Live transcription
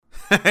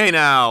Hey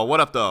now, what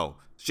up though?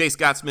 It's J.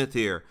 Scott Smith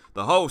here,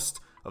 the host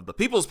of the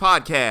People's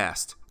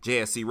Podcast,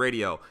 JSC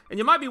Radio. And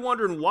you might be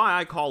wondering why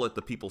I call it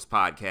the People's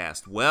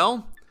Podcast.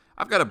 Well,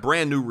 I've got a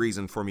brand new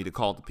reason for me to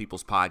call it the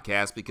People's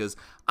Podcast because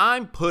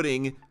I'm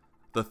putting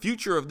the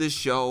future of this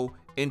show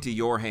into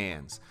your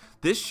hands.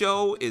 This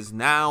show is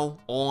now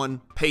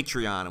on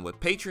Patreon, and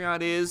what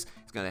Patreon is,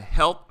 it's going to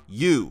help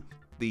you,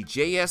 the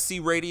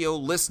JSC Radio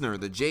listener,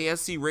 the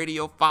JSC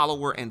Radio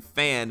follower and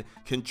fan,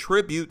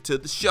 contribute to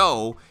the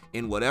show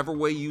in whatever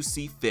way you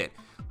see fit.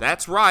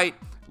 That's right,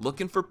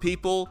 looking for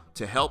people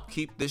to help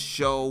keep this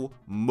show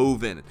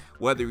moving.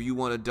 Whether you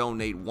want to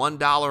donate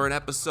 $1 an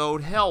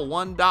episode, hell,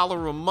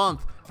 $1 a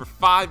month for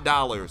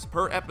 $5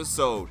 per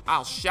episode.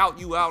 I'll shout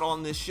you out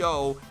on this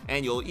show,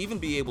 and you'll even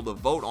be able to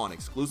vote on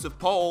exclusive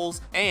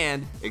polls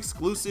and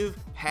exclusive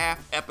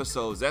half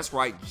episodes. That's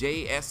right,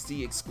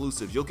 JSC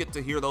exclusives. You'll get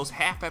to hear those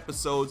half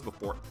episodes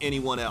before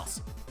anyone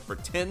else. For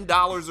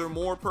 $10 or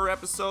more per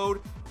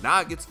episode, now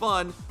it gets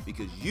fun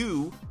because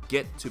you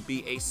get to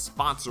be a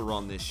sponsor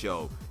on this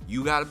show.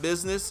 You got a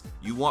business,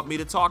 you want me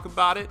to talk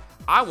about it,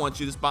 I want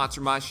you to sponsor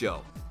my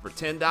show. For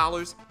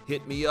 $10,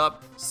 hit me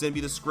up, send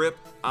me the script,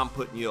 I'm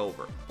putting you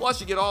over. Plus,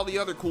 you get all the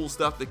other cool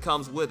stuff that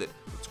comes with it.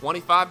 For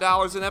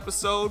 $25 an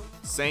episode,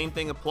 same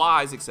thing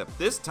applies, except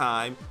this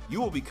time,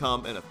 you will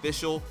become an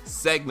official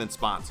segment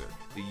sponsor.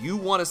 Do you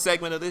want a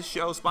segment of this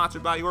show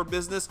sponsored by your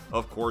business?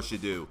 Of course you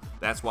do.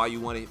 That's why you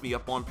want to hit me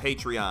up on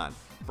Patreon.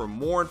 For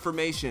more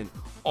information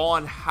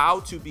on how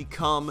to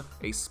become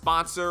a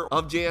sponsor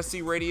of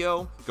JSC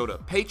Radio, go to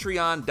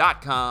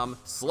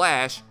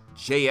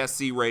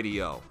patreon.com/JSC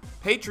Radio.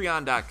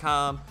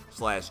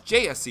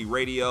 Patreon.com/JSC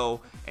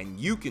Radio, and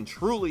you can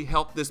truly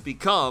help this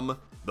become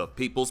the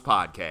People's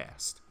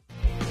Podcast.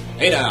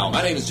 Hey now,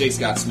 my name is J.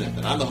 Scott Smith,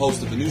 and I'm the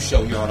host of the new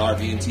show here on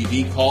RVN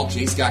TV called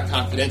J. Scott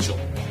Confidential.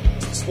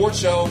 It's a sports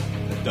show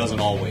that doesn't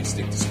always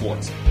stick to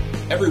sports.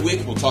 Every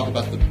week, we'll talk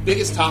about the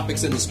biggest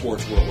topics in the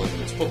sports world,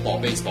 whether it's football,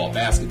 baseball,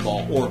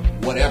 basketball, or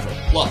whatever.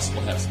 Plus,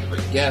 we'll have some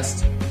great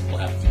guests, we'll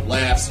have a few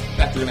laughs. In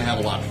fact, we're going to have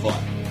a lot of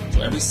fun. So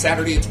every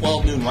Saturday at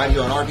 12 noon right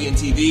here on RVN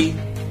TV,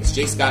 it's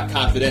J. Scott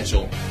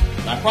Confidential,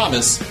 and I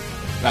promise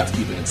not to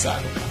keep it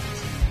inside.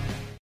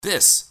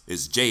 This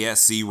is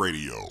JSC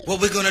Radio. What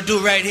we're going to do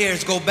right here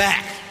is go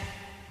back,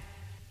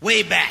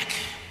 way back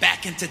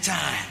into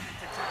time.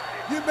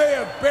 You may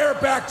have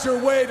barebacked your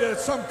way to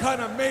some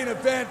kind of main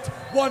event,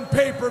 one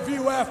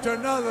pay-per-view after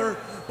another,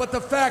 but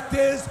the fact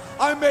is,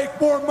 I make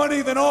more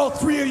money than all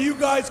three of you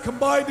guys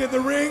combined in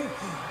the ring.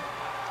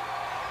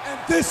 And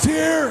this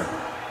here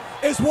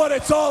is what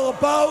it's all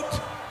about.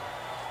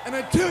 And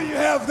until you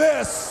have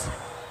this,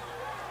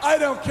 I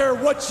don't care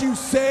what you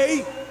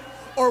say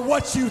or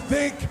what you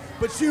think,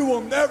 but you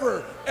will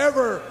never,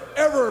 ever,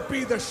 ever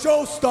be the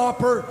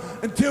showstopper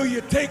until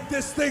you take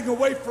this thing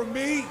away from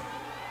me.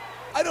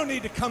 I don't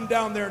need to come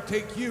down there and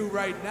take you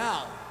right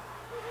now.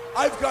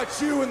 I've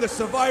got you in the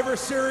Survivor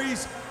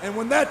Series, and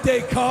when that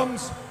day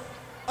comes,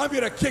 I'm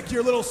gonna kick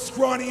your little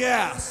scrawny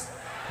ass.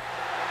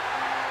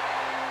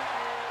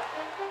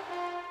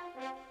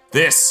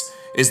 This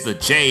is the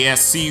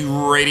JSC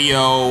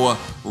Radio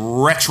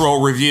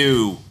Retro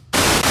Review.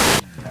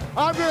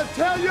 I'm gonna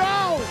tell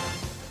y'all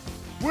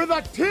with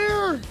a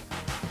tear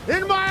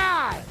in my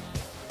eye,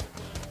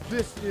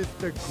 this is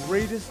the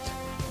greatest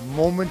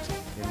moment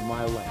in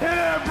my life. And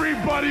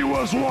everybody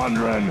was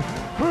wondering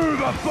who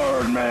the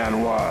third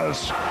man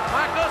was.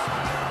 Marcus,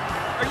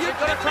 are you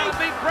going to try to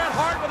beat Bret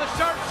Hart with a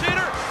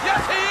sharpshooter?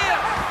 Yes, he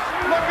is.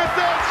 Look at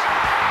this.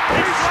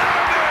 He's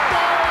slammed it.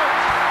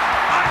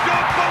 I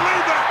don't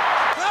believe it.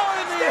 How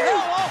in the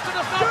hell Austin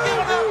is not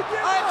giving up?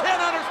 I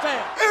can't understand.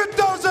 It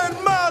doesn't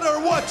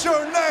matter what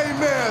your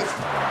name is.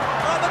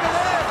 Oh, look at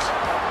this.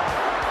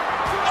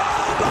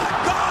 Oh, my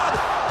God.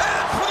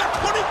 And for the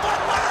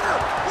 20-foot ladder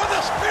with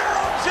a spear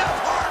on Jeff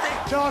Hardy.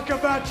 Talk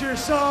about your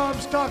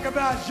Psalms. Talk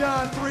about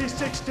John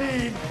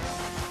 3:16.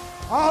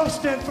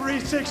 Austin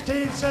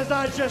 3:16 says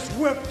I just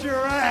whipped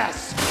your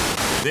ass.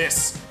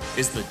 This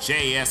is the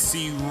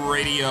JSC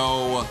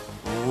Radio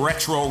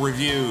Retro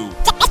Review.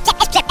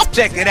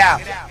 Check it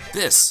out.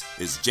 This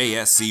is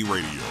JSC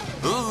Radio.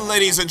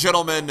 Ladies and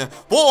gentlemen,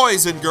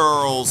 boys and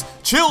girls,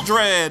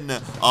 children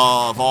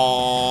of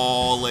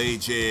all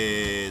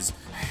ages.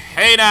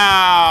 Hey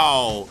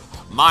now!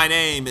 My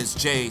name is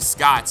J.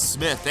 Scott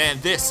Smith,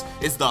 and this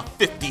is the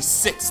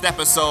 56th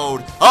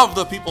episode of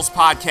the People's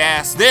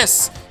Podcast.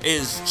 This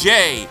is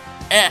JSC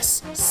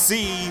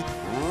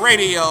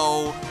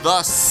Radio,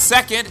 the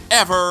second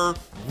ever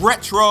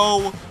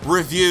Retro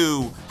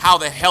Review. How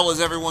the hell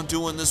is everyone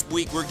doing this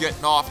week? We're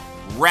getting off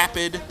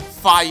rapid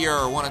fire.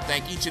 I want to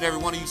thank each and every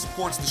one of you who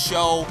supports the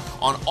show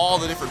on all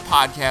the different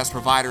podcast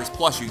providers.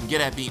 Plus, you can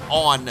get at me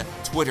on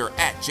Twitter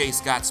at J.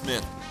 Scott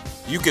Smith.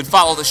 You can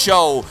follow the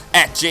show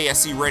at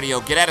JSC Radio.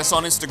 Get at us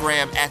on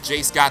Instagram at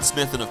J. Scott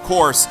Smith. And of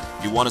course,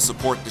 if you want to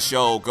support the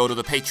show, go to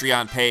the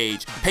Patreon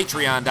page,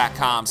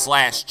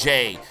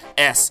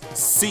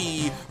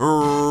 patreon.com/JSC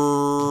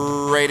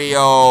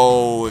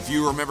Radio. If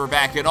you remember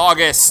back in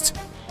August,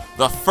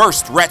 the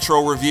first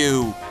retro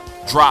review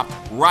dropped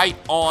right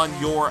on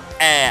your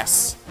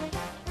ass.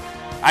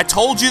 I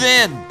told you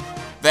then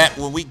that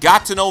when we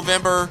got to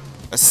November,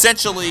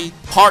 essentially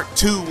part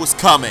 2 was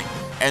coming.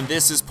 And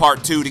this is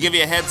part 2. To give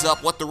you a heads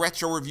up what the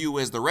Retro Review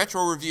is, the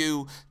Retro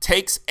Review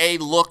takes a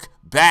look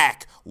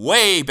back,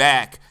 way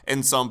back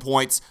in some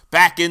points,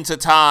 back into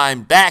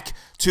time, back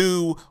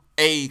to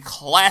a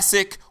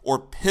classic or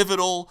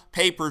pivotal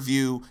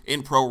pay-per-view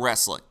in pro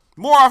wrestling.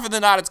 More often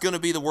than not, it's going to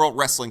be the World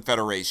Wrestling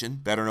Federation,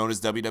 better known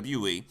as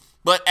WWE.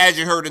 But as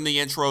you heard in the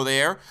intro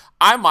there,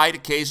 I might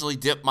occasionally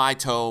dip my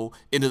toe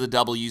into the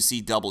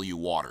WCW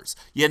waters.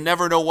 You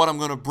never know what I'm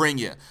going to bring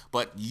you.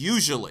 But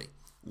usually,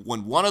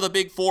 when one of the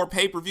big 4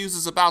 pay-per-views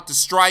is about to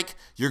strike,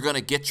 you're going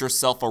to get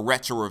yourself a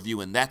retro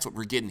review, and that's what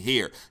we're getting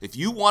here. If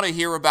you want to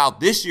hear about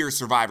this year's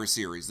Survivor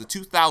Series, the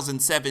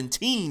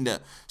 2017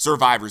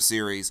 Survivor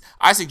Series,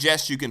 I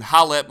suggest you can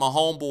holla at my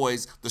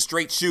homeboys, the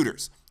Straight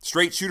Shooters.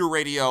 Straight Shooter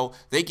Radio,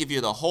 they give you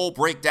the whole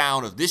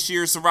breakdown of this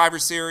year's Survivor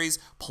Series,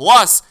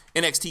 plus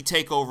NXT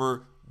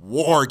TakeOver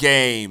War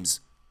Games.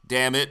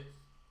 Damn it.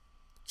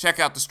 Check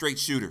out the Straight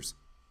Shooters.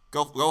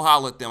 Go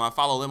holler at them. I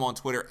follow them on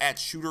Twitter at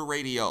Shooter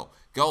Radio.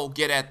 Go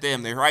get at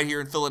them. They're right here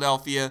in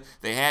Philadelphia.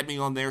 They had me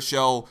on their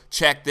show.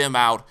 Check them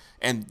out.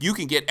 And you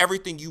can get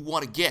everything you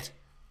want to get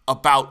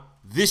about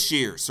this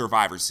year's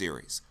Survivor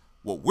Series.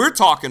 What we're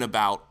talking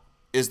about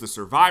is the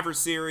Survivor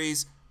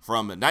Series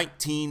from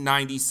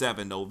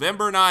 1997,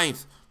 November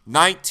 9th,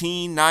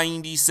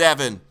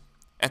 1997,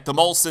 at the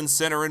Molson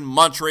Center in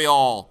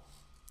Montreal.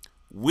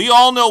 We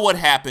all know what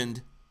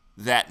happened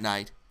that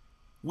night.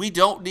 We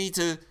don't need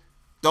to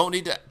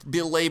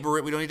belabor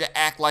it. We don't need to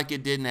act like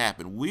it didn't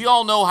happen. We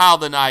all know how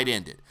the night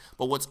ended.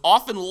 But what's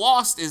often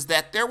lost is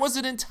that there was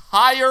an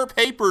entire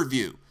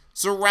pay-per-view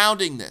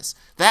surrounding this.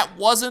 That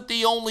wasn't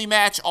the only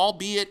match,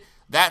 albeit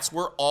that's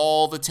where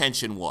all the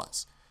tension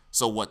was.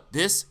 So what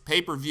this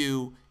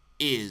pay-per-view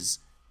is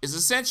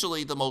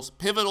essentially the most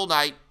pivotal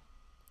night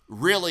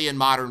really in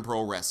modern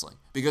pro wrestling,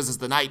 because it's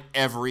the night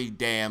every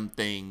damn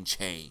thing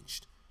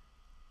changed.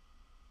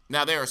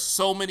 Now, there are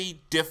so many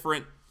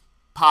different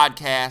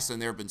podcasts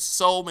and there have been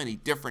so many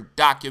different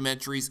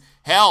documentaries.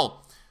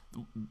 Hell,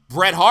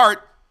 Bret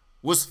Hart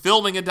was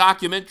filming a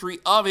documentary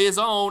of his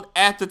own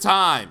at the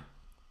time.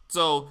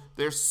 So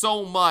there's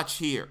so much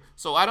here.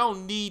 So I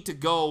don't need to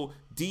go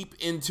deep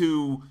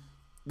into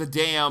the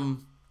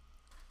damn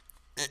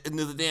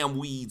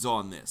weeds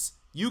on this.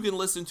 You can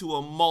listen to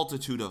a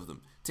multitude of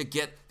them to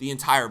get the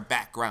entire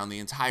background, the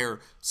entire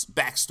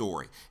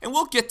backstory. And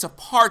we'll get to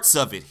parts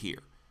of it here.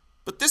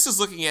 But this is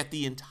looking at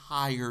the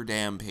entire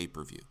damn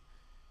pay-per-view.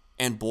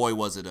 And boy,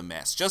 was it a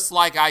mess. Just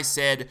like I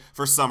said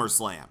for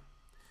SummerSlam.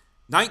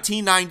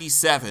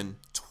 1997,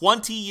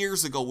 20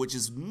 years ago, which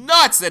is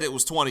nuts that it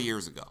was 20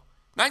 years ago.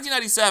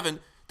 1997,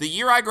 the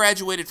year I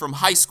graduated from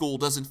high school,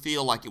 doesn't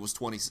feel like it was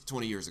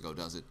 20 years ago,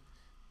 does it?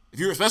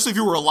 Especially if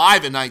you were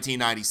alive in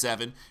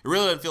 1997, it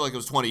really doesn't feel like it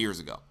was 20 years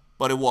ago.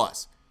 But it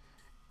was.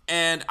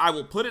 And I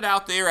will put it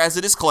out there as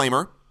a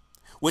disclaimer,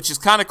 which is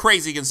kind of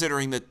crazy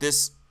considering that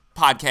this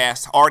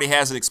podcast already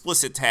has an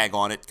explicit tag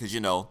on it, because, you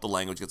know, the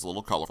language gets a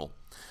little colorful.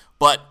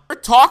 But we're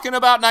talking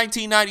about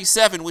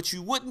 1997, which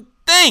you wouldn't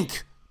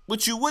think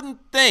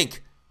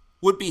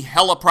would be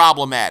hella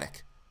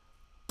problematic.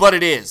 But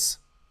it is.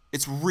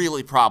 It's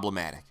really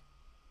problematic.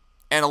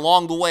 And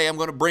along the way, I'm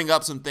going to bring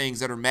up some things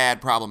that are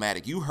mad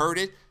problematic. You heard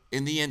it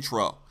in the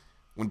intro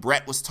when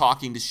Bret was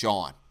talking to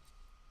Shawn.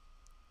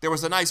 There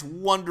was a nice,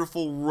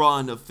 wonderful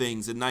run of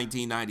things in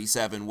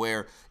 1997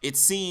 where it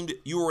seemed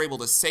you were able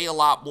to say a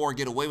lot more,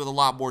 get away with a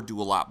lot more,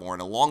 do a lot more.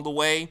 And along the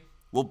way,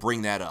 we'll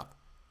bring that up.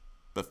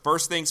 But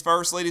first things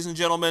first, ladies and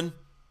gentlemen,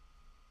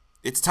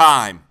 it's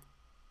time.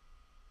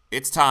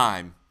 It's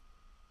time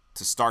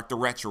to start the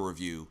retro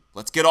review.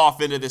 Let's get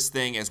off into this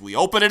thing as we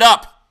open it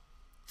up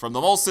from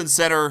the Molson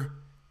Center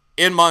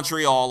in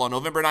Montreal on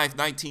November 9th,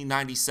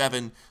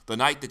 1997, the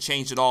night that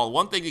changed it all.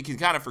 One thing you can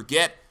kind of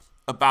forget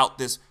about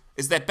this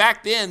is that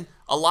back then,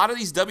 a lot of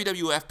these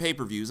WWF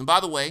pay-per-views, and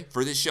by the way,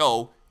 for this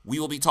show, we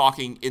will be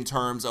talking in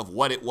terms of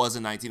what it was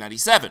in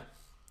 1997.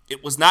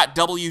 It was not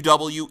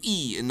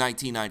WWE in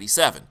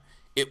 1997.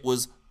 It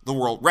was the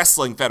World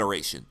Wrestling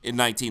Federation in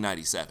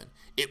 1997.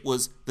 It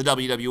was the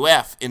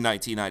WWF in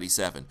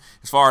 1997.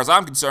 As far as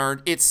I'm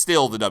concerned, it's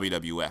still the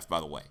WWF, by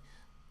the way.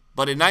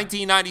 But in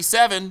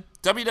 1997,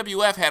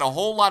 WWF had a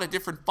whole lot of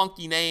different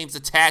funky names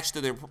attached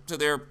to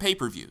their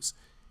pay-per-views.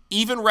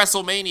 Even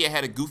WrestleMania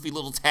had a goofy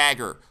little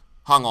tagger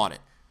hung on it.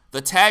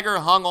 The tagger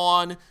hung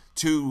on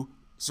to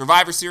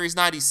Survivor Series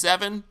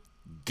 97,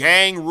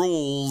 Gang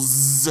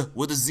Rules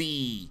with a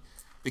Z.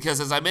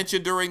 Because as I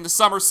mentioned during the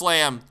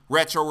SummerSlam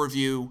retro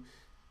review,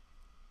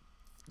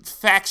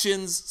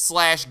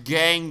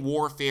 factions/gang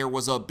warfare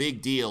was a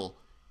big deal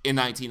in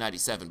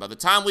 1997. By the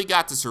time we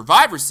got to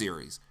Survivor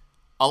Series,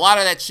 a lot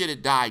of that shit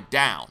had died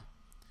down.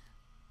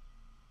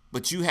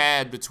 But you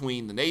had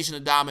between the Nation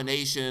of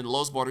Domination,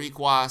 Los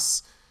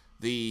Boricuas,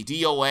 the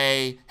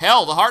DOA,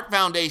 hell, the Hart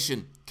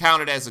Foundation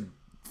counted as a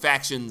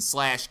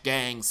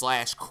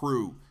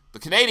faction/gang/crew. The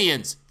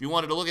Canadians, if you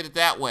wanted to look at it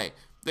that way,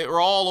 they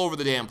were all over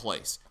the damn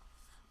place.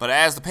 But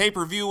as the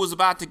pay-per-view was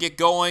about to get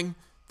going,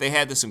 they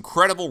had this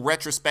incredible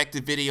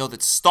retrospective video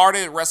that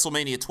started at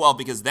WrestleMania 12,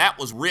 because that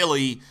was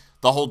really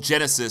the whole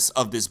genesis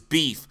of this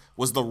beef,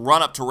 was the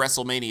run-up to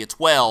WrestleMania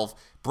 12.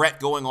 Bret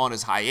going on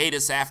his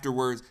hiatus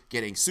afterwards,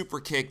 getting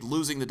super kicked,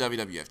 losing the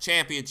WWF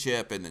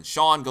Championship, and then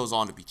Shawn goes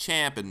on to be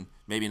champ, and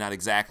maybe not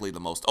exactly the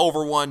most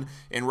over one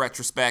in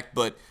retrospect,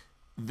 but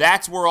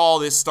that's where all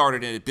this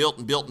started, and it built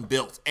and built and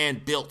built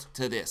and built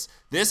to this.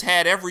 This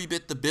had every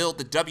bit the build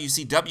that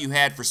WCW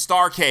had for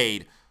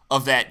Starrcade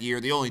of that year.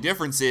 The only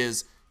difference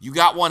is you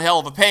got one hell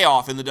of a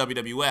payoff in the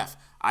WWF.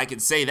 I can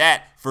say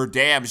that for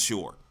damn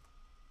sure.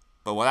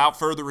 But without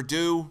further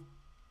ado,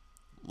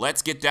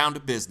 let's get down to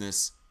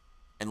business,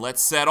 and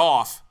let's set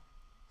off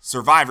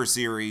Survivor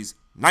Series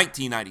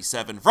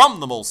 1997 from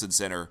the Molson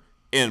Center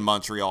in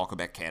Montreal,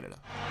 Quebec, Canada.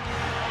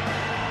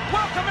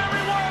 Welcome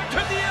everyone to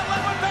the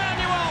 11th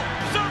annual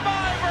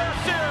Survivor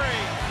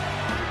Series.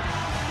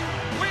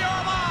 We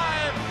are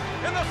live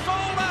in the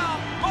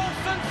sold-out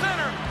Molson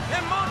Center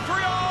in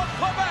Montreal,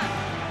 Quebec,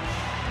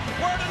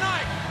 where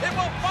tonight it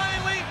will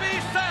finally be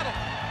settled.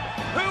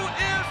 Who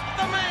is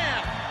the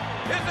man?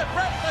 Is it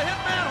Bret the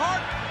Hitman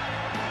Hart?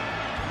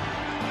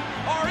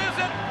 Or is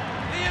it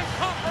the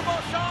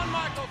incomparable Shawn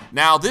Michaels?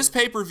 Now, this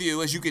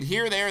pay-per-view, as you could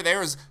hear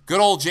there's good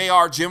old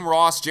JR, Jim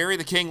Ross, Jerry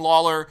the King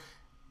Lawler,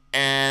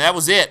 and that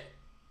was it.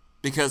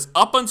 Because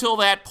up until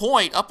that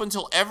point, up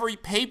until every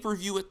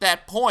pay-per-view at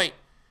that point,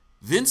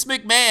 Vince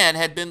McMahon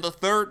had been the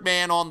third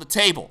man on the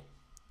table.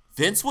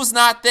 Vince was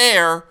not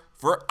there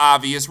for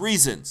obvious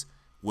reasons.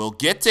 We'll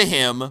get to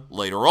him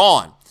later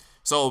on.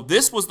 So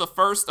this was the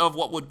first of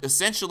what would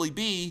essentially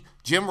be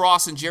Jim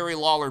Ross and Jerry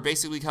Lawler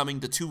basically becoming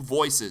the two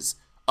voices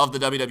of the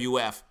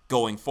WWF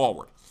going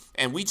forward.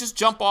 And we just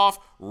jump off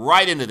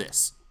right into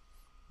this.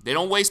 They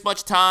don't waste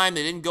much time.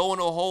 They didn't go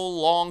into a whole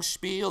long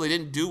spiel. They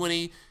didn't do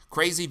any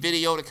crazy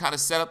video to kind of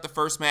set up the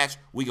first match.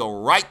 We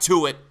go right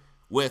to it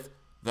with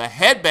the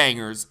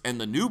Headbangers and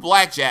the New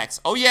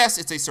Blackjacks. Oh yes,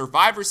 it's a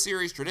Survivor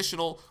Series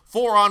traditional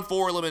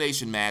 4-on-4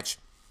 elimination match.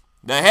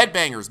 The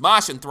Headbangers,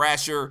 Mosh and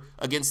Thrasher,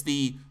 against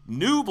the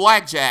New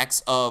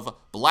Blackjacks of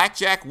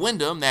Blackjack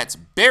Wyndham, that's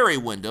Barry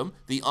Windham,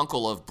 the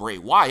uncle of Bray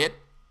Wyatt,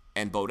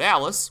 and Bo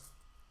Dallas,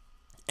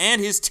 and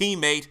his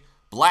teammate,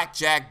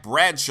 Blackjack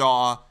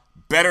Bradshaw,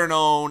 better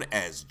known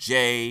as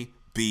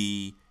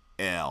JBL.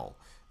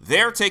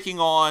 They're taking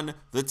on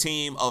the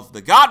team of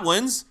the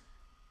Godwins.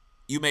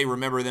 You may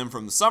remember them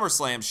from the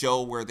SummerSlam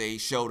show where they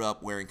showed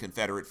up wearing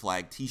Confederate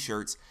flag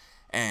t-shirts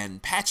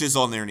and patches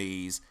on their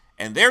knees.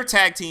 And their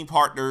tag team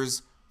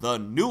partners, the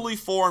newly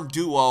formed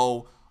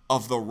duo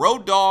of the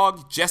Road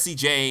Dogg, Jesse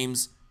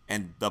James,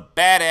 and the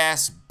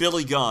badass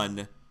Billy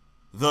Gunn,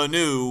 the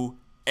New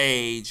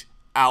Age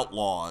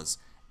Outlaws.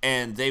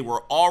 And they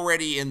were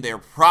already in their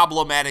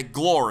problematic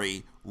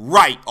glory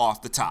right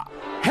off the top.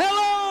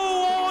 Hello,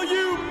 all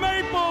you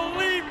Maple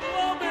Leaf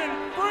loving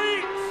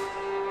freaks!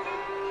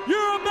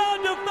 You're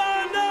about to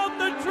find out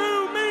the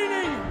true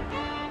meaning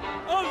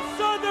of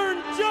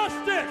Southern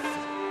justice.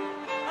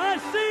 I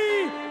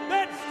see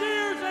that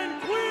steers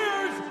and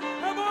queers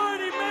have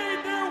already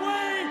made their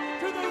way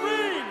to the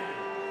ring.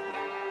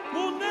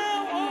 Well,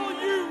 now all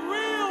you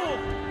real,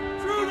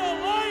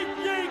 true-to-life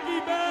Yankee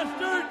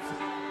bastards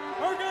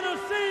are gonna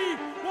see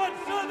what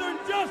Southern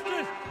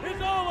justice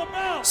is all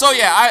about. So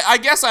yeah, I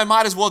guess I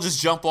might as well just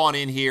jump on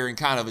in here and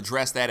kind of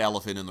address that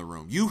elephant in the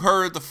room. You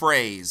heard the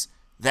phrase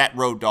that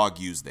Road Dogg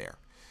used there.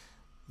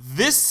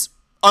 This,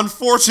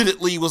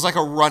 unfortunately, was like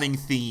a running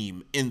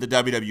theme in the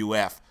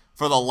WWF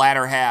for the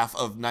latter half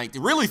of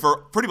really for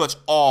pretty much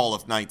all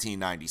of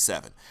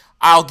 1997.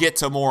 I'll get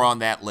to more on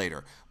that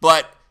later.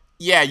 But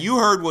yeah, you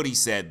heard what he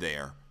said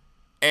there.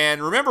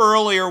 And remember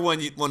earlier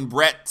when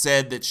Bret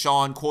said that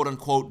Shawn,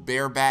 quote-unquote,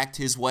 barebacked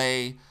his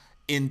way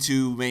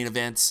into main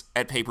events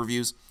at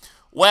pay-per-views?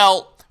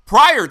 Well,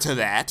 prior to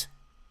that,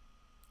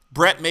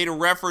 Bret made a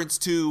reference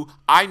to,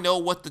 I know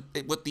what the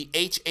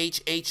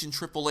HHH and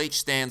Triple H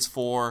stands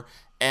for,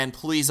 and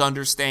please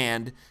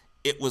understand,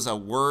 it was a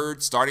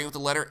word starting with the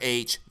letter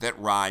H that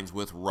rhymes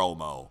with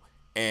Romo.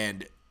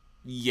 And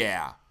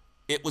yeah,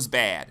 it was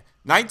bad.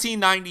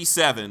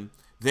 1997,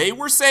 they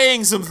were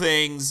saying some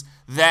things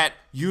that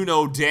you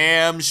know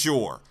damn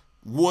sure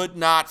would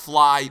not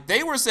fly.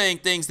 They were saying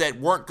things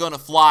that weren't going to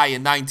fly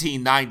in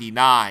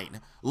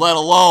 1999, let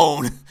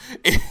alone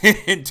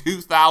in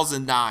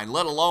 2009,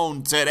 let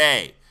alone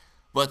today.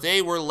 But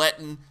they were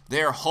letting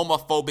their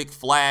homophobic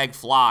flag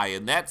fly,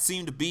 and that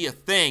seemed to be a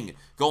thing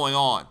going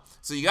on.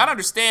 So you got to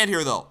understand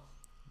here, though,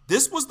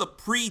 this was the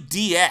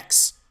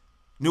pre-DX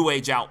New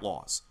Age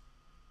Outlaws.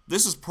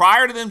 This was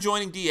prior to them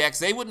joining DX.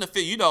 They wouldn't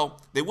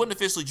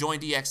officially join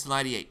DX till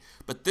 98.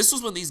 But this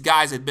was when these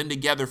guys had been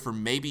together for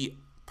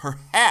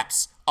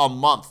perhaps a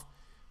month,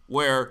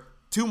 where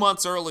 2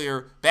 months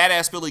earlier,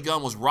 Badass Billy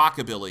Gunn was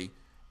Rockabilly,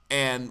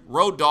 and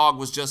Road Dogg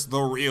was just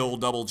the real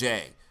Double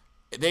J.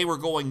 They were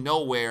going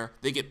nowhere.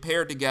 They get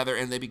paired together,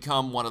 and they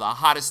become one of the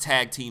hottest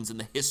tag teams in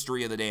the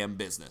history of the damn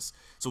business.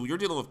 So you're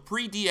dealing with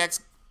pre-DX,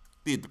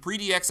 the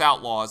pre-DX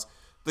Outlaws.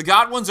 The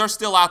Godwins are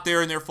still out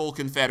there in their full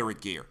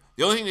Confederate gear.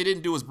 The only thing they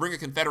didn't do was bring a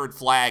Confederate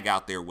flag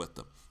out there with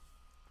them.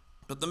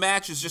 But the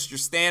match is just your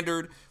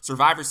standard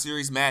Survivor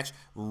Series match,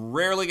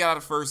 rarely got out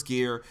of first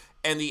gear,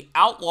 and the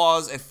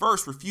Outlaws at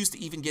first refused to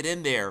even get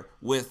in there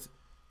with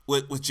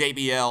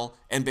JBL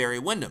and Barry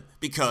Windham,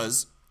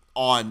 because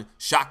on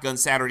Shotgun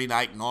Saturday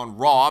Night and on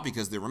Raw,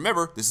 because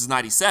remember, this is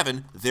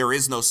 97, there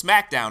is no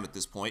SmackDown at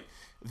this point,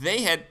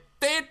 they had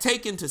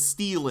taken to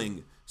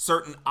stealing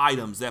certain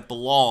items that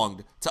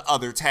belonged to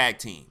other tag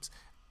teams.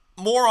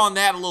 More on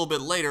that a little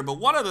bit later, but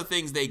one of the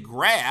things they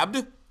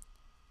grabbed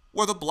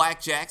were the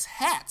Blackjacks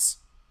hats.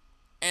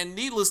 And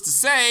needless to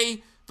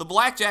say, the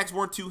Blackjacks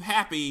weren't too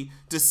happy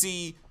to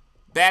see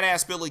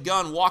Badass Billy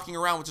Gunn walking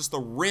around with just the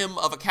rim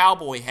of a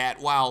cowboy hat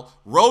while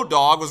Road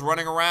Dogg was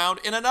running around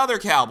in another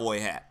cowboy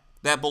hat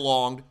that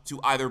belonged to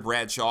either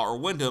Bradshaw or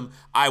Windham.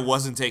 I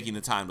wasn't taking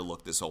the time to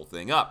look this whole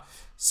thing up.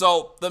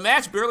 So the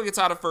match barely gets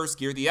out of first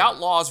gear. The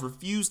Outlaws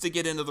refuse to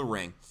get into the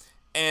ring.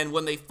 And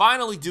when they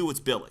finally do, it's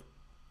Billy.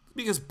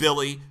 Because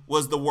Billy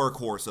was the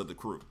workhorse of the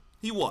crew.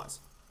 He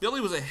was.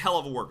 Billy was a hell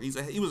of a worker.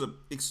 He was an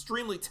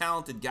extremely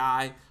talented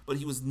guy, but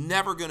he was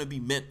never going to be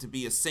meant to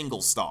be a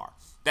single star.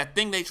 That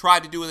thing they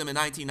tried to do with him in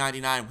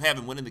 1999,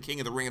 having winning the King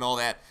of the Ring and all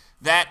that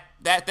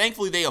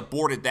thankfully they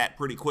aborted that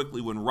pretty quickly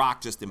when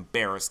Rock just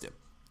embarrassed him,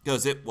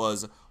 because it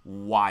was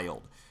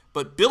wild.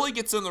 But Billy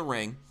gets in the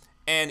ring,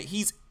 and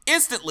he's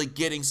instantly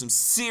getting some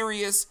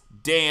serious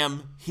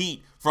damn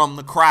heat from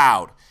the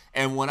crowd.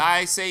 And when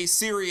I say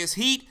serious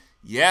heat,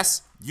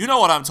 yes, you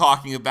know what I'm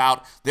talking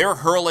about. They're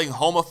hurling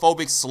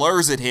homophobic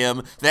slurs at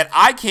him that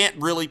I can't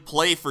really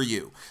play for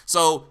you.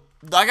 So,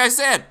 like I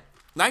said,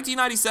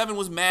 1997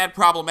 was mad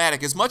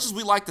problematic. As much as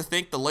we like to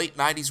think the late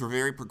 90s were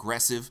very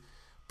progressive,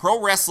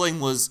 pro wrestling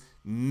was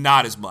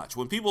not as much.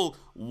 When people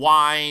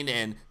whine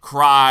and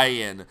cry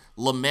and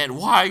lament,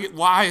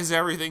 why is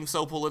everything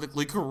so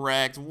politically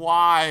correct?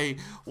 Why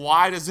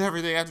does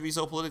everything have to be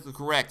so politically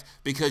correct?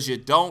 Because you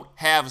don't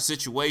have a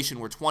situation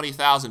where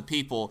 20,000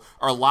 people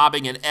are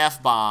lobbing an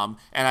F-bomb,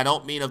 and I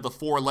don't mean of the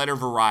 4-letter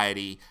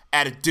variety,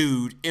 at a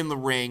dude in the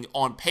ring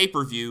on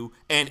pay-per-view,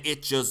 and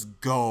it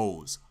just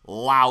goes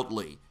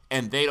loudly,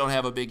 and they don't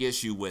have a big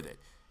issue with it.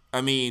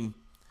 I mean,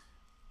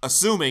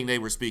 assuming they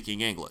were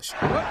speaking English.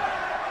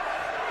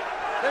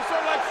 They're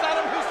sort of like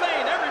Saddam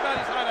Hussein.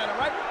 Everybody's hot at him,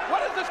 right?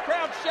 What is this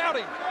crowd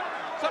shouting?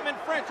 Something in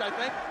French, I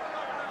think.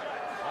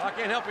 Well, I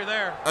can't help you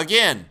there.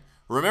 Again,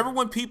 remember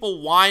when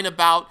people whine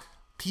about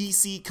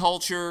PC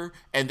culture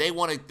and they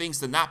wanted things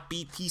to not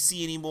be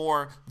PC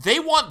anymore? They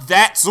want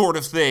that sort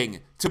of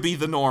thing to be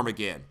the norm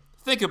again.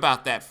 Think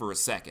about that for a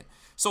second.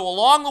 So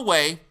along the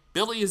way,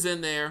 Billy is in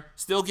there,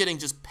 still getting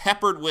just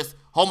peppered with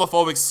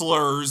homophobic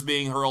slurs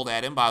being hurled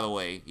at him. By the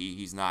way,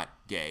 he's not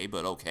gay,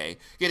 but okay.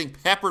 Getting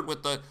peppered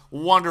with the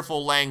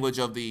wonderful language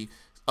of the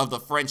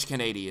French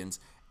Canadians.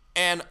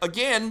 And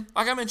again,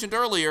 like I mentioned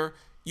earlier,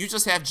 you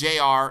just have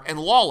JR and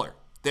Lawler.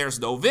 There's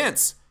no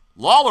Vince.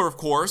 Lawler, of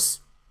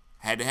course,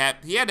 had to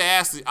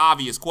ask the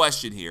obvious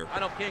question here. I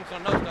know Kings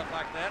don't know stuff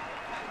like that.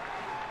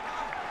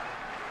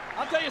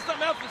 I'll tell you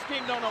something else this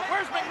King don't know.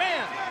 Where's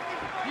McMahon?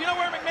 Do you know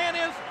where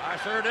McMahon is? I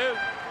sure do.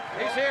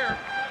 He's here.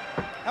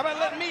 How about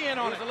letting me in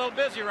on it? He's a little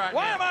busy right now.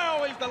 Why am I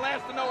always the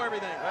last to know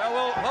everything? Well,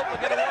 we'll hopefully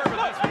get a word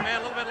with Vince McMahon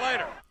a little bit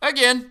later.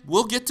 Again,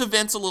 we'll get to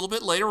Vince a little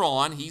bit later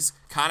on. He's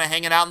kind of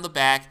hanging out in the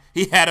back.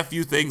 He had a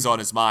few things on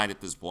his mind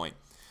at this point.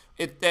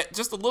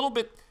 Just a little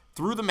bit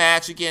through the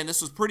match. Again,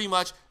 this was pretty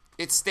much,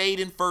 it stayed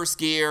in first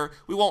gear.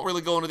 We won't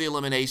really go into the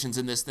eliminations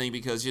in this thing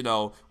because, you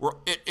know,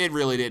 it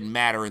really didn't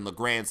matter in the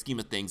grand scheme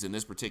of things in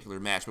this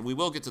particular match. But we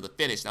will get to the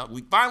finish. Now,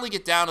 we finally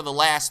get down to the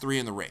last three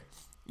in the ring.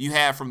 You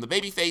have from the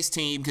babyface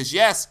team, because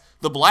yes,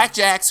 the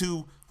Blackjacks,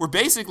 who were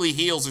basically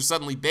heels, are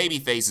suddenly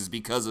babyfaces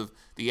because of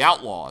the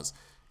Outlaws.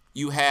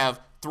 You have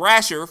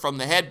Thrasher from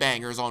the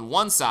Headbangers on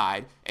one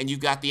side, and you've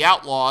got the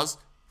Outlaws,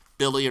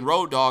 Billy and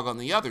Road Dogg on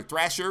the other.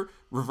 Thrasher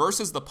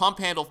reverses the pump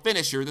handle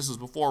finisher. This was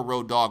before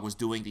Road Dogg was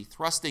doing the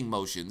thrusting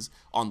motions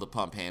on the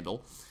pump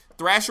handle.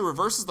 Thrasher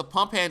reverses the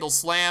pump handle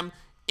slam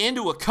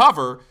into a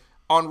cover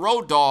on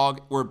Road Dogg,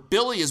 where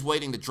Billy is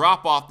waiting to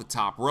drop off the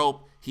top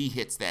rope. He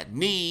hits that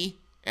knee,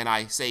 and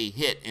I say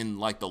hit in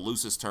like the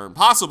loosest term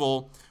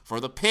possible, for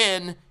the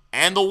pin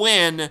and the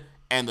win,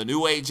 and the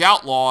New Age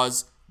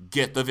Outlaws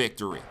get the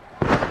victory.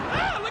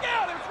 Ah, look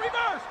out, it's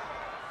reversed.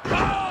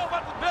 Oh,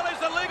 but Billy's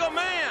a legal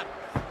man.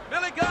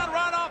 Billy Gunn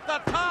right off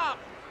the top.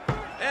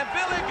 And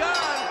Billy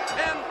Gunn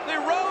and the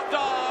Road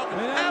Dogg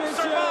have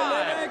survived.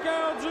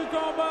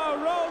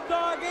 Road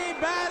Doggy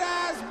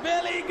Badass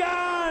Billy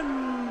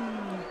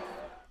Gunn.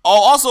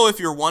 Oh, also, if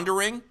you're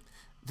wondering,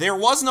 there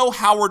was no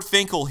Howard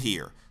Finkel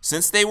here.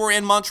 Since they were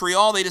in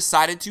Montreal, they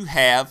decided to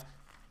have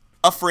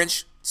a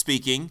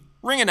French-speaking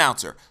ring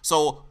announcer.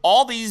 So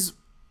all these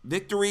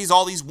victories,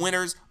 all these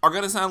winners are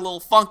going to sound a little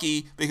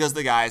funky because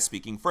the guy is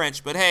speaking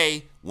French. But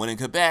hey, when in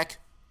Quebec,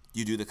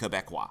 you do the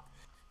Quebecois.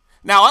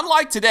 Now,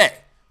 unlike today,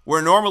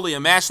 Where normally a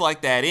match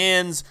like that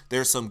ends,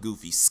 there's some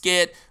goofy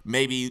skit,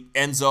 maybe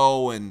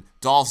Enzo and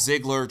Dolph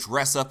Ziggler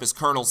dress up as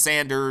Colonel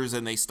Sanders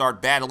and they start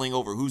battling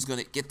over who's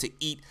going to get to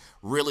eat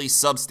really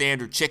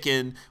substandard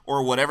chicken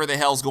or whatever the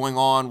hell's going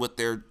on with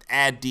their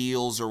ad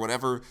deals or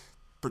whatever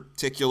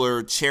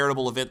particular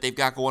charitable event they've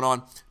got going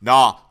on.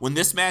 Nah, when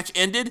this match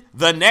ended,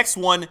 the next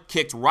one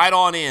kicked right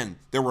on in.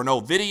 There were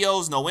no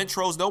videos, no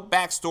intros, no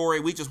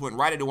backstory. We just went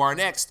right into our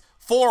next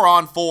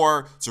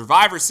 4-on-4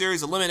 Survivor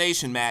Series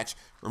elimination match.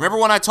 Remember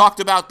when I talked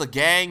about the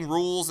gang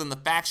rules and the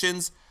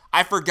factions?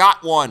 I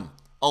forgot one.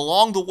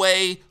 Along the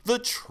way, the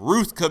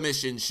Truth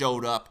Commission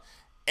showed up,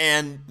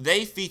 and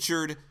they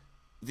featured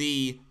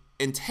the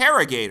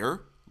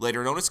Interrogator,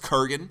 later known as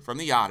Kurgan from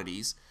the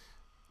Oddities,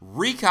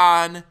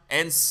 Recon,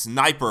 and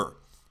Sniper.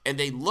 And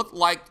they looked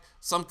like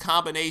some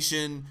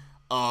combination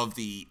of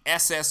the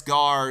SS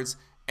guards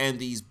and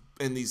these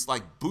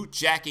like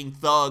bootjacking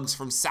thugs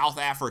from South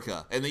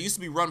Africa. And they used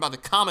to be run by the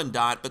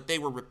Commandant, but they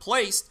were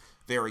replaced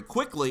very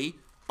quickly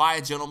by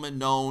a gentleman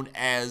known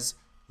as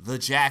the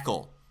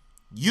Jackal.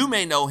 You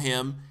may know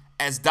him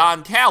as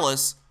Don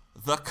Callis,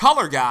 the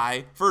color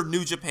guy for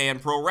New Japan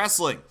Pro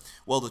Wrestling.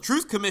 Well, the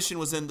Truth Commission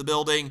was in the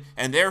building,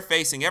 and they're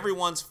facing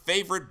everyone's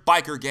favorite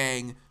biker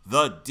gang,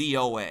 the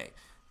DOA.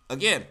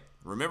 Again,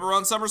 remember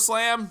on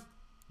SummerSlam?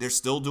 They're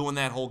still doing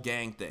that whole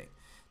gang thing.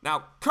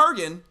 Now,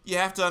 Kurgan, you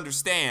have to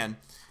understand,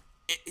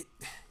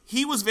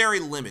 he was very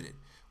limited.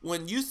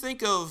 When you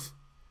think of,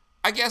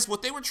 I guess,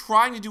 what they were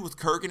trying to do with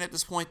Kurgan at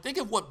this point, think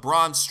of what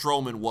Braun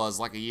Strowman was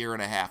like a year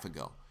and a half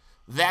ago.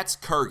 That's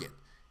Kurgan.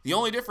 The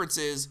only difference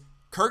is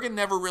Kurgan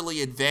never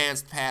really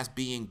advanced past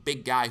being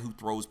big guy who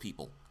throws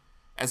people,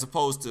 as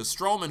opposed to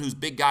Strowman, who's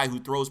big guy who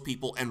throws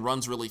people and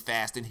runs really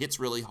fast and hits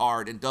really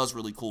hard and does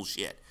really cool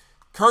shit.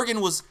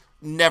 Kurgan was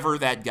never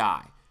that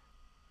guy.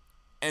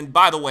 And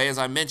by the way, as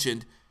I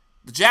mentioned,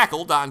 the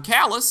Jackal, Don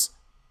Callis,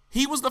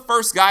 he was the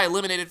first guy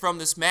eliminated from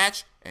this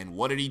match, and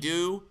what did he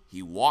do?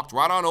 He walked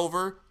right on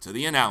over to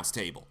the announce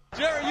table.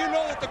 Jerry, you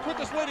know that the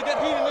quickest way to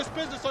get heat in this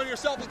business on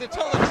yourself is to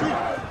tell the truth,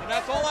 and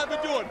that's all I've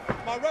been doing.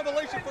 My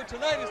revelation for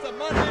tonight is that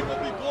my name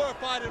will be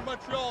glorified in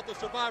Montreal at the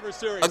Survivor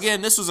Series.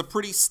 Again, this was a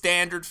pretty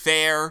standard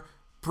fare,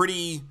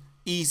 pretty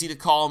easy to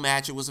call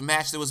match. It was a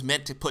match that was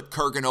meant to put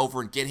Kurgan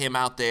over and get him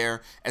out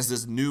there as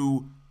this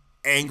new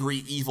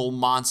angry, evil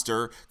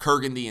monster,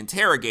 Kurgan the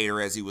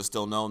Interrogator, as he was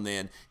still known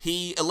then.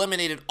 He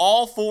eliminated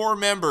all 4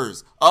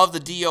 members of the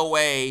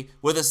DOA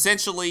with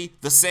essentially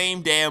the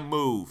same damn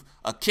move.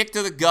 A kick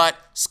to the gut,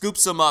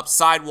 scoops him up,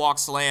 sidewalk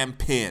slam,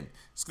 pin.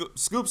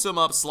 Scoops him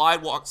up,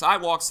 sidewalk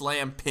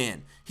slam,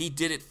 pin. He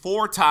did it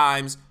 4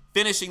 times,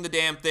 finishing the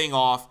damn thing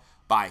off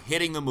by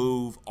hitting the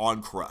move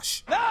on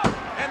Crush. No!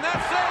 And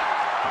that's it!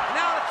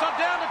 Now it's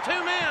down to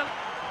 2 men.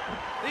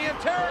 The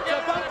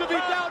Interrogator It's about to be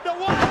down to 1.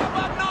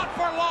 But not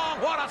for long.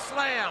 What a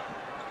slam.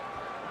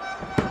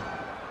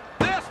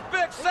 This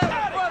big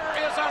 7-footer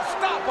is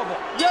unstoppable.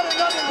 Yet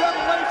another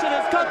revelation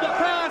has come to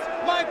pass.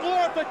 My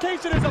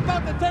glorification is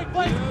about to take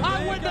place.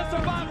 I win the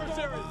Survivor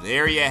Series.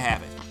 There you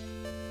have it.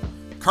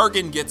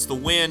 Kurgan gets the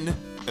win,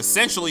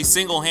 essentially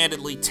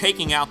single-handedly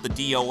taking out the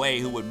DOA,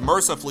 who would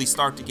mercifully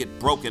start to get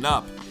broken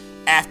up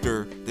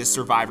after this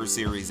Survivor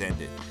Series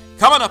ended.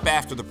 Coming up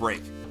after the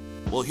break,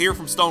 we'll hear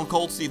from Stone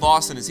Cold Steve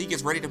Austin as he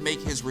gets ready to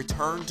make his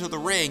return to the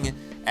ring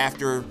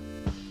after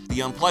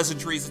the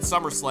unpleasantries at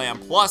SummerSlam,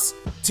 plus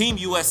Team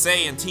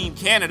USA and Team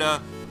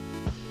Canada,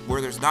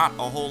 where there's not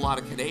a whole lot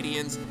of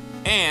Canadians,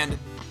 and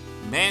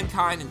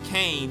Mankind and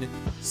Kane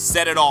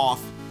set it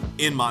off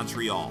in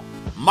Montreal.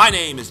 My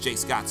name is Jay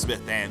Scott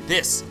Smith, and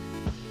this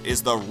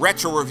is the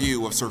retro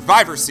review of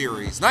Survivor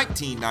Series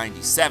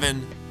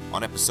 1997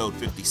 on episode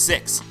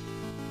 56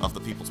 of the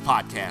People's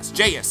Podcast,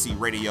 JSC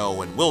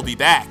Radio, and we'll be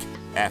back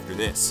after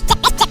this.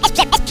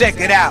 Check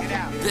it out.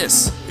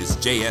 This is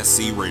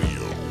JSC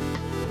Radio.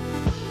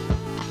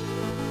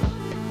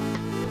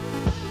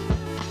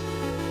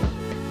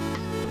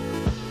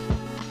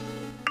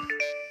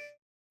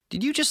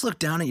 Did you just look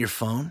down at your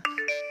phone?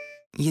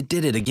 You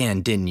did it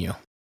again, didn't you?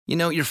 You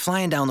know, you're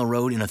flying down the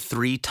road in a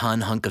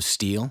 3-ton hunk of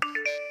steel,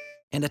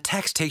 and a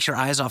text takes your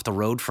eyes off the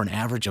road for an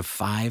average of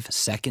 5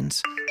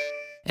 seconds.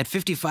 At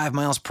 55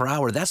 miles per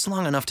hour, that's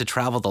long enough to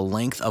travel the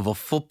length of a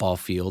football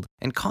field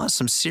and cause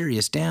some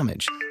serious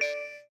damage.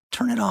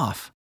 Turn it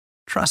off.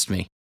 Trust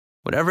me,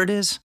 whatever it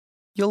is,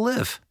 you'll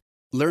live.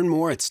 Learn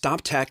more at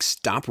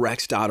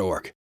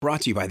StopTextStopWrecks.org.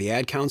 Brought to you by the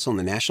Ad Council and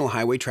the National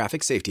Highway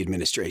Traffic Safety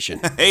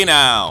Administration. Hey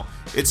now,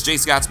 it's Jay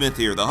Scott Smith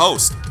here, the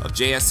host of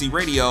JSC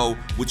Radio,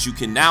 which you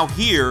can now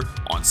hear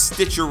on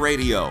Stitcher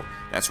Radio.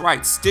 That's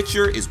right,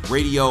 Stitcher is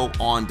radio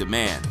on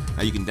demand.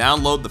 Now you can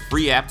download the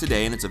free app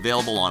today, and it's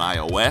available on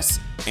iOS,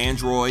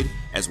 Android,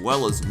 as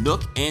well as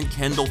Nook and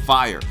Kindle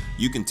Fire.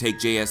 You can take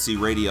JSC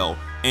Radio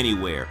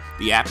anywhere.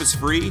 The app is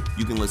free.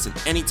 You can listen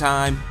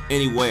anytime,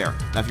 anywhere.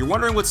 Now, if you're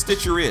wondering what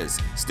Stitcher is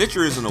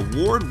an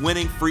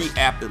award-winning free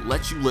app that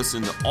lets you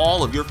listen to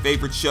all of your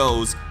favorite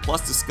shows,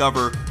 plus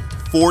discover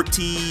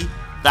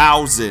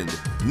 40,000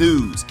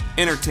 news,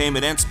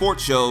 entertainment, and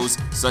sports shows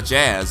such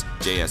as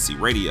JSC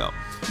Radio.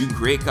 You can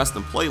create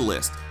custom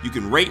playlists, You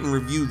can rate and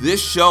review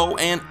this show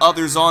and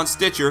others on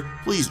Stitcher.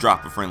 Please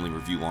drop a friendly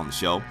review on the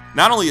show.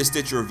 Not only is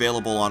Stitcher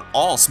available on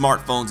all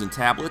smartphones and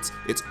tablets,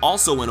 it's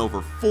also in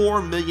over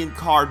 4 million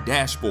car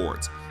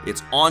dashboards.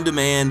 It's on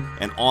demand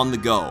and on the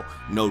go.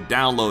 No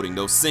downloading,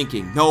 no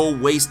syncing, no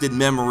wasted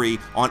memory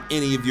on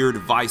any of your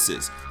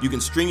devices. You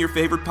can stream your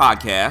favorite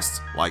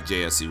podcasts, like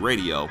JSC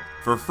Radio,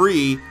 for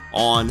free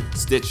on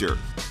Stitcher.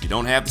 If you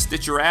don't have the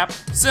Stitcher app,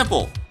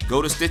 simple.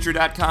 Go to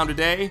Stitcher.com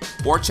today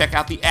or check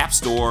out the App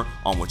Store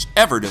on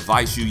whichever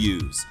device you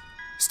use.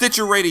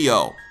 Stitcher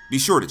Radio. Be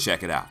sure to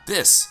check it out.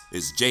 This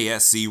is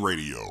JSC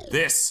Radio.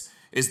 This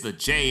is the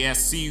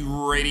JSC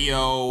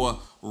Radio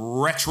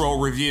Retro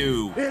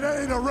Review. It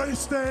ain't a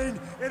race thing,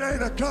 it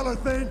ain't a color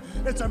thing,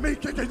 it's a me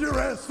kicking your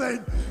ass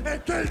thing,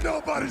 and can't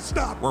nobody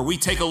stop. Where we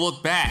take a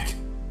look back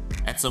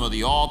at some of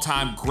the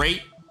all-time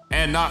great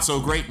and not so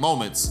great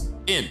moments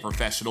in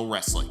professional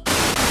wrestling.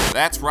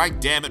 That's right,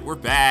 damn it, we're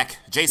back.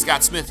 J.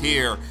 Scott Smith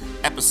here,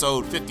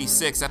 episode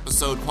 56,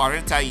 episode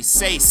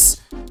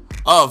 46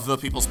 of the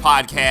People's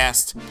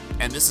Podcast,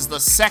 and this is the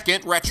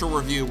second retro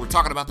review. We're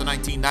talking about the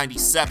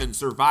 1997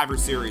 Survivor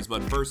Series,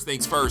 but first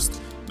things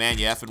first, man,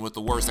 you effing with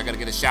the worst. I gotta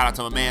get a shout out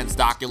to my man,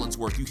 Doc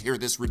Illingsworth. You hear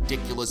this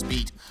ridiculous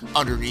beat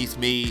underneath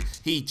me?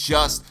 He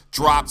just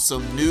dropped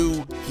some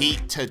new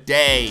heat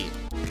today,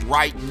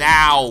 right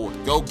now.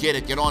 Go get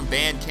it, get on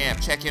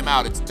Bandcamp, check him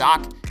out. It's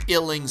Doc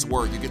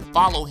Illingsworth. You can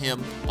follow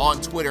him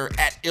on Twitter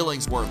at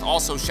Illingsworth.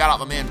 Also, shout out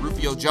my man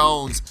Rufio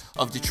Jones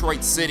of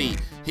Detroit City.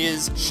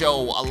 His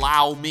show,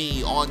 Allow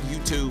Me, on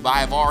YouTube. I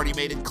have already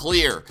made it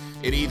clear.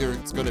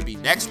 It's going to be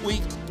next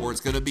week or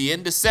it's going to be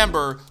in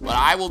December, but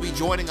I will be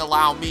joining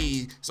Allow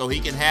Me so he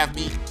can have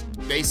me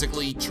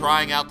basically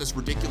trying out this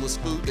ridiculous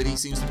food that he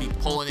seems to be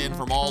pulling in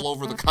from all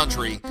over the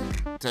country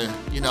to,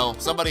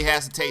 somebody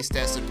has to taste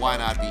test it, why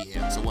not be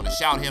him? So I want to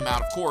shout him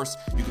out. Of course,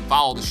 you can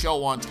follow the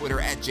show on Twitter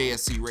at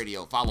JSC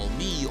Radio. Follow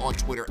me on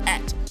Twitter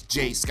at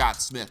J. Scott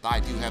Smith.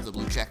 I do have the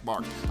blue check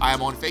mark. I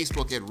am on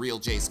Facebook at Real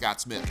J.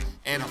 Scott Smith.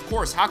 And of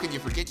course, how can you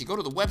forget? You go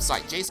to the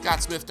website,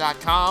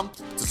 jscottsmith.com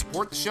to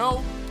support the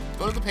show.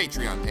 Go to the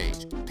Patreon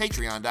page,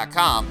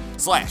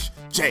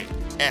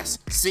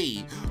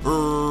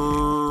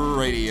 patreon.com/JSC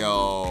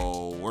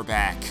Radio. We're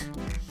back.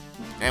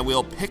 And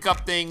we'll pick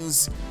up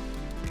things.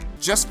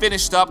 Just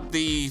finished up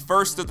the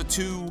first of the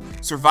two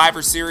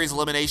Survivor Series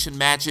elimination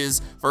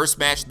matches. First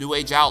match, New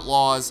Age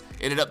Outlaws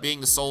ended up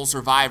being the sole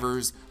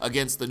survivors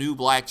against the New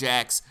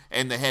Blackjacks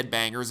and the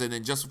Headbangers. And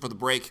then just for the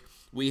break,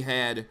 we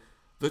had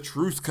the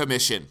Truth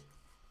Commission.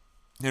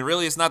 And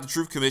really, it's not the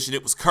Truth Commission,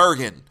 it was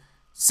Kurgan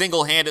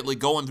single-handedly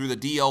going through the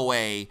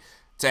DOA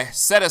to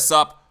set us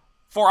up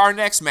for our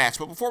next match.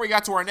 But before we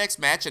got to our next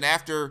match, and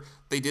after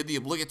they did the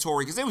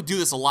obligatory, because they would do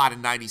this a lot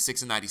in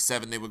 96 and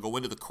 97, they would go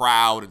into the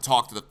crowd and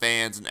talk to the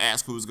fans and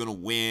ask who was going to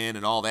win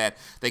and all that.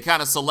 They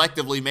kind of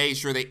selectively made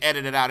sure they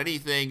edited out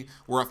anything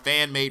where a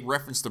fan made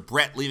reference to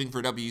Brett leaving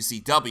for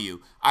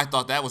WCW. I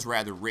thought that was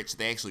rather rich.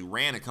 They actually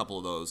ran a couple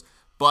of those.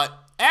 But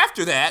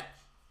after that,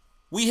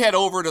 we head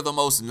over to the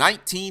most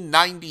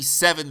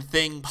 1997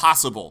 thing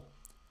possible.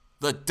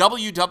 The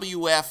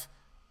WWF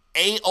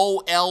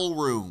AOL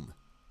room,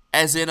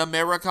 as in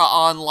America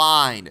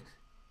Online.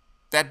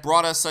 That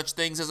brought us such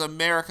things as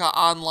America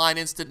Online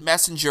Instant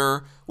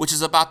Messenger, which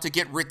is about to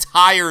get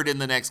retired in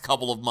the next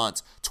couple of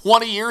months.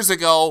 20 years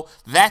ago,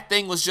 that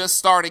thing was just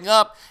starting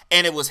up,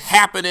 and it was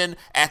happening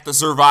at the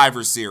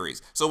Survivor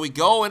Series. So we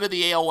go into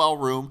the AOL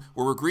room,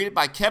 where we're greeted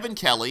by Kevin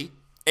Kelly,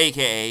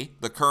 a.k.a.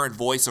 the current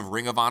voice of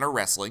Ring of Honor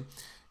Wrestling.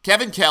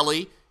 Kevin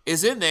Kelly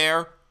is in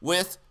there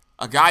with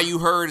a guy you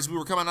heard as we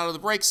were coming out of the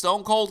break,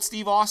 Stone Cold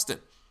Steve Austin.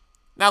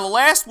 Now, the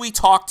last we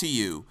talked to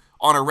you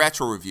on a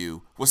retro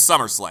review was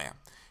SummerSlam,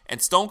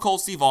 and Stone Cold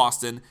Steve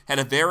Austin had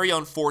a very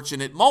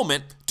unfortunate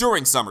moment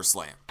during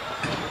SummerSlam.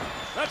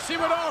 Let's see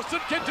what Austin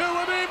can do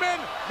with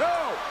Eamon.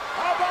 No.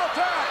 How about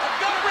that? A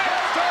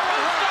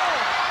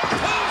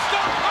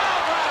Tombstone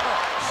pile driver.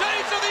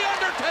 Shades of the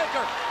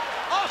Undertaker.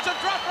 Austin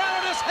dropped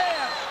right on his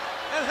head.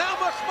 And how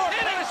much more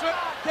punishment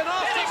can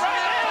Austin get?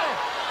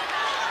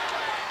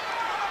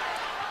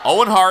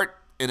 Owen Hart,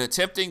 in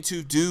attempting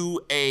to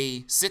do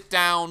a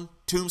sit-down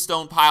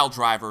tombstone pile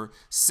driver,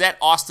 set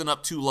Austin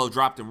up too low,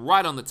 dropped him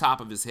right on the top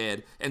of his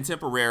head, and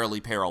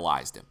temporarily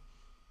paralyzed him.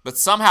 But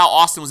somehow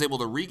Austin was able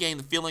to regain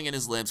the feeling in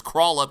his limbs,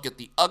 crawl up, get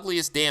the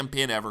ugliest damn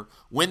pin ever,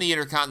 win the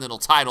Intercontinental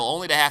title,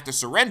 only to have to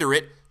surrender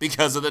it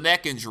because of the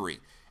neck injury.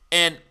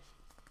 And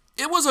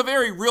it was a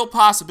very real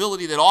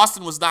possibility that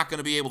Austin was not going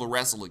to be able to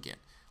wrestle again.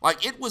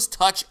 Like, it was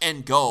touch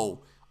and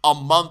go a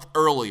month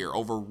earlier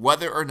over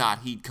whether or not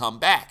he'd come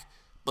back.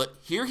 But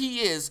here he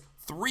is,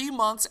 3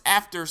 months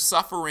after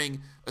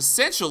suffering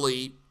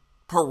essentially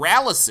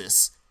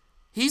paralysis.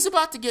 He's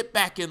about to get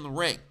back in the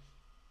ring.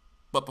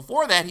 But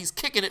before that, he's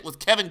kicking it with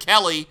Kevin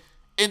Kelly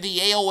in the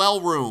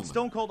AOL room.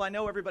 Stone Cold, I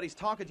know everybody's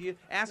talking to you,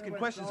 asking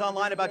questions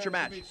online about your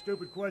match.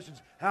 Stupid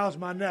questions. How's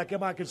my neck?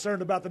 Am I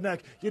concerned about the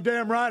neck? You're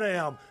damn right I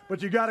am.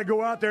 But you got to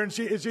go out there and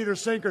see it's either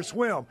sink or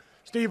swim.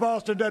 Steve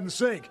Austin doesn't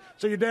sink.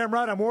 So you're damn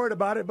right I'm worried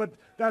about it, but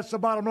that's the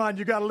bottom line.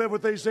 You got to live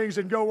with these things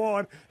and go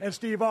on, and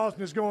Steve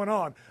Austin is going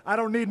on. I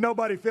don't need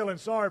nobody feeling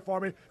sorry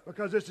for me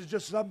because this is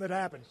just something that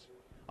happens.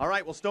 All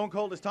right, well, Stone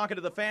Cold is talking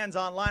to the fans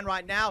online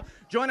right now.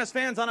 Join us,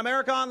 fans, on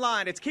America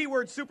Online. It's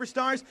keyword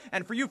superstars,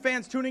 and for you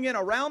fans tuning in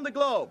around the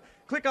globe,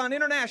 click on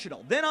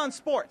International, then on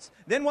Sports.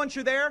 Then once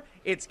you're there,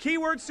 it's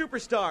keyword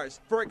superstars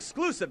for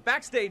exclusive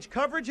backstage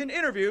coverage and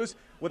interviews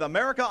with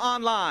America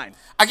Online.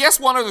 I guess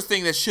one other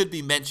thing that should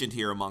be mentioned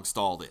here amongst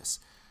all this.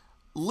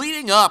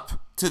 Leading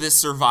up to this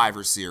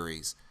Survivor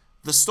Series,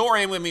 the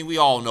story, I mean, we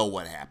all know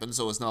what happened,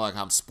 so it's not like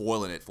I'm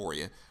spoiling it for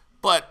you,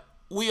 but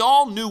we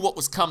all knew what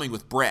was coming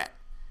with Brett.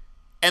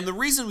 And the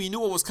reason we knew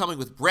what was coming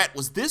with Brett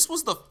was this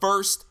was the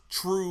first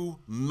true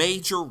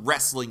major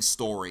wrestling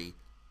story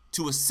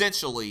to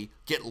essentially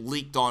get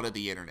leaked onto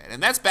the internet.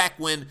 And that's back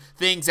when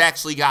things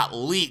actually got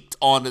leaked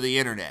onto the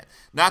internet.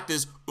 Not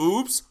this,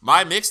 oops,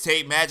 my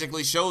mixtape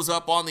magically shows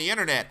up on the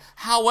internet.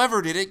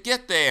 However did it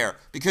get there?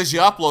 Because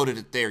you uploaded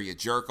it there, you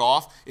jerk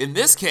off. In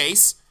this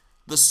case,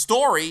 the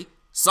story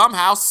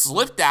somehow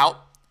slipped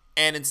out,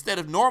 and instead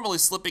of normally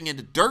slipping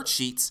into dirt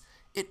sheets,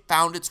 it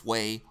found its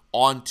way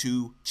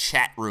onto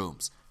chat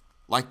rooms,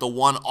 like the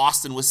one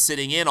Austin was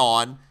sitting in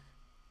on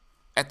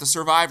at the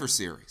Survivor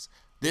Series.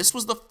 This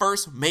was the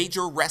first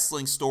major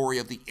wrestling story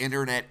of the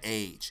internet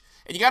age.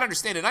 And you got to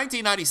understand, in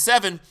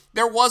 1997,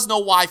 there was no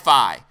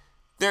Wi-Fi.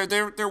 There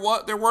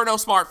were no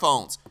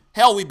smartphones.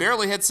 Hell, we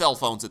barely had cell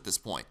phones at this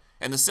point.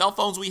 And the cell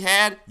phones we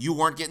had, you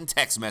weren't getting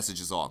text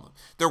messages on them.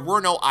 There were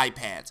no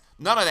iPads.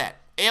 None of that.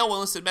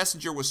 AOL Instant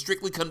Messenger was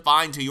strictly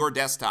confined to your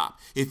desktop.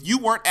 If you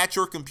weren't at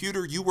your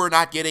computer, you were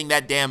not getting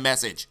that damn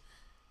message.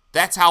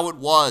 That's how it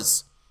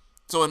was.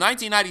 So in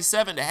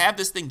 1997, to have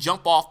this thing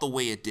jump off the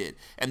way it did,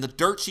 and the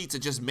dirt sheets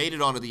had just made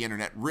it onto the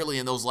internet really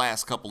in those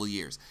last couple of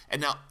years,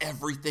 and now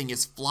everything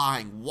is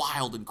flying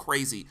wild and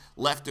crazy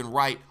left and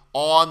right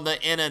on the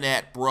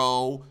internet,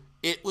 bro.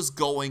 It was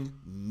going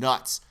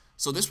nuts.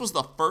 So this was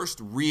the first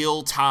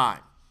real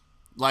time,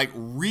 like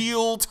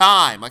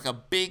a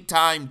big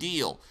time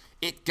deal.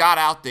 It got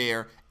out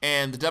there,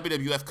 and the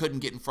WWF couldn't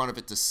get in front of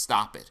it to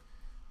stop it.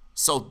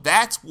 So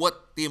that's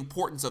what the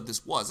importance of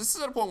this was. This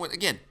is at a point when,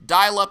 again,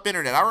 dial-up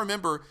internet. I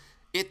remember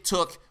it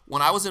took,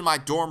 when I was in my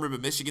dorm room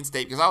at Michigan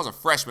State, because I was a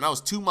freshman, I was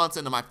 2 months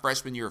into my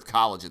freshman year of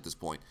college at this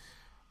point,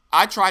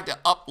 I tried to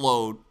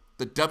upload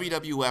the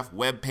WWF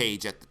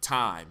webpage at the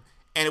time,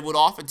 and it would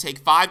often take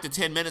 5 to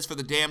 10 minutes for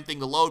the damn thing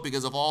to load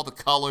because of all the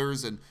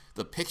colors and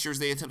the pictures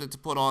they attempted to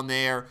put on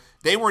there.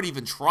 They weren't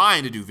even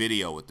trying to do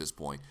video at this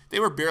point. They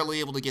were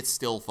barely able to get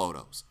still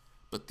photos.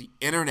 But the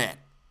internet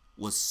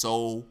was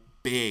so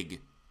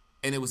big,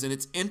 and it was in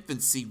its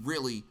infancy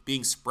really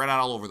being spread out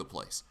all over the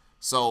place.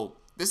 So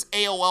this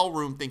AOL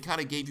room thing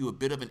kind of gave you a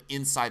bit of an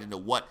insight into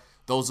what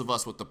those of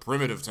us with the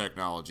primitive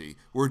technology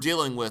were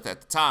dealing with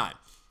at the time.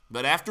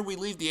 But after we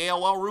leave the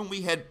AOL room,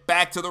 we head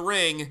back to the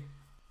ring.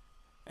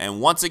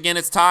 And once again,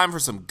 it's time for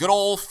some good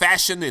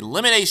old-fashioned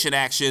elimination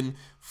action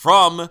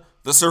from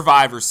the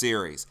Survivor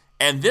Series.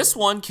 And this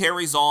one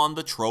carries on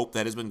the trope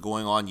that has been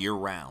going on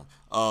year-round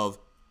of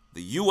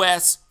the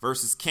U.S.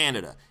 versus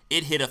Canada.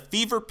 It hit a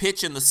fever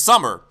pitch in the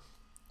summer,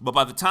 but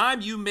by the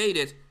time you made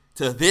it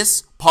to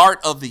this part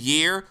of the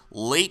year,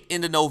 late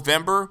into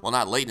November, well,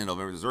 not late into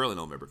November, it was early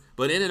November,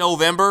 but into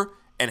November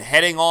and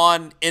heading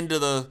on into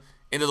the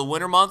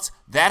winter months,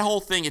 that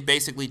whole thing had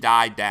basically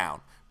died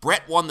down.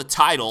 Brett won the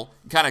title,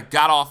 kind of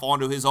got off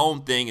onto his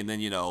own thing, and then,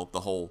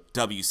 the whole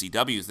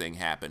WCW thing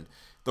happened.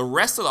 The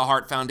rest of the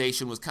Hart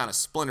Foundation was kind of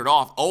splintered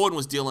off. Owen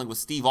was dealing with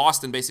Steve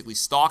Austin basically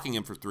stalking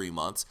him for 3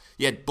 months.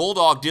 You had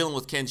Bulldog dealing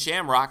with Ken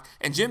Shamrock,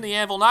 and Jim the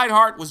Anvil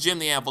Neidhart was Jim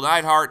the Anvil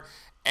Neidhart,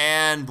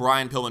 and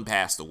Brian Pillman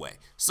passed away.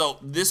 So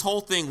this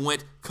whole thing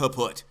went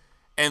kaput.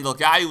 And the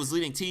guy who was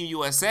leading Team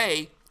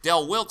USA,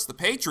 Del Wilkes, the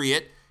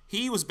Patriot,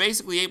 he was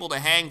basically able to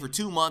hang for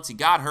 2 months. He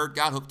got hurt,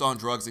 got hooked on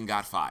drugs, and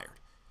got fired.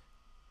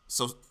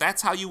 So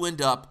that's how you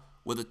end up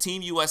with a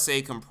Team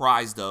USA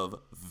comprised of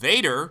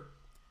Vader,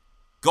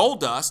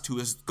 Goldust, who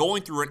is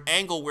going through an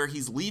angle where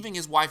he's leaving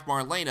his wife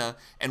Marlena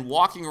and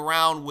walking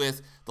around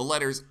with the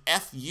letters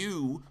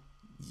F-U,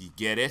 you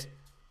get it,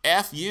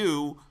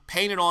 F-U,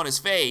 painted on his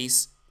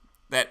face,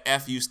 that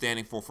F-U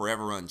standing for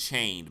Forever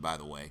Unchained, by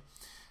the way.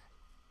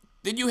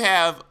 Then you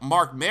have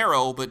Mark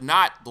Marrow, but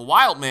not the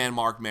Wild Man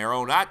Mark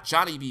Marrow, not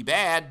Johnny B.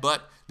 Bad,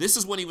 but this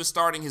is when he was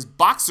starting his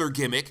boxer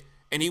gimmick,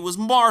 and he was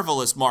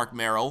Marvelous Mark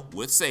Marrow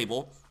with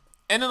Sable.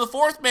 And then the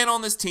fourth man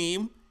on this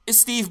team is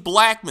Steve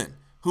Blackman,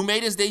 who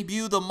made his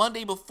debut the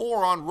Monday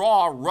before on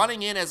Raw,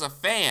 running in as a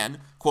fan,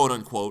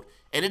 quote-unquote,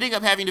 and ending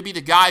up having to be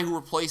the guy who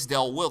replaced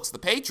Del Wilkes, the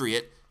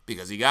Patriot,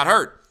 because he got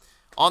hurt.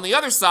 On the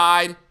other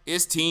side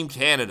is Team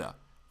Canada,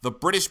 the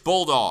British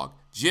Bulldog,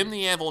 Jim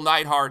the Anvil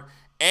Neidhart,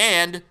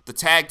 and the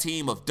tag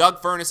team of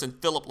Doug Furnas and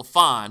Philip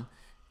LaFon.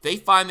 They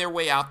find their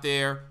way out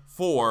there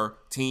for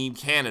Team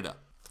Canada.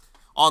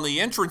 On the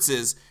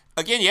entrances,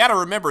 again, you got to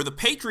remember, the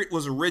Patriot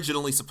was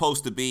originally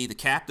supposed to be the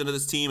captain of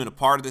this team and a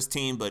part of this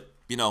team, but,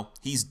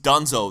 he's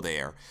donezo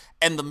there.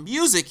 And the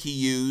music he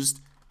used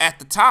at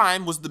the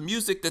time was the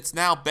music that's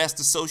now best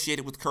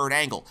associated with Kurt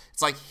Angle.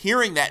 It's like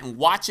hearing that and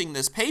watching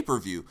this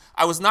pay-per-view.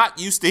 I was not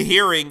used to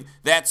hearing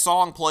that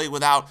song play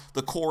without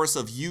the chorus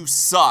of "You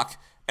Suck"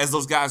 as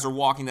those guys are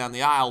walking down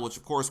the aisle, which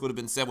of course would have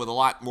been said with a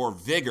lot more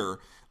vigor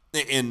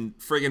in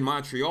friggin'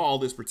 Montreal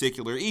this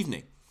particular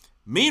evening.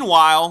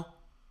 Meanwhile,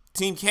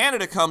 Team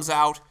Canada comes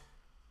out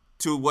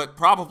to what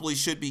probably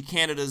should be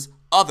Canada's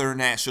other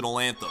national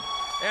anthem.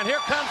 And here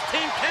comes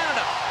Team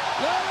Canada.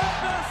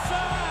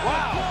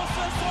 Wow.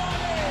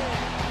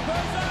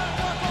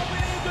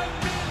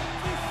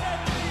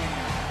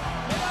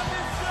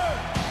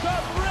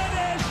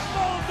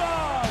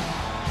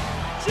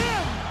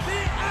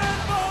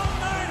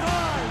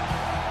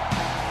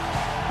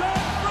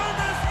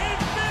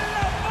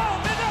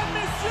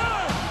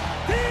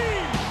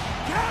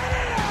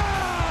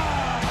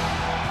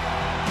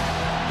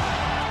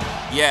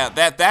 Yeah,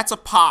 that's a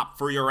pop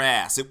for your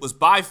ass. It was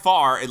by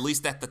far, at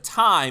least at the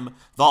time,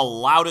 the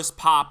loudest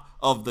pop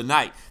of the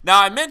night.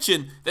 Now, I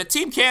mentioned that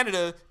Team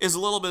Canada is a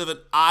little bit of an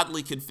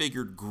oddly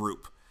configured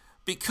group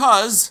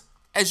because,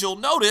 as you'll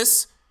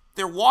notice,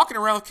 they're walking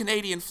around with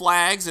Canadian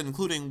flags,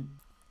 including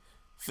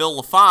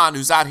Phil Lafon,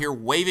 who's out here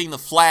waving the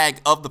flag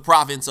of the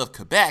province of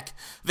Quebec.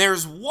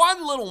 There's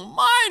one little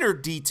minor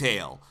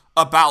detail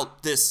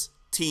about this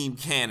Team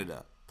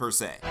Canada, per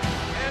se.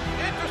 And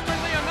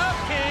interestingly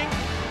enough, King,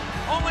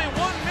 only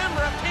one member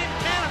of Team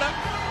Canada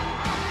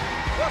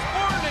was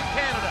born in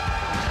Canada.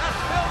 That's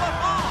Phil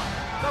Lafon.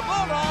 The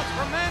Bulldogs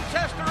from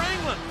Manchester,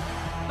 England.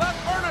 Doug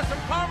Furnace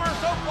from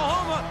Commerce,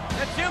 Oklahoma.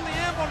 And Jim the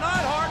Anvil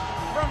Neidhart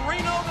from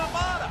Reno,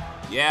 Nevada.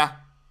 Yeah,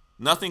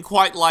 nothing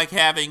quite like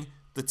having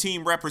the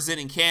team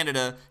representing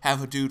Canada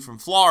have a dude from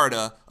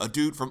Florida, a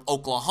dude from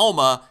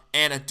Oklahoma,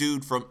 and a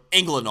dude from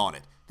England on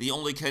it. The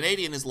only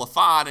Canadian is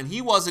Lafon, and he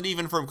wasn't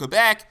even from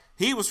Quebec.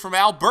 He was from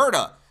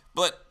Alberta.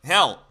 But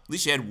hell, at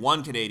least you had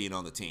one Canadian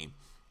on the team.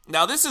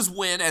 Now this is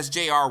when, as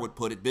JR would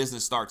put it,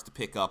 business starts to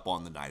pick up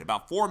on the night.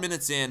 About 4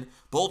 minutes in,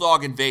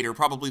 Bulldog and Vader,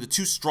 probably the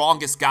two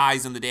strongest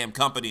guys in the damn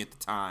company at the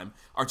time,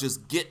 are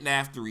just getting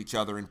after each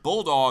other. And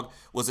Bulldog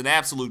was an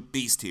absolute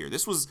beast here.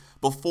 This was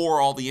before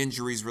all the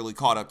injuries really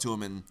caught up to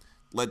him and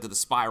led to the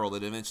spiral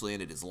that eventually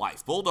ended his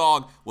life.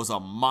 Bulldog was a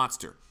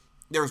monster.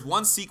 There's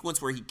one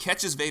sequence where he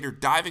catches Vader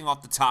diving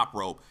off the top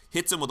rope,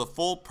 hits him with a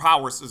full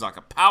power, it's like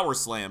a power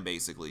slam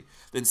basically,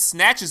 then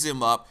snatches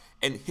him up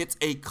and hits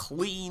a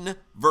clean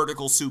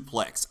vertical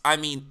suplex. I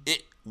mean,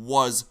 it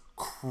was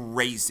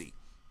crazy.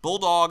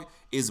 Bulldog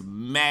is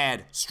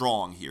mad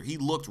strong here. He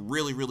looked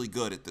really, really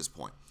good at this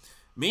point.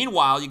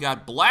 Meanwhile, you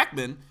got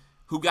Blackman,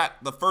 who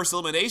got the first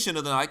elimination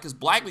of the night because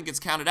Blackman gets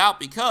counted out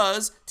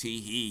because,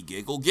 tee-hee,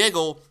 giggle,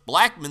 giggle,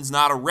 Blackman's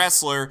not a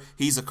wrestler.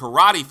 He's a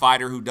karate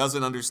fighter who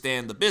doesn't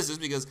understand the business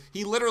because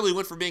he literally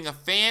went from being a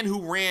fan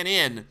who ran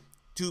in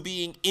to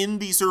being in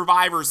the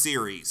Survivor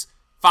Series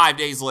 5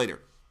 days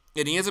later.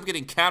 And he ends up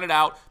getting counted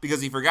out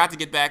because he forgot to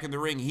get back in the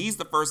ring. He's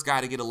the first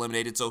guy to get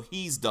eliminated, so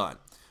he's done.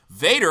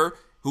 Vader,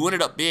 who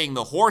ended up being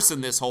the horse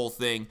in this whole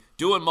thing,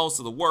 doing most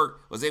of the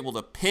work, was able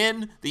to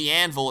pin the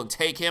Anvil and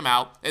take him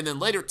out, and then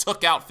later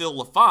took out Phil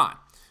Lafon.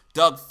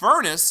 Doug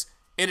Furnace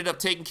ended up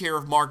taking care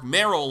of Mark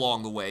Merrow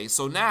along the way,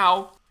 so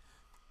now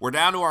we're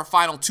down to our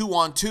final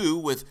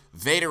 2-on-2 with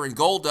Vader and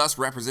Goldust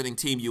representing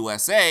Team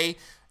USA,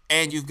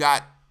 and you've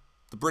got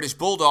the British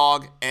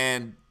Bulldog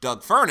and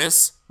Doug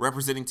Furnace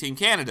representing Team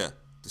Canada,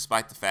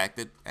 despite the fact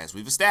that, as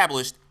we've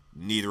established,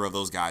 neither of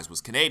those guys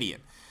was Canadian.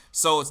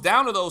 So it's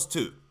down to those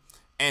two.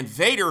 And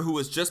Vader, who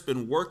has just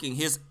been working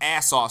his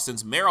ass off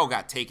since Merrow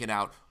got taken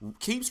out,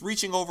 keeps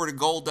reaching over to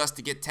Goldust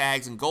to get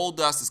tags, and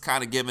Goldust is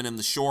kind of giving him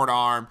the short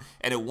arm.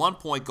 And at one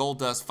point,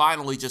 Goldust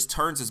finally just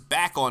turns his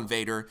back on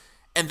Vader,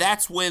 and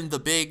that's when the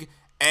big,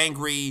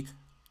 angry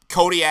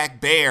Kodiak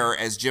Bear,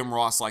 as Jim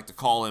Ross liked to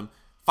call him,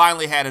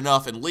 finally had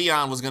enough, and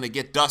Leon was going to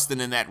get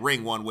Dustin in that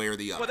ring one way or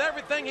the other. With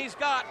everything he's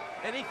got,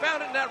 and he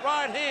found it in that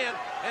right hand,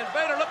 and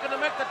Vader looking to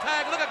make the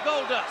tag. Look at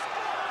Goldust.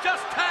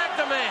 Just tag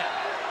the man.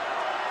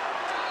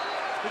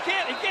 He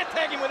can't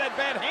tag him with that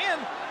bad hand.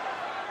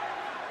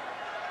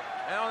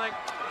 I don't think.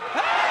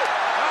 Hey!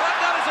 Well, that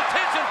got his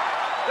attention.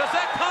 Does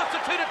that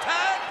constitute a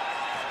tag?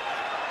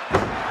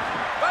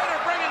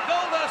 Vader bringing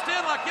Goldust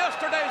in like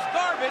yesterday's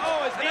garbage.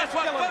 Oh, and that's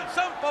what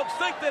some folks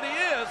think that he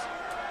is.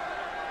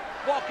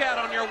 Walk out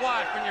on your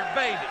wife and your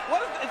baby.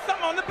 It's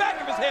something on the back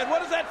of his head.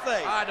 What does that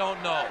say? I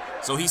don't know.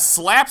 So he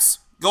slaps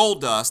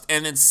Goldust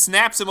and then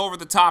snaps him over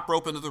the top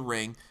rope into the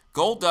ring.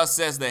 Goldust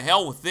says the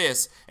hell with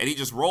this, and he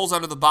just rolls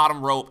under the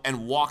bottom rope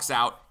and walks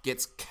out,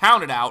 gets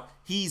counted out.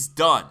 He's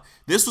done.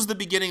 This was the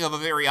beginning of a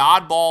very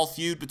oddball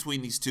feud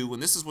between these two,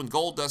 and this is when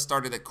Goldust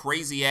started that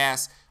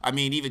crazy-ass,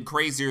 even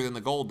crazier than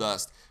the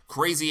Goldust,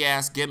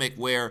 crazy-ass gimmick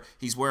where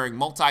he's wearing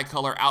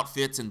multicolor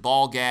outfits and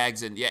ball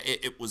gags, and yeah,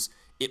 it was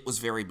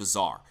very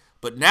bizarre.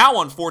 But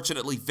now,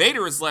 unfortunately,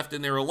 Vader is left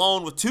in there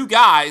alone with two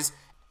guys,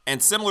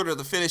 and similar to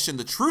the finish in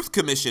the Truth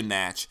Commission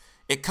match,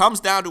 it comes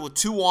down to a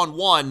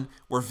 2-on-1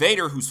 where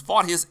Vader, who's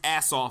fought his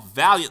ass off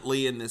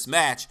valiantly in this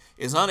match,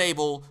 is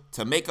unable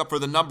to make up for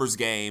the numbers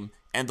game,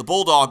 and the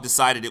Bulldog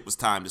decided it was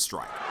time to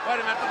strike. Wait a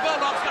minute, the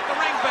Bulldog's got the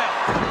ring bell.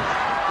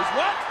 He's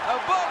what? The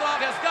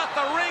Bulldog has got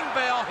the ring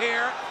bell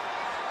here.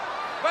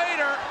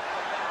 Vader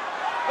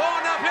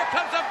going up, here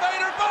comes the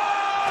Vader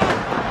bomb!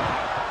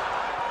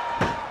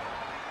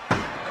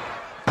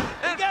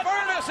 And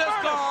Furnace is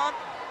gone.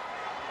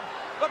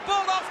 The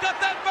Bulldog's got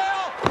that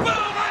bell.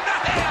 Boom, right in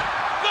the head.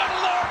 Good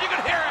Lord, you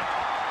can hear it.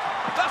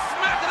 The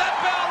smack of that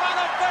bell right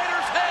on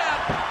Vader's head.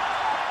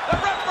 The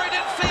referee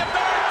didn't see a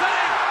darn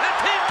thing, and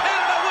Team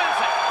Canada wins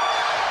it.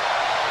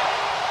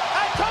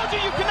 I told you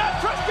you cannot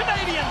trust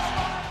Canadians.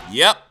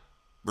 Yep.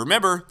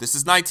 Remember, this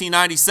is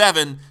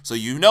 1997, so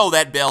you know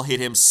that bell hit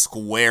him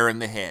square in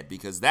the head,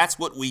 because that's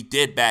what we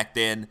did back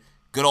then.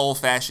 Good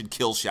old-fashioned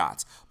kill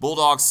shots.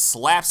 Bulldog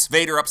slaps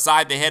Vader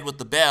upside the head with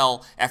the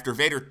bell after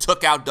Vader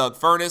took out Doug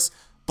Furnace.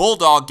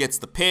 Bulldog gets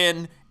the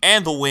pin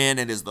and the win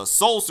and is the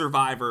sole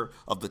survivor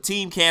of the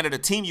Team Canada,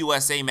 Team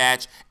USA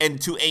match, and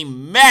to a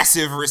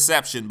massive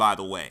reception, by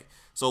the way.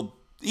 So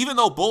even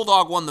though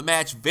Bulldog won the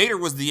match, Vader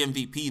was the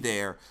MVP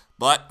there,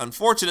 but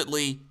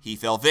unfortunately, he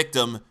fell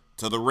victim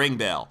to the ring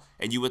bell.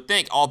 And you would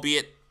think,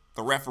 albeit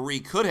the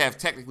referee could have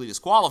technically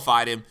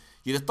disqualified him,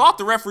 you'd have thought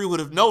the referee would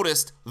have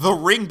noticed the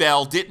ring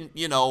bell didn't,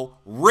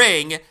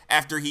 ring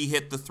after he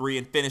hit the 3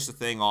 and finished the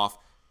thing off.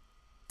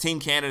 Team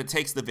Canada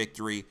takes the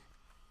victory,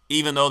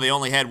 even though they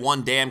only had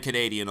one damn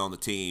Canadian on the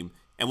team,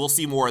 and we'll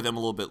see more of them a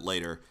little bit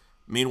later.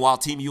 Meanwhile,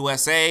 Team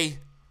USA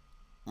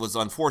was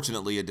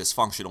unfortunately a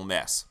dysfunctional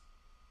mess.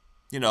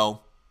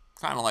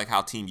 Kind of like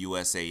how Team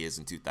USA is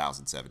in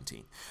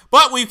 2017.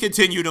 But we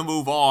continue to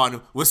move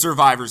on with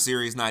Survivor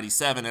Series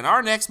 97, and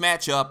our next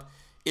matchup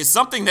is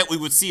something that we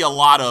would see a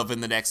lot of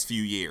in the next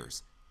few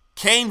years.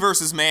 Kane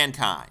versus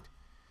Mankind.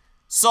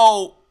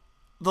 So,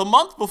 the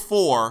month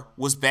before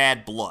was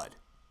Bad Blood.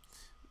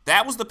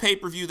 That was the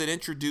pay-per-view that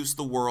introduced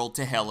the world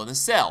to Hell in a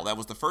Cell. That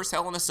was the first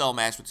Hell in a Cell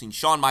match between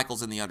Shawn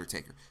Michaels and The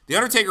Undertaker. The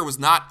Undertaker was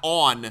not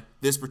on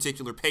this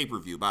particular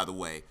pay-per-view, by the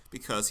way,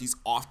 because he's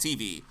off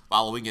TV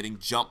following getting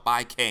jumped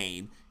by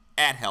Kane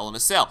at Hell in a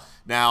Cell.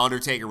 Now,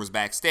 Undertaker was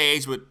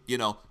backstage, but,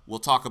 we'll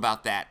talk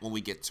about that when we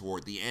get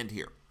toward the end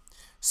here.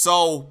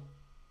 So,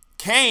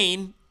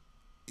 Kane,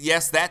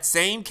 yes, that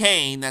same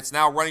Kane that's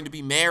now running to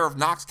be mayor of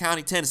Knox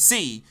County,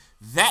 Tennessee,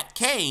 that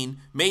Kane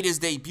made his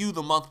debut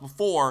the month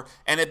before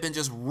and had been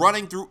just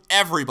running through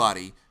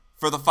everybody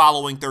for the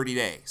following 30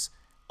 days.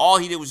 All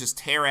he did was just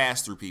tear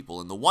ass through people.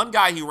 And the one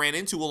guy he ran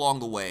into along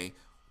the way,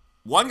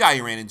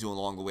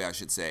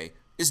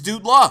 is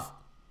Dude Love.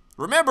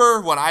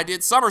 Remember, when I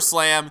did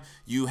SummerSlam,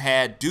 you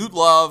had Dude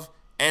Love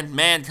and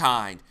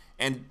Mankind.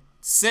 And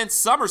since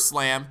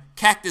SummerSlam,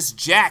 Cactus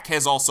Jack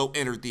has also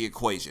entered the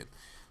equation.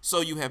 So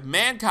you have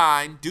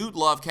Mankind, Dude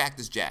Love,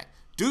 Cactus Jack.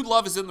 Dude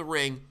Love is in the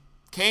ring.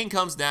 Kane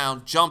comes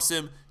down, jumps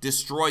him,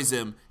 destroys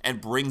him, and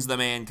brings the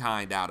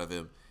Mankind out of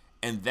him.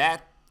 And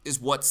that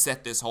is what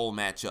set this whole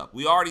match up.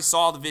 We already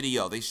saw the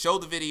video. They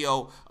showed the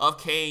video of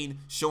Kane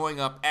showing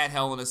up at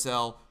Hell in a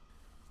Cell,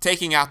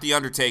 taking out The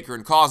Undertaker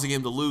and causing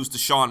him to lose to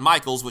Shawn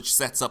Michaels, which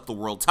sets up the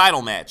world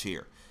title match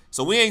here.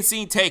 So we ain't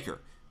seen Taker,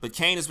 but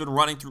Kane has been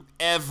running through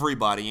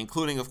everybody,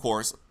 including, of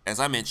course, as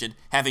I mentioned,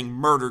 having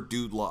murdered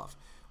Dude Love.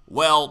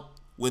 Well,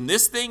 when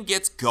this thing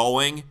gets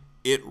going,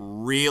 it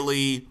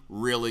really,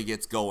 really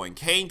gets going.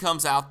 Kane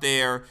comes out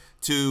there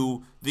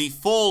to the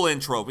full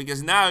intro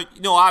because now,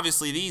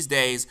 obviously these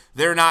days,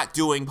 they're not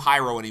doing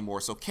pyro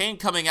anymore. So Kane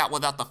coming out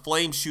without the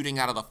flames shooting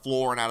out of the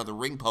floor and out of the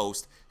ring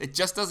post, it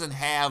just doesn't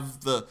have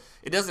the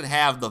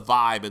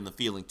vibe and the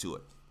feeling to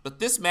it. But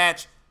this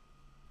match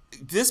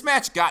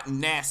got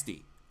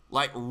nasty,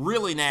 like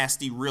really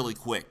nasty, really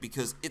quick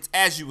because it's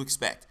as you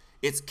expect.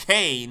 It's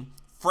Kane,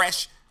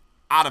 fresh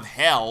out of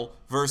hell,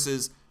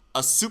 versus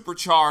a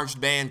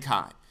supercharged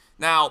Mankind.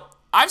 Now,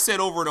 I've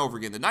said over and over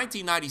again, the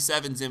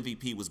 1997's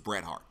MVP was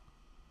Bret Hart.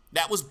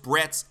 That was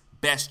Bret's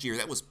best year.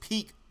 That was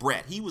peak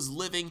Bret. He was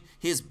living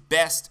his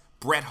best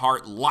Bret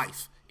Hart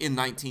life in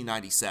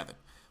 1997.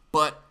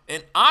 But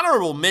an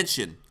honorable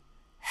mention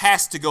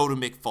has to go to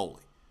Mick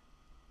Foley.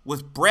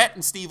 With Bret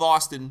and Steve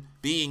Austin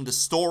being the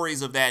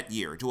stories of that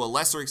year, to a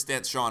lesser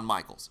extent Shawn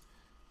Michaels,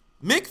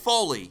 Mick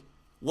Foley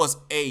was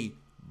a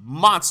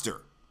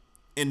monster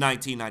in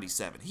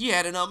 1997. He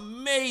had an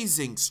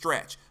amazing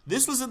stretch.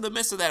 This was in the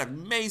midst of that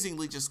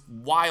amazingly just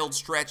wild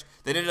stretch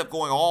that ended up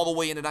going all the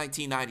way into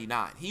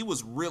 1999. He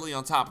was really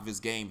on top of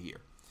his game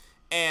here.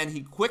 And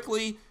he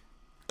quickly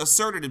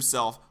asserted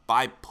himself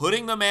by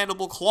putting the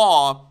mandible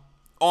claw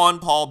on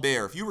Paul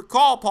Bearer. If you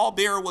recall, Paul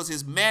Bearer was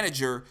his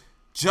manager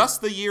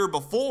just the year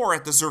before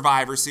at the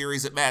Survivor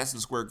Series at Madison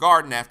Square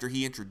Garden after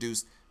he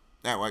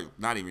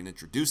not even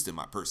introduced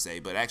him per se,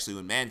 but actually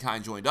when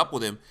Mankind joined up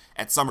with him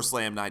at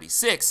SummerSlam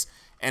 96.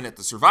 And at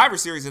the Survivor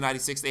Series in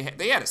 96, they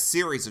had a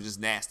series of just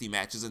nasty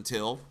matches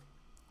until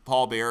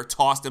Paul Bearer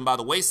tossed him by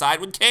the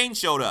wayside when Kane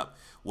showed up.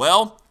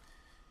 Well,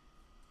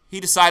 he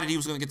decided he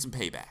was going to get some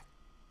payback.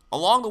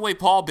 Along the way,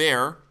 Paul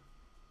Bearer,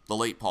 the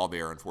late Paul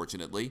Bearer,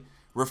 unfortunately,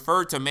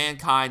 referred to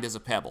Mankind as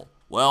a pebble.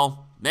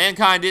 Well,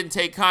 Mankind didn't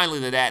take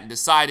kindly to that and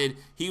decided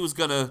he was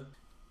going to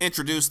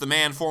introduce the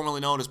man formerly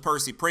known as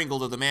Percy Pringle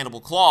to the Mandible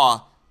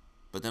Claw,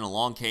 but then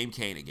along came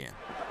Kane again.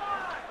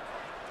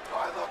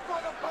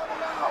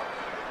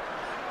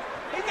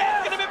 He's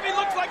asking him if he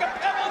looks like a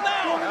pebble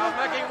now. Now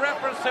making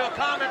reference to a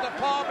comment that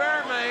Paul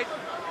Bearer made.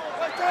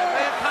 That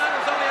Mankind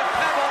was only a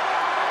pebble.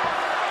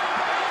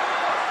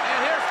 And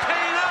here's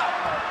Kane up.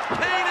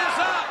 Kane is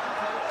up.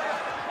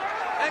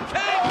 And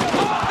Kane,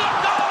 oh, good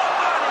dog,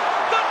 buddy.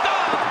 Good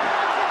dog.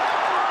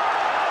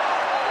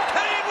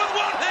 Kane with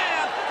one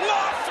hand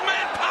lost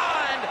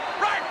Mankind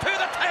right to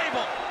the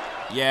table.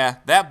 Yeah,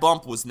 that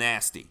bump was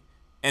nasty.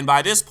 And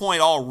by this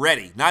point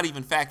already, not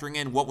even factoring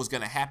in what was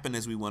going to happen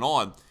as we went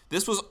on,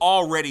 this was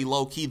already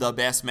low-key the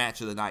best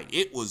match of the night.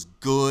 It was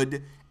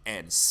good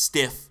and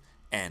stiff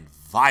and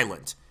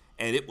violent.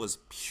 And it was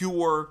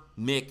pure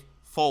Mick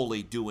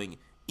Foley doing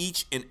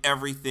each and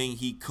everything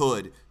he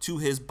could to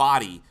his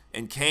body,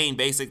 and Kane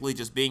basically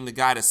just being the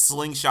guy to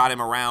slingshot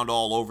him around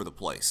all over the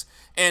place.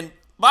 And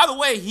by the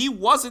way, he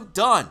wasn't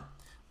done.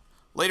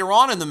 Later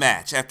on in the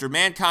match, after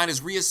Mankind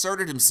has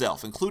reasserted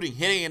himself, including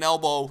hitting an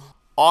elbow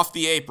off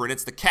the apron,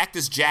 it's the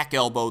Cactus Jack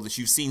elbow that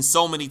you've seen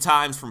so many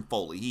times from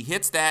Foley. He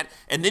hits that,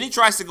 and then he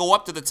tries to go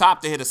up to the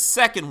top to hit a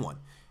second one.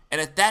 And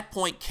at that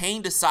point,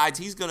 Kane decides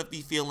he's going to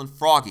be feeling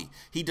froggy.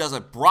 He does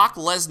a Brock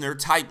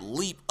Lesnar-type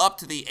leap up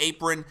to the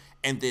apron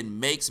and then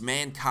makes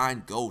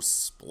Mankind go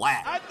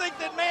splat. I think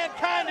that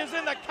Mankind is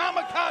in the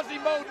kamikaze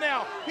mode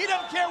now. He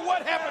doesn't care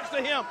what happens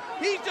to him.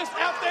 He's just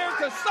out there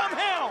to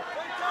somehow,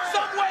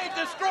 some way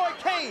destroy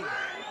Kane.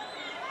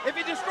 If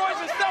he destroys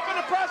himself in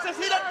the process,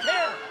 he doesn't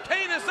care.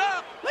 Kane is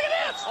up. Look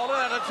at this. All of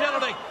that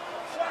agility.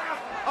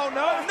 Oh,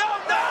 no, no,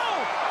 no.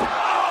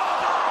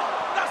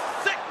 Oh, the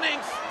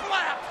sickening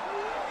splat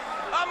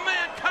of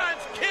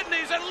Mankind's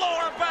kidneys and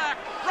lower back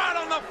right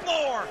on the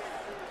floor.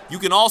 You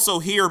can also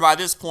hear by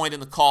this point in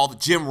the call that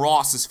Jim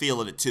Ross is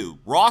feeling it too.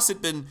 Ross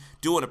had been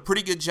doing a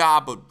pretty good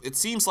job, but it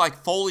seems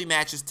like Foley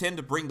matches tend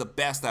to bring the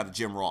best out of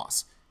Jim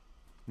Ross.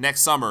 Next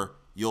summer,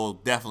 you'll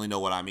definitely know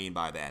what I mean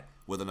by that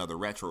with another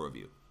retro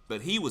review.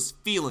 But he was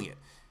feeling it.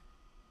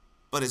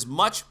 But as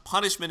much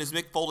punishment as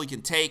Mick Foley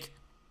can take,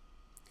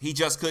 he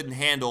just couldn't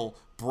handle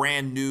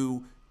brand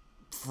new,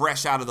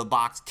 fresh out of the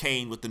box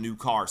Kane with the new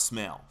car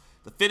smell.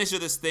 The finish of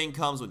this thing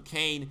comes when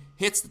Kane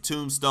hits the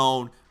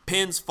tombstone,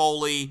 pins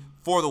Foley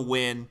for the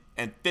win,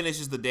 and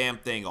finishes the damn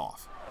thing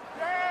off.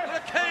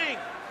 Look, Kane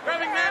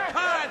grabbing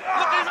Mankind,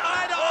 looking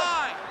eye to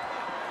eye.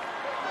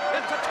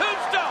 It's a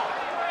tombstone.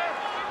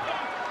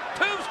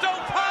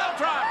 Tombstone pile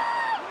driver.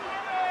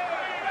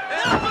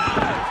 And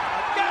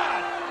God.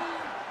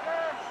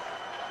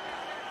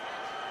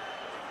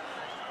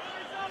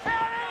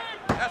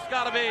 That's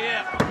got to be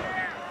it.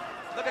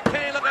 Look at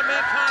Kane, look at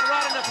Mankind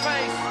right in the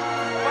face.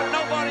 But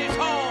nobody's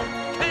home.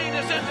 Kane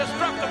is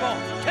indestructible.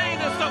 Kane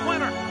is the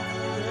winner.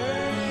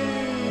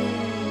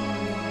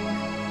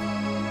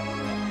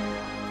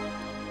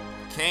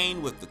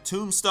 Kane with the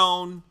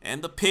tombstone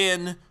and the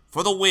pin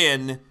for the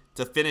win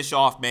to finish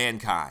off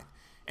Mankind.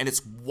 And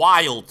it's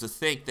wild to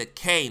think that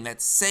Kane,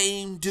 that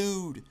same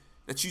dude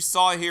that you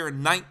saw here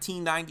in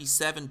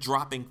 1997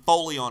 dropping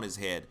Foley on his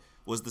head,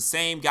 was the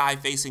same guy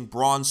facing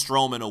Braun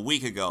Strowman a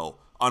week ago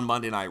on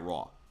Monday Night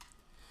Raw.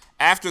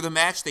 After the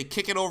match, they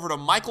kick it over to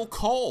Michael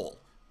Cole,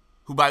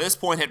 who by this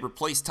point had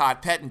replaced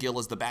Todd Pettengill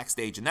as the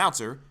backstage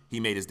announcer. He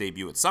made his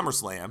debut at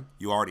SummerSlam.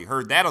 You already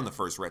heard that on the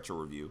first retro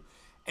review.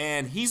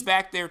 And he's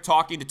back there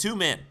talking to two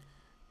men,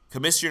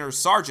 Commissioner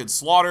Sergeant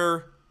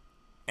Slaughter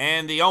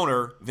and the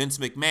owner, Vince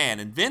McMahon.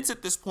 And Vince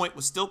at this point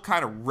was still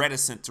kind of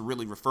reticent to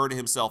really refer to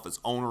himself as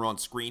owner on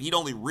screen. He'd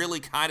only really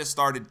kind of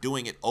started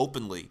doing it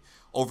openly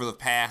over the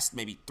past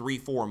maybe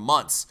 3-4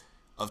 months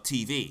of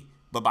TV.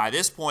 But by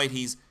this point,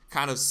 he's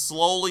kind of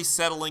slowly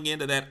settling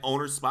into that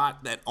owner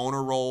spot, that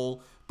owner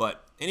role.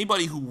 But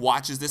anybody who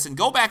watches this, and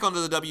go back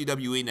onto the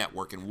WWE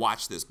Network and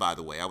watch this, by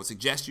the way. I would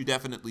suggest you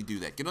definitely do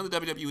that. Get on the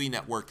WWE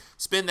Network,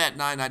 spend that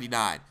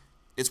 $9.99.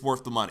 It's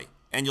worth the money.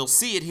 And you'll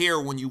see it here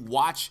when you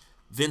watch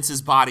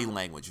Vince's body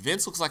language.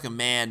 Vince looks like a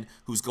man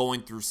who's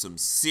going through some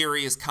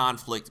serious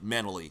conflict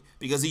mentally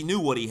because he knew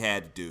what he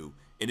had to do,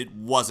 and it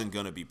wasn't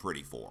going to be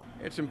pretty for him.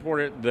 It's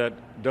important that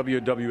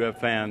WWF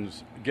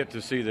fans get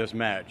to see this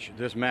match.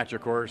 This match,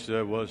 of course,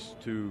 was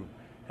to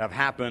have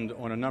happened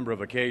on a number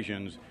of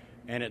occasions,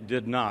 and it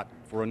did not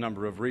for a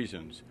number of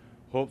reasons.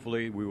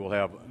 Hopefully, we will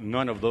have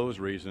none of those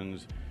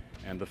reasons,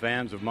 and the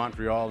fans of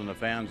Montreal and the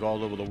fans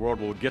all over the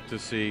world will get to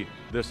see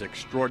this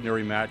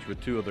extraordinary match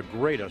with two of the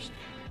greatest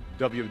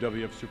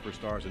WWF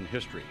superstars in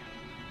history.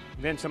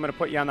 Vince, I'm going to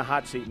put you on the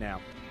hot seat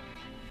now.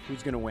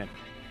 Who's going to win?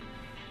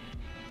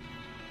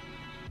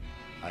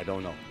 I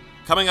don't know.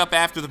 Coming up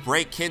after the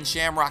break, Ken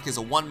Shamrock is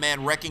a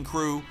one-man wrecking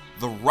crew.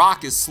 The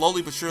Rock is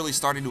slowly but surely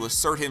starting to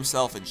assert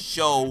himself and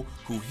show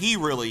who he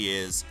really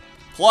is.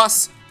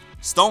 Plus,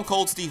 Stone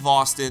Cold Steve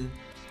Austin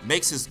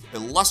makes his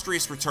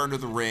illustrious return to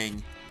the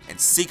ring and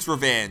seeks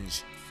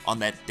revenge on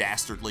that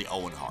dastardly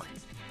Owen Hart.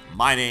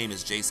 My name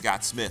is J.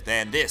 Scott Smith,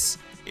 and this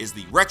is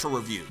the Retro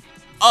Review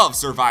of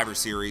Survivor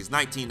Series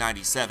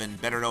 1997,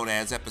 better known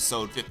as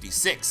episode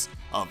 56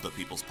 of the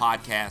People's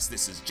Podcast.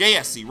 This is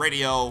JSC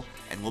Radio,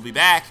 and we'll be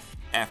back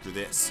after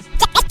this.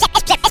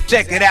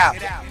 Check it out.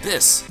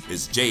 This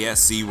is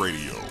JSC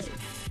Radio.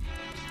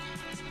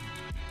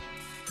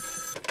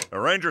 A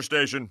ranger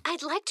station.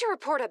 I'd like to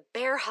report a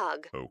bear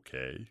hug.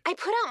 Okay. I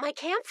put out my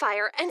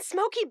campfire and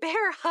Smokey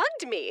Bear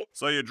hugged me.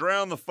 So you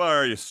drowned the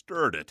fire, you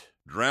stirred it,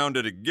 drowned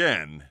it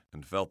again,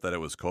 and felt that it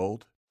was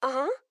cold?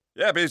 Uh-huh.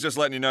 Yeah, but he's just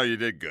letting you know you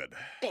did good.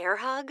 Bear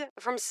hug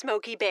from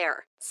Smokey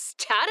Bear.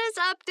 Status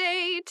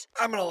update.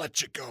 I'm gonna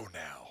let you go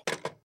now.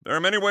 There are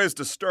many ways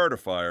to start a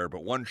fire,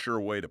 but one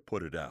sure way to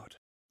put it out.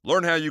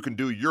 Learn how you can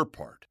do your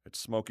part at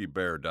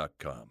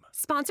SmokeyBear.com.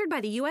 Sponsored by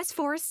the U.S.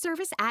 Forest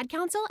Service, Ad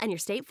Council, and your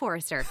state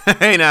forester.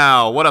 Hey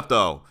now, what up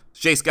though? It's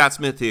J. Scott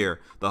Smith here,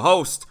 the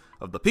host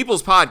of the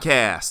People's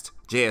Podcast,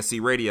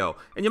 JSC Radio.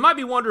 And you might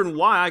be wondering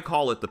why I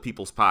call it the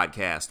People's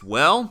Podcast.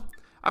 Well,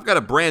 I've got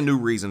a brand new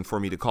reason for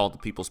me to call it the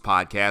People's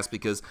Podcast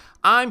because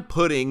I'm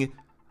putting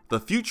the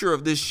future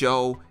of this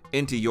show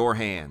into your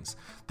hands.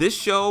 This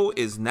show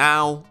is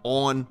now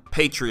on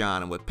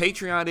Patreon, and what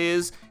Patreon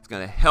is, it's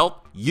going to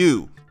help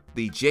you,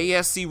 the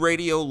JSC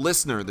Radio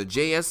listener, the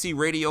JSC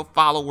Radio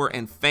follower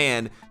and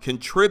fan,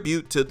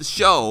 contribute to the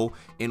show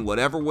in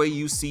whatever way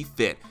you see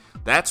fit.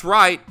 That's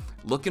right,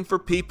 looking for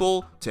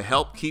people to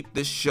help keep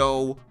this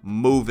show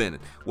moving.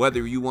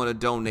 Whether you want to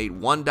donate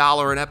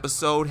 $1 an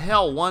episode,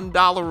 hell,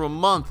 $1 a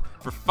month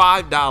for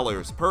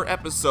 $5 per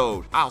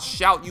episode, I'll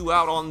shout you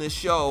out on this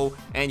show,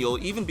 and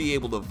you'll even be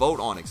able to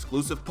vote on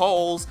exclusive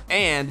polls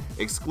and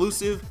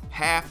exclusive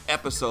half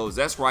episodes.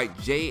 That's right,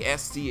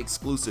 JSC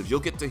exclusives.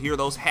 You'll get to hear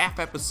those half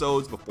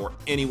episodes before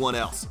anyone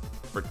else.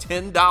 For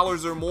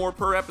 $10 or more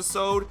per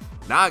episode,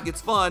 now it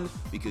gets fun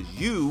because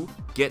you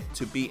get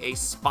to be a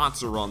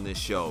sponsor on this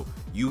show.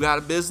 You got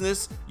a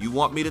business, you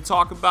want me to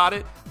talk about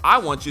it, I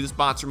want you to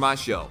sponsor my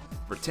show.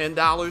 For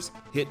 $10,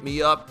 hit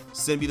me up,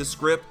 send me the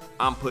script,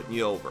 I'm putting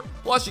you over.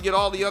 Plus, you get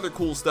all the other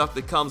cool stuff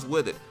that comes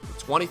with it.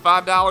 For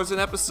 $25 an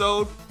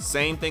episode,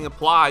 same thing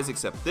applies,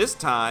 except this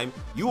time,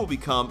 you will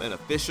become an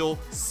official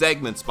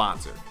segment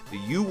sponsor. Do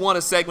you want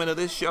a segment of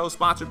this show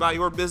sponsored by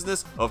your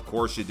business? Of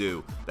course you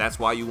do. That's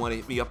why you want to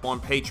hit me up on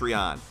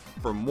Patreon.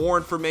 For more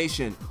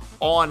information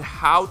on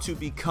how to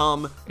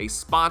become a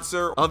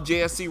sponsor of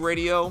JSC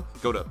Radio,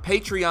 go to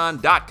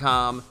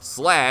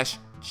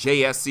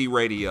patreon.com/JSC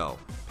Radio.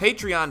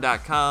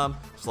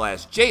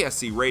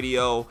 Patreon.com/JSC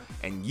Radio,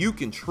 and you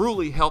can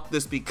truly help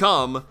this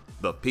become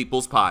the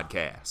People's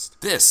Podcast.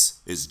 This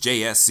is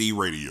JSC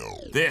Radio.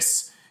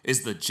 This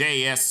is the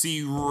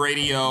JSC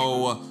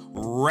Radio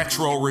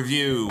Retro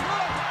Review,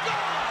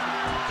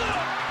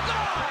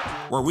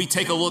 where we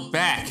take a look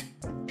back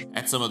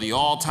at some of the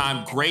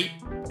all-time great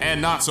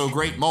and not so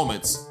great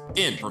moments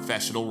in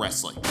professional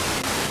wrestling.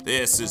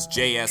 This is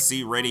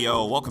JSC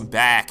Radio. Welcome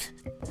back.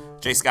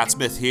 J. Scott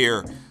Smith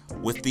here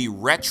with the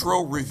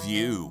Retro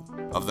Review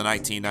of the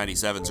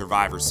 1997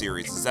 Survivor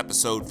Series. This is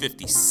episode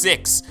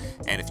 56,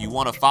 and if you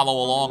want to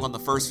follow along on the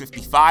first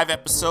 55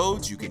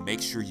 episodes, you can make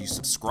sure you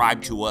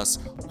subscribe to us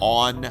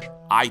on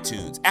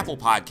iTunes. Apple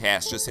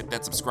Podcasts, just hit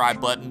that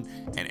subscribe button,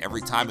 and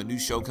every time a new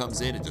show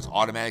comes in, it just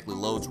automatically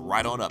loads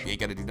right on up. You ain't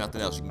got to do nothing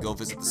else. You can go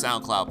visit the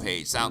SoundCloud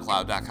page,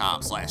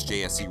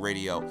 soundcloud.com/JSC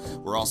Radio.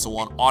 We're also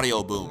on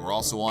Audio Boom. We're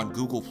also on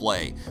Google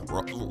Play.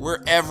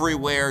 We're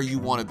everywhere you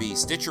want to be.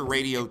 Stitcher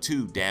Radio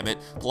too, damn it.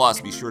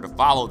 Plus, be sure to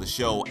follow the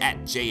show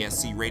at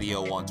JSC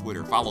Radio on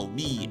Twitter. Follow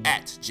me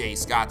at J.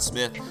 Scott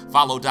Smith.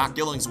 Follow Doc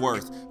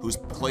Illingsworth, who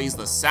plays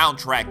the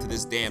soundtrack to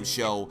this damn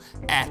show,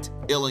 at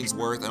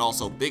Illingsworth. And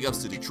also big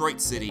ups to Detroit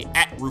City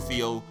at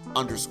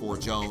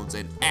Rufio_Jones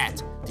and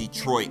at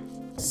Detroit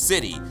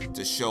City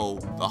to show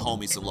the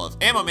homies some love.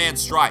 And my man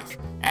Strife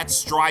at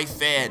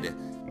StrifeEd,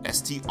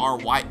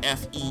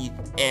 STRYFE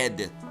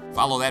Ed.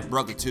 Follow that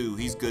brother too.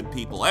 He's good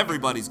people.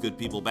 Everybody's good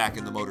people back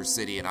in the Motor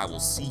City, and I will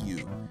see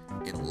you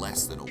in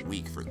less than a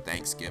week for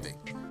Thanksgiving.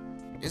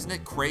 Isn't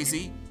it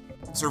crazy?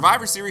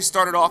 Survivor Series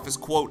started off as,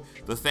 quote,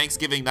 the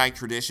Thanksgiving night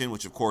tradition,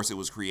 which of course it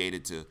was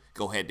created to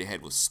go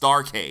head-to-head with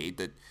Starrcade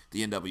that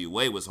the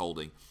NWA was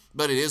holding.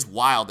 But it is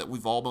wild that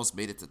we've almost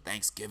made it to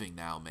Thanksgiving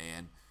now,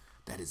 man.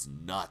 That is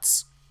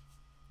nuts.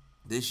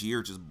 This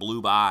year just blew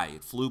by.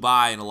 It flew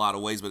by in a lot of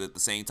ways, but at the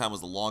same time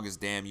was the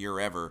longest damn year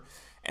ever.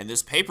 And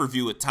this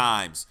pay-per-view at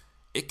times,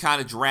 it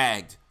kind of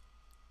dragged.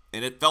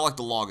 And it felt like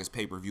the longest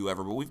pay-per-view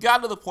ever. But we've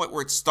gotten to the point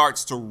where it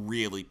starts to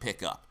really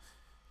pick up.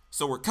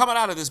 So we're coming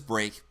out of this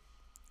break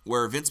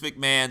where Vince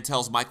McMahon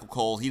tells Michael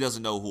Cole he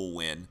doesn't know who will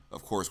win.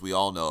 Of course, we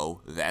all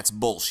know that's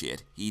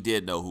bullshit. He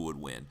did know who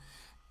would win.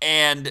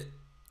 And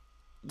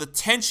the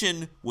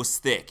tension was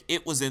thick.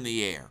 It was in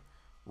the air.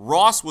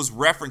 Ross was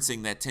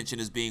referencing that tension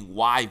as being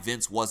why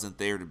Vince wasn't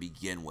there to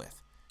begin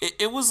with.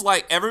 It was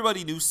like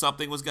everybody knew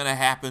something was going to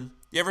happen.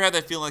 You ever had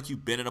that feeling like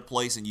you've been in a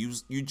place and you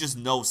just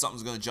know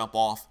something's going to jump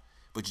off,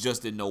 but you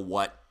just didn't know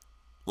what?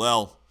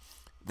 Well,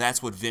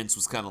 that's what Vince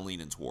was kind of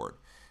leaning toward.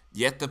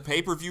 Yet the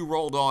pay-per-view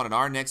rolled on, and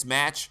our next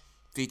match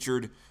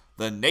featured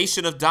the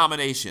Nation of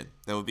Domination.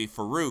 That would be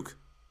Farouk,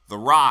 The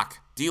Rock,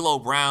 D'Lo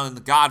Brown, and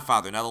The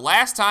Godfather. Now, the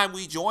last time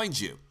we joined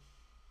you,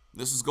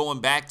 this was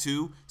going back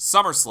to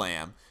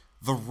SummerSlam,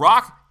 The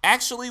Rock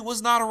actually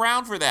was not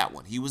around for that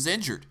one. He was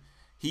injured.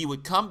 He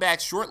would come back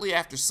shortly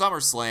after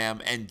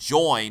SummerSlam and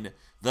join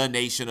the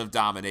Nation of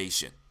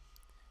Domination.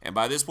 And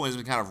by this point, it's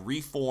been kind of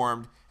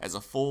reformed as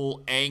a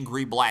full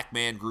angry black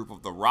man group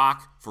of The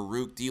Rock,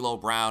 Farouk, D'Lo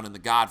Brown, and The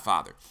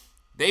Godfather.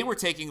 They were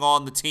taking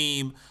on the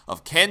team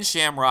of Ken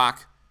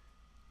Shamrock,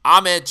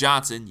 Ahmed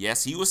Johnson,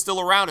 yes, he was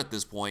still around at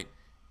this point,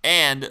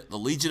 and the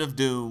Legion of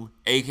Doom,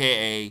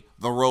 a.k.a.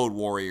 the Road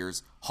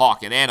Warriors,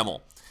 Hawk and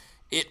Animal.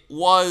 It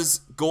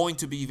was going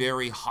to be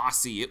very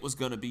hossy. It was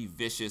going to be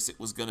vicious. It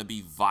was going to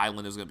be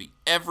violent. It was going to be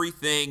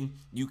everything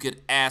you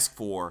could ask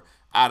for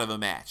out of a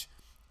match.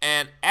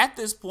 And at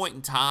this point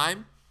in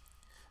time,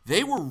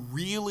 they were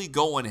really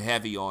going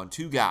heavy on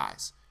two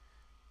guys.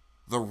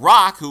 The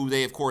Rock, who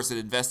they, of course, had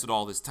invested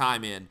all this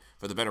time in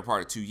for the better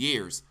part of 2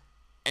 years,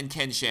 and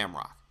Ken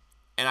Shamrock.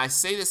 And I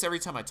say this every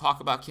time I talk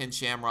about Ken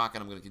Shamrock,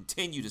 and I'm going to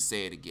continue to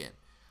say it again.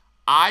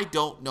 I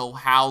don't know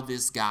how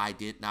this guy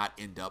did not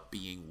end up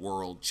being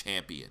world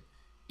champion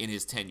in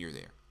his tenure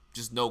there.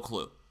 Just no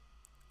clue.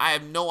 I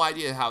have no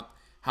idea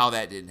how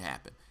that didn't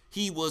happen.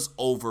 He was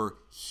over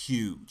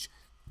huge.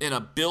 In a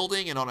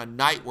building and on a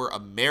night where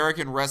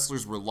American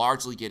wrestlers were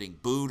largely getting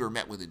booed or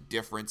met with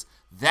indifference,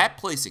 that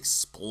place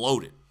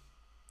exploded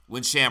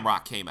when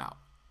Shamrock came out.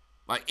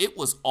 Like, it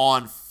was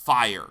on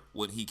fire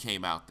when he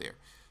came out there.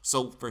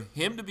 So for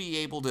him to be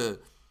able to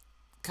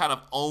kind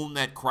of own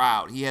that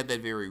crowd, he had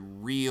that very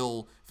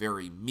real,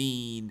 very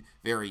mean,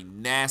 very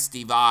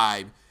nasty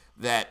vibe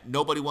that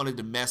nobody wanted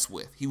to mess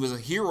with. He was a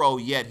hero,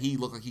 yet he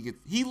looked like he could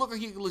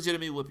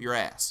legitimately whip your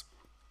ass.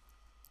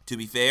 To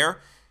be fair,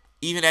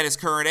 even at his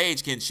current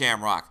age, Ken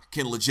Shamrock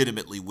can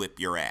legitimately whip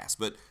your ass.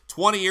 But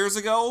 20 years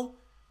ago,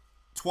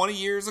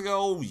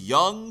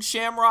 young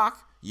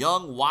Shamrock,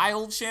 young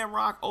wild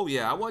Shamrock, oh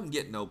yeah, I wasn't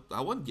getting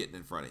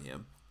in front of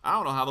him. I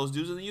don't know how those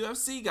dudes in the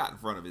UFC got in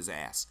front of his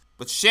ass.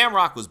 But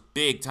Shamrock was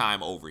big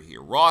time over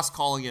here. Ross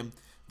calling him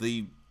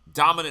the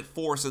dominant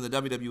force in the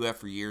WWF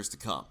for years to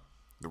come.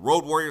 The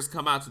Road Warriors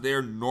come out to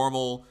their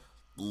normal,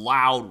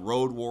 loud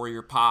Road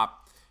Warrior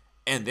pop,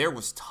 and there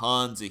was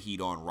tons of heat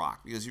on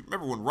Rock. Because you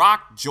remember when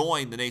Rock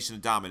joined the Nation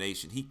of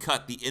Domination, he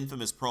cut the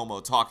infamous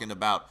promo talking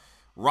about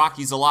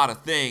Rocky's a lot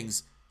of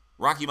things,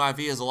 Rocky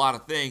Maivia is a lot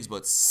of things,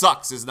 but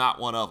sucks is not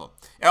one of them.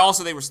 And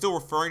also, they were still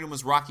referring to him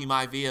as Rocky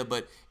Maivia,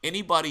 but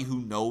anybody who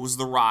knows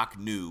The Rock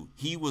knew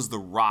he was The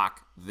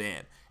Rock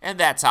then. And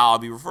that's how I'll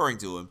be referring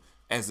to him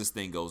as this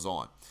thing goes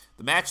on.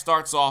 The match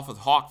starts off with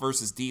Hawk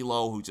versus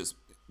D'Lo, who just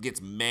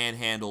gets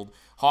manhandled.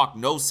 Hawk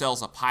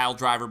no-sells a pile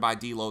driver by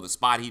D'Lo, the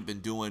spot he'd been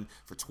doing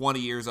for 20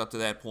 years up to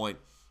that point.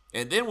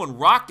 And then when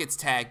Rock gets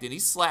tagged in, he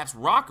slaps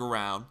Rock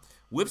around,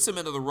 whips him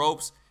into the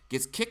ropes,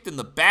 gets kicked in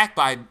the back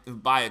by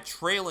a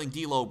trailing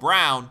D'Lo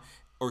Brown,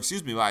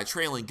 by a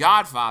trailing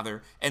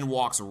Godfather, and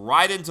walks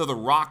right into the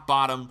rock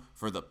bottom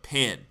for the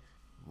pin.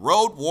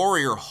 Road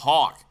Warrior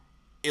Hawk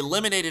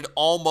eliminated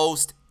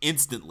almost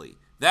instantly.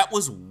 That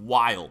was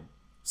wild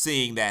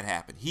seeing that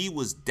happen. He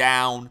was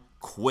down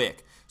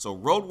quick. So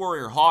Road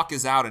Warrior Hawk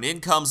is out, and in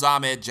comes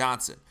Ahmed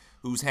Johnson,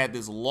 who's had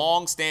this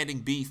long-standing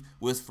beef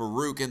with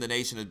Farouk in the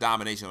Nation of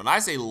Domination. When I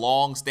say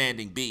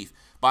long-standing beef,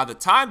 by the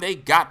time they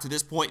got to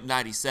this point in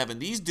 97,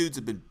 these dudes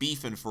had been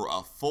beefing for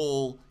a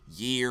full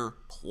year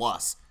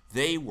plus.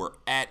 They were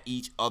at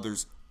each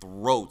other's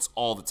throats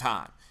all the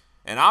time.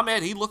 And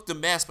Ahmed, he looked a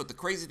mess, but the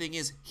crazy thing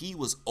is he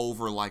was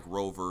over like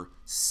Rover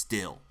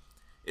still.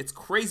 It's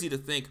crazy to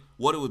think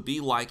what it would be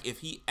like if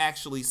he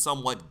actually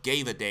somewhat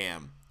gave a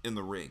damn in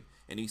the ring.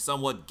 And he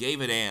somewhat gave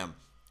a damn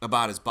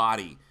about his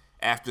body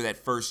after that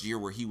first year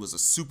where he was a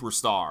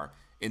superstar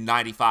in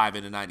 95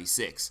 into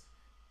 96.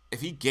 If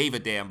he gave a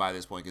damn by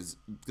this point, because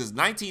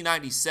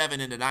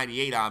 1997 into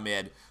 98,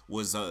 Ahmed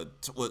was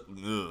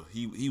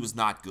he was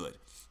not good.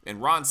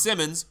 And Ron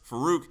Simmons,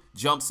 Farouk,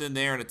 jumps in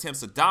there and attempts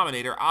to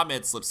dominate her.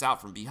 Ahmed slips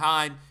out from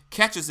behind,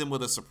 catches him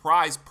with a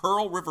surprise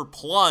Pearl River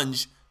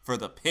plunge for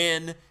the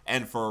pin,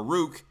 and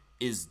Farouk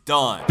is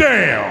done.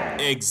 Damn!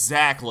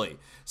 Exactly.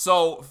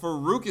 So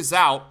Farouk is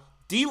out.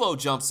 D'Lo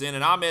jumps in,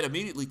 and Ahmed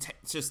immediately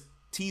just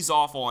tees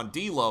off on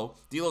D'Lo.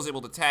 D'Lo's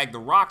able to tag The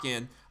Rock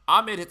in.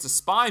 Ahmed hits a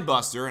spine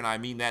buster, and I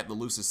mean that in the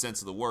loosest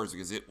sense of the words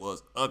because it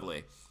was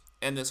ugly.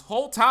 And this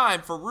whole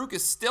time, Farouk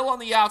is still on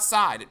the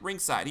outside at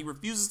ringside. He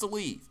refuses to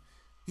leave.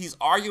 He's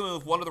arguing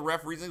with one of the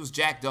referees. I think it was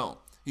Jack Doan.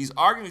 He's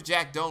arguing with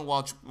Jack Doan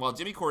while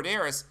Jimmy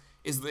Corderas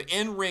is the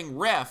in-ring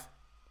ref,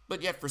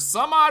 but yet for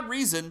some odd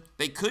reason,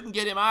 they couldn't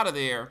get him out of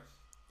there.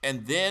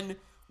 And then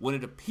when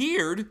it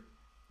appeared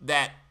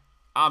that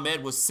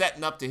Ahmed was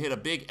setting up to hit a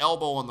big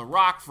elbow on The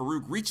Rock,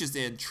 Farouk reaches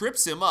in,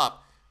 trips him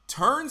up,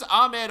 turns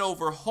Ahmed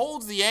over,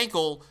 holds the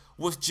ankle,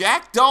 with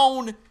Jack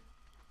Doan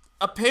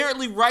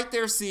apparently right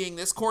there seeing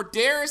this,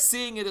 Corderas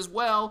seeing it as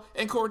well,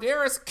 and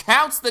Corderas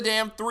counts the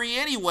damn 3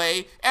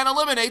 anyway and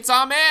eliminates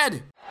Ahmed.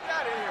 Get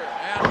out of here.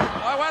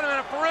 And, wait a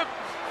minute, Farouk.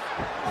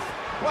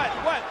 What?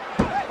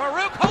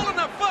 Farouk holding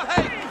the foot.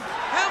 Hey,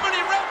 how many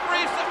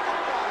referees?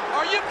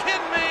 Are you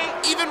kidding me?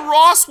 Even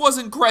Ross was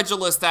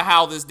incredulous to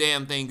how this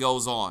damn thing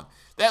goes on.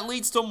 That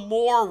leads to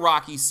more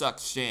Rocky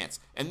Sucks chants.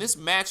 And this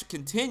match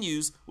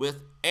continues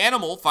with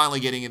Animal finally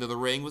getting into the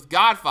ring with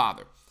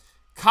Godfather.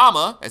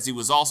 Kama, as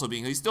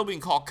he's still being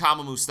called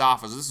Kama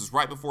Mustafa, so this is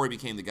right before he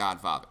became the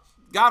Godfather.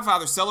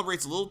 Godfather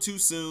celebrates a little too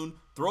soon,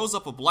 throws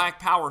up a black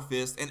power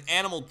fist, and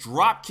Animal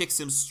drop kicks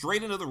him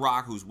straight into The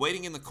Rock, who's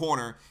waiting in the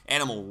corner.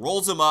 Animal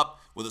rolls him up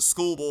with a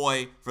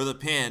schoolboy for the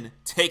pin,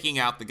 taking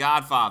out the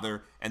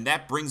Godfather, and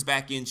that brings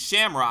back in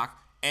Shamrock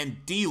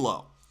and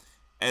D'Lo.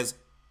 As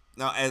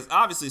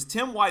obviously as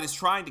Tim White is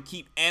trying to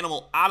keep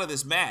Animal out of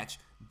this match,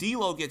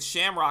 D'Lo gets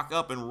Shamrock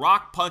up and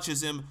Rock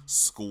punches him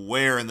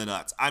square in the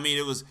nuts. I mean,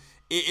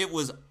 it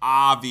was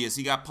obvious.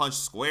 He got punched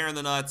square in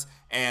the nuts,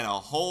 and a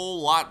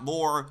whole lot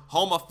more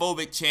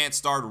homophobic chants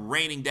started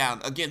raining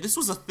down. Again, this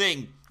was a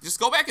thing. Just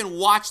go back and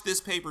watch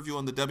this pay-per-view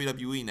on the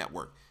WWE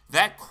Network.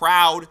 That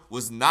crowd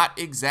was not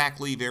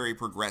exactly very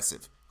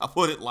progressive. I'll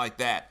put it like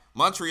that.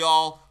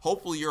 Montreal,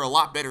 hopefully you're a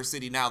lot better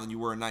city now than you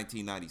were in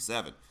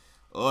 1997.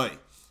 Oy.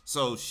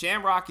 So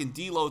Shamrock and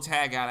D'Lo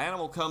tag out.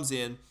 Animal comes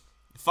in,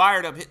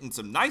 fired up, hitting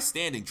some nice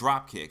standing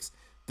drop kicks.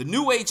 The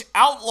New Age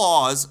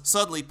Outlaws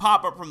suddenly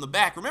pop up from the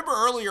back. Remember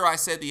earlier I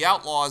said the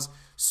Outlaws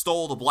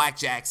stole the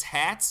Blackjacks'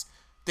 hats?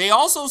 They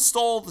also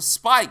stole the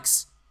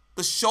spikes,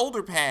 the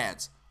shoulder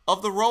pads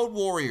of the Road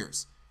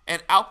Warriors.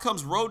 And out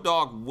comes Road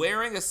Dogg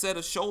wearing a set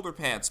of shoulder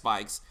pad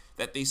spikes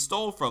that they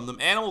stole from them.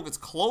 Animal gets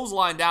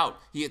clotheslined out.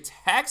 He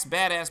attacks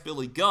Badass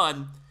Billy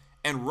Gunn,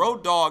 and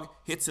Road Dogg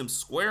hits him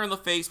square in the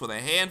face with a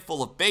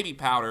handful of baby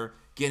powder,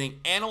 getting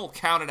Animal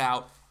counted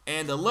out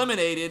and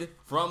eliminated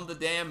from the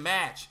damn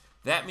match.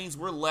 That means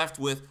we're left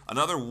with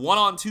another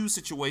 1-on-2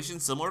 situation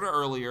similar to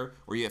earlier,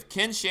 where you have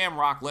Ken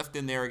Shamrock left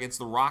in there against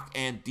The Rock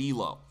and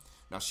D'Lo.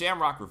 Now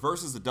Shamrock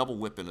reverses the double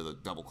whip into the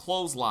double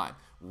clothesline.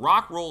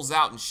 Rock rolls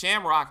out and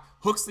Shamrock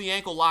hooks the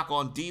ankle lock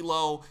on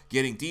D'Lo,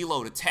 getting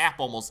D'Lo to tap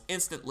almost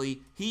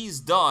instantly.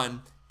 He's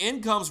done.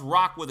 In comes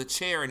Rock with a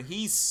chair and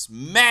he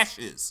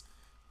smashes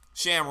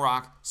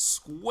Shamrock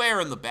square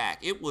in the back.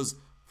 It was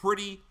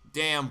pretty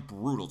damn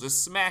brutal.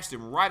 Just smashed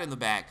him right in the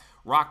back.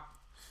 Rock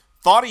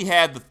thought he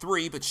had the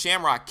 3, but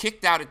Shamrock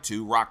kicked out at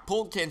 2. Rock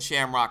pulled Ken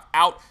Shamrock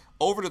out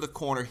over to the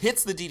corner,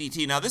 hits the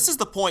DDT. Now, this is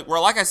the point where,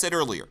 like I said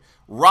earlier,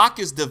 Rock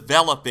is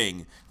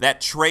developing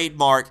that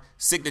trademark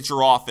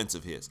signature offense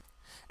of his.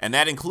 And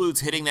that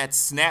includes hitting that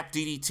snap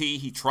DDT.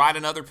 He tries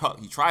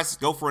to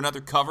go for another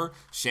cover.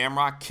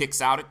 Shamrock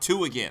kicks out at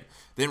 2 again.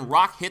 Then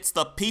Rock hits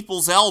the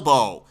people's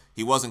elbow.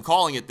 He wasn't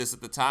calling it this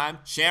at the time.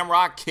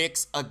 Shamrock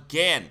kicks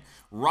again.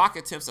 Rock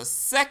attempts a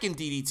second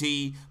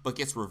DDT, but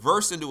gets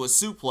reversed into a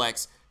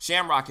suplex.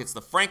 Shamrock hits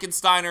the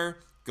Frankensteiner,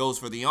 goes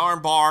for the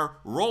arm bar,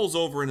 rolls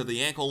over into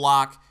the ankle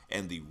lock,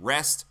 and the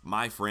rest,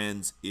 my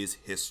friends, is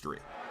history.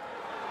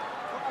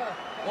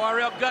 Boy, a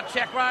real gut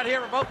check right here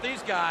for both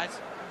these guys.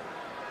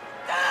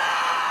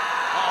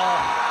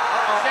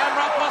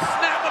 Shamrock will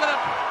snap.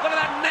 Look at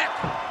that neck.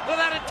 Look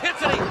at that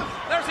intensity.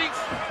 There's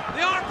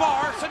the arm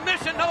bar.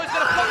 Submission. No, he's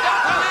going to fuck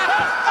out.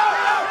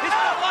 He's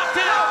locked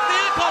in. The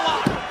ankle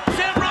lock.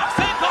 Shamrock's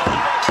ankle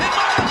lock. It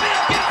might have been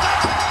against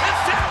him. And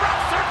Shamrock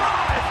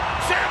survives.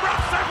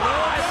 Shamrock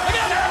survives.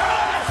 Again.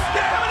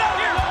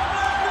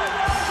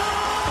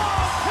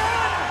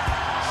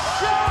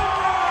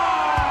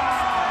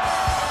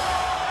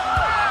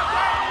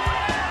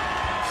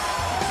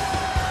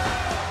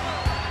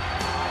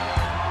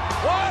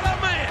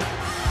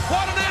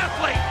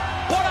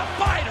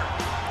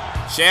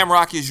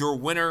 Shamrock is your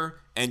winner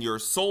and your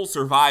sole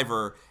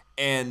survivor,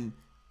 and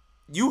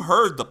you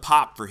heard the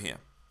pop for him.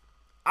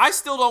 I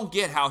still don't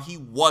get how he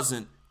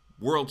wasn't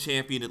world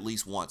champion at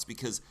least once,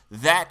 because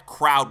that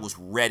crowd was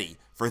ready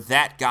for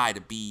that guy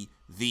to be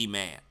the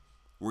man.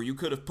 Where you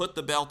could have put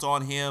the belt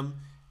on him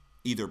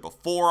either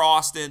before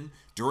Austin,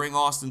 during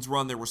Austin's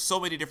run. There were so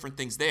many different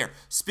things there.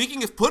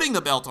 Speaking of putting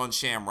the belt on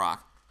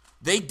Shamrock,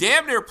 they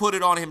damn near put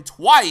it on him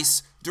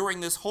twice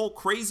during this whole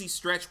crazy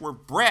stretch where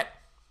Brett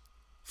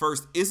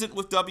first isn't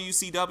with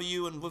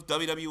WCW and with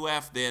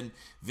WWF, then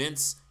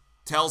Vince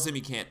tells him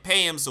he can't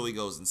pay him, so he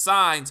goes and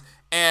signs.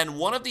 And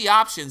one of the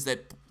options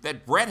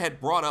that Brett had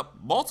brought up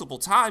multiple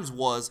times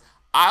was,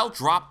 I'll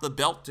drop the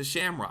belt to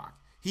Shamrock.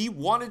 He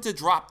wanted to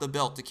drop the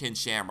belt to Ken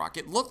Shamrock.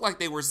 It looked like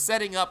they were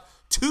setting up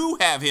to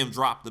have him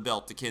drop the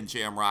belt to Ken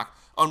Shamrock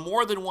on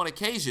more than one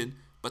occasion,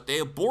 but they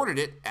aborted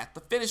it at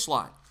the finish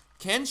line.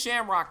 Ken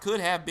Shamrock could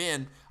have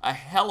been a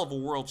hell of a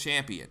world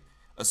champion,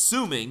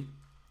 assuming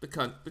the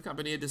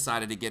company had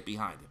decided to get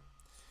behind him.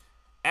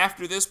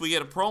 After this, we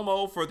get a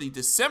promo for the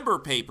December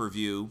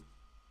pay-per-view,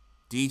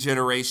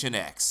 D-Generation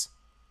X.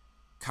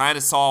 Kind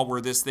of saw where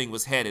this thing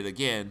was headed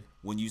again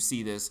when you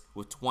see this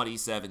with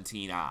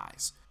 2017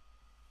 eyes.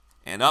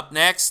 And up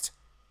next,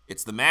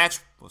 it's the match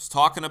I was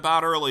talking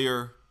about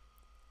earlier.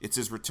 It's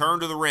his return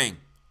to the ring.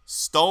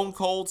 Stone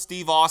Cold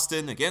Steve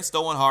Austin against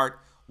Owen Hart,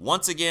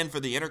 once again for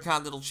the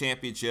Intercontinental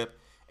Championship,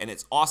 and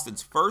it's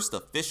Austin's first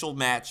official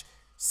match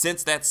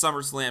since that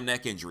SummerSlam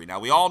neck injury. Now,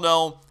 we all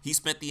know he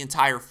spent the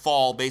entire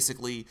fall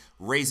basically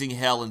raising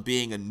hell and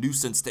being a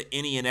nuisance to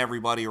any and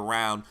everybody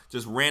around,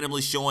 just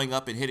randomly showing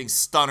up and hitting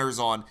stunners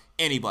on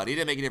anybody. It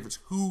didn't make a difference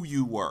who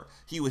you were.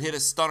 He would hit a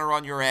stunner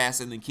on your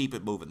ass and then keep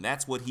it moving.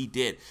 That's what he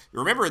did.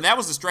 Remember, and that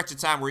was the stretch of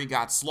time where he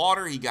got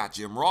Slaughter, he got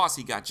Jim Ross,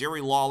 he got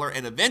Jerry Lawler,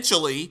 and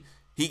eventually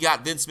he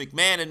got Vince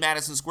McMahon in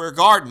Madison Square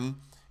Garden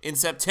in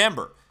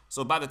September.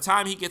 So by the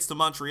time he gets to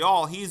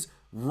Montreal, he's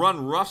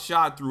run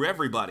roughshod through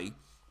everybody.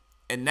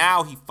 And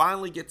now he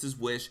finally gets his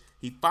wish.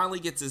 He finally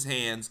gets his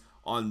hands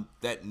on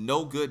that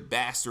no-good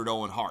bastard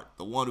Owen Hart,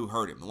 the one who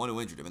hurt him, the one who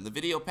injured him. And the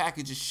video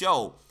packages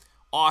show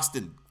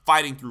Austin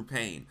fighting through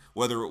pain,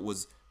 whether it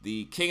was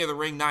the King of the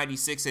Ring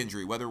 96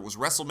 injury, whether it was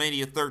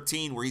WrestleMania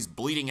 13 where he's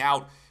bleeding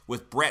out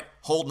with Brett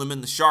holding him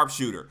in the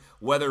sharpshooter,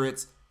 whether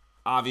it's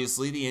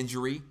obviously the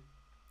injury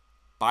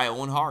by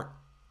Owen Hart.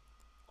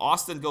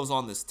 Austin goes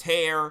on this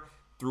tear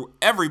through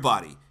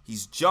everybody.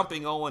 He's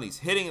jumping Owen, he's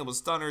hitting him with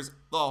stunners,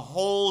 the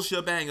whole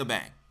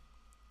shebang-a-bang.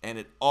 And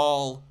it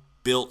all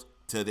built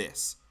to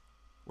this,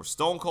 where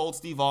Stone Cold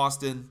Steve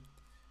Austin,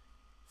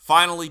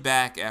 finally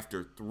back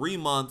after 3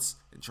 months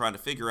and trying to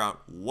figure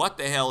out what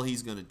the hell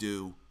he's going to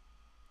do,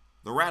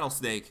 the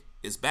Rattlesnake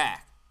is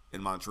back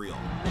in Montreal.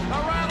 The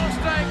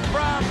Rattlesnake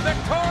from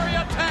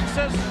Victoria,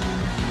 Texas,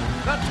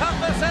 the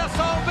toughest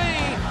SOB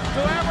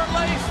to ever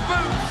lace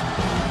boots.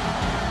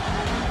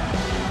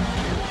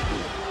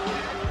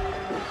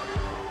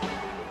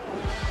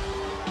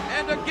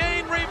 And to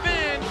gain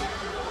revenge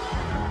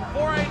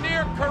for a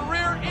near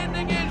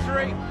career-ending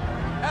injury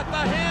at the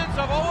hands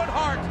of Owen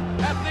Hart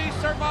at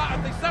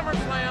the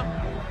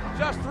SummerSlam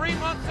just 3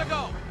 months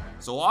ago.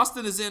 So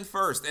Austin is in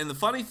first, and the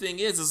funny thing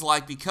is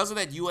like because of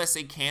that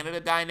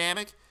USA-Canada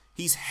dynamic,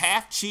 he's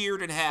half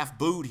cheered and half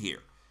booed here.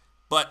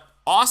 But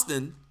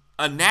Austin,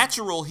 a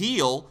natural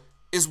heel,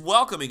 is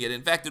welcoming it.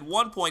 In fact, at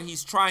one point,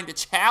 he's trying to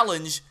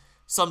challenge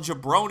some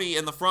jabroni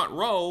in the front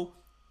row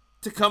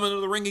to come into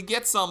the ring and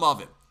get some of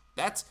it.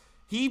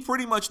 He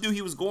pretty much knew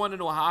he was going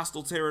into a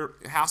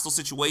hostile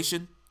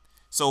situation,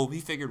 so he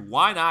figured,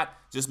 why not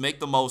just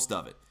make the most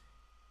of it?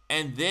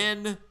 And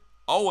then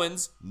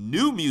Owen's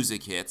new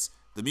music hits,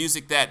 the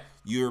music that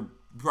you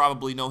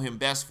probably know him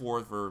best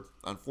for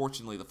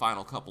unfortunately the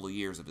final couple of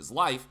years of his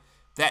life.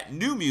 That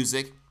new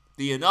music,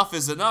 the Enough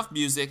is Enough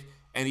music,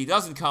 and he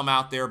doesn't come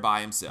out there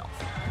by himself.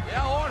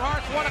 Yeah, Owen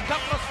Hart's won a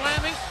couple of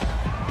Slammies.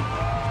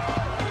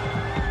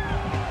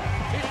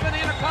 He's been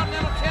the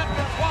Intercontinental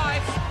Champion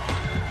twice.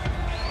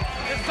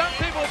 In some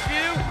people's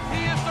view,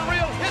 he is the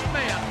real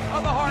hitman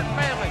of the Hart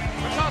family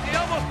because he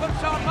almost put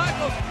Shawn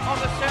Michaels on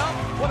the shelf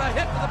with a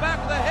hit to the back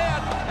of the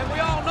head, and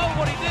we all know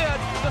what he did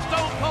to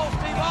Stone Cold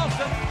Steve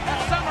Austin at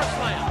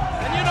SummerSlam.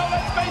 And you know,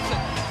 let's face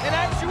it, in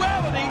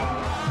actuality,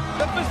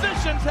 the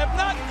physicians have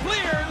not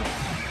cleared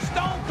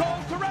Stone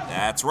Cold to wrestle.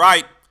 That's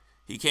right.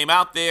 He came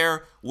out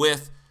there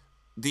with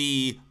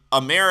the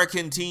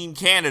American Team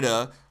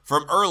Canada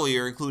from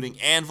earlier, including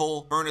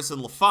Anvil, Furnas,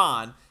 and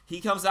LaFon.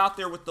 He comes out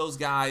there with those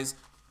guys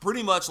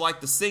pretty much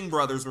like the Singh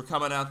brothers were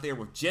coming out there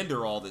with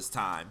Jinder all this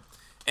time.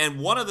 And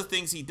one of the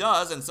things he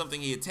does, and something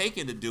he had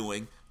taken to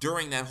doing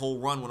during that whole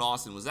run when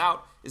Austin was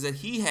out, is that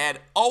he had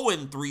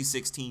Owen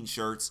 316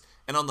 shirts,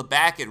 and on the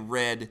back it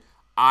read,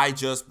 "I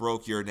just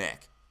broke your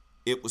neck."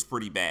 It was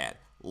pretty bad.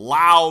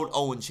 Loud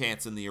Owen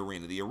chants in the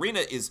arena. The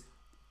arena is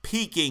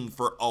peaking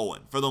for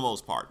Owen for the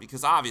most part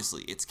because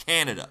obviously it's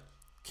Canada.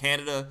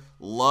 Canada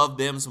loved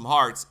them some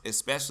Harts,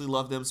 especially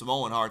loved them some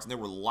Owen Harts, and there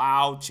were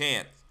loud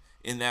chants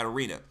in that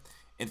arena.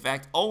 In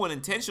fact, Owen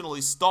intentionally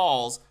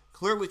stalls,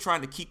 clearly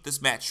trying to keep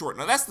this match short.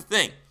 Now, that's the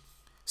thing.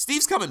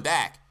 Steve's coming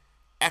back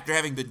after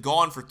having been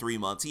gone for 3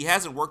 months. He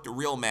hasn't worked a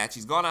real match.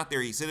 He's gone out there,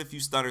 he's hit a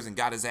few stunners and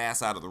got his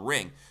ass out of the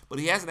ring, but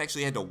he hasn't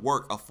actually had to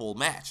work a full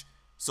match.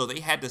 So they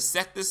had to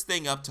set this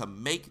thing up to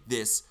make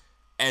this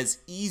as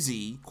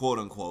easy, quote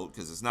unquote,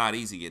 because it's not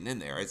easy getting in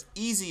there, as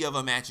easy of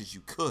a match as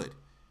you could,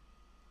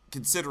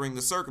 considering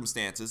the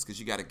circumstances, because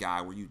you got a guy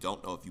where you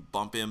don't know if you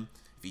bump him,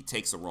 if he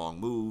takes a wrong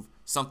move,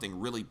 something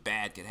really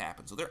bad could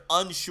happen. So they're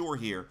unsure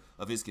here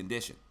of his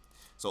condition.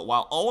 So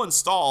while Owen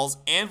stalls,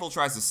 Anvil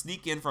tries to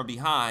sneak in from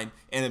behind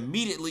and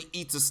immediately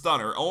eats a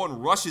stunner. Owen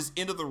rushes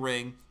into the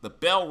ring, the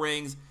bell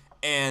rings,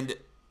 and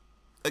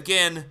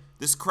again,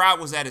 this crowd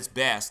was at its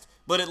best.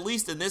 But at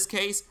least in this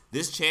case,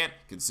 this chant,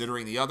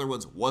 considering the other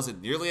ones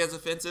wasn't nearly as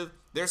offensive,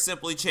 they're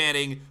simply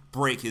chanting,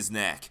 "break his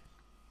neck."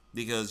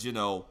 Because,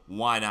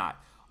 why not?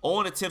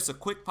 Owen attempts a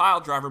quick pile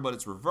driver, but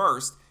it's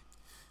reversed,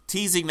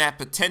 teasing that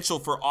potential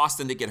for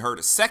Austin to get hurt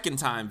a second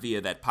time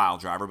via that pile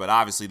driver, but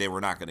obviously they were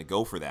not going to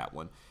go for that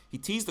one. He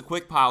teased the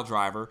quick pile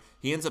driver.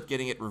 He ends up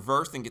getting it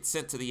reversed and gets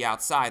sent to the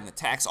outside and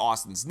attacks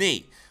Austin's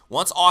knee.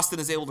 Once Austin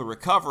is able to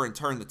recover and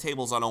turn the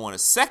tables on Owen a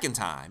second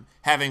time,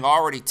 having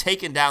already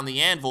taken down the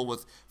Anvil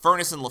with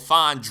Furnas and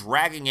LaFon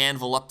dragging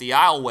Anvil up the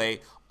aisleway,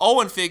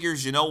 Owen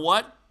figures, you know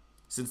what?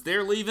 Since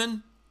they're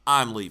leaving,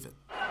 I'm leaving.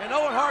 And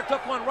Owen Hart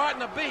took one right in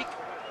the beak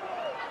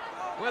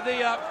with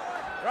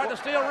the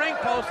steel ring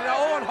post. Now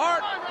Owen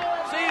Hart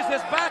sees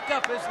his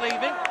backup is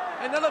leaving.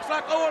 And it looks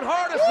like Owen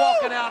Hart is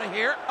walking out of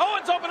here.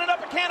 Owen's opening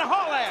up a can of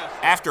haul ass.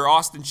 After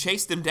Austin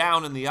chased him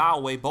down in the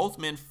aisleway, both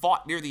men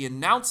fought near the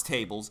announce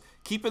tables,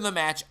 keeping the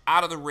match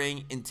out of the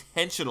ring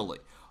intentionally.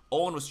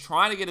 Owen was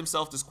trying to get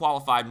himself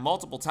disqualified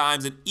multiple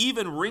times and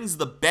even rings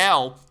the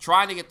bell,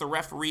 trying to get the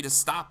referee to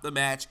stop the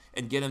match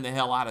and get him the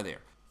hell out of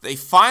there. They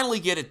finally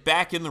get it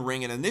back in the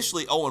ring, and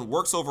initially Owen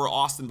works over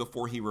Austin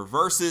before he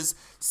reverses,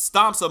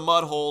 stomps a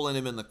mud hole in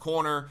him in the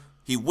corner.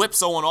 He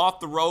whips Owen off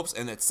the ropes,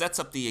 and it sets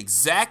up the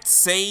exact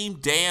same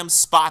damn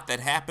spot that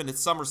happened at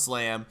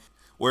SummerSlam,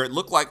 where it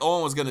looked like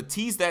Owen was going to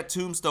tease that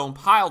tombstone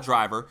pile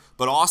driver,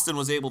 but Austin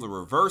was able to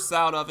reverse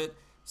out of it,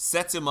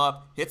 sets him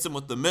up, hits him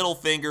with the middle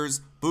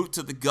fingers, boot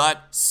to the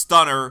gut,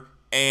 stunner,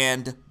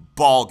 and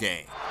ball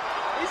game.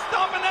 He's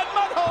stomping that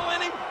mud hole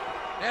in him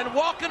and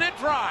walking it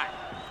dry.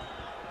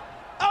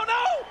 Oh,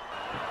 no!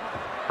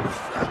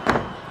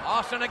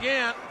 Austin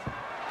again.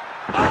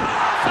 Oh,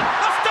 Austin!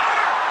 A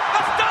stunner!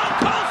 A Stone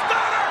Cold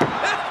stunner!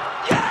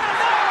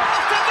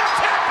 Austin's the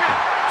champion!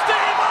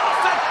 Steve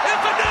Austin is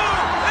the new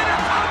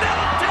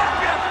Intercontinental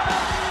Champion!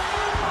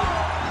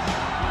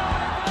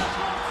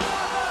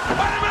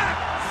 Wait a minute!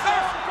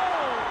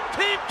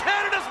 Team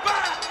Canada's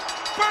back!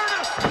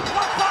 Furnas,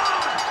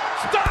 LaFon,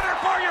 stunner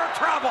for your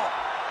trouble!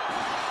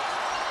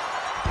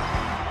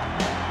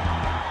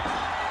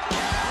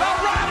 The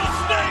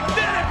Rattlesnake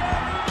did it!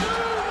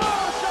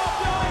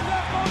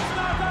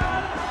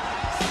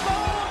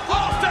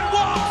 Austin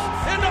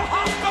walks into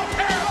hostile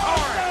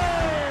territory!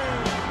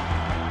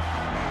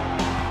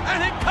 And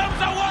he comes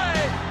away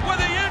with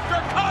the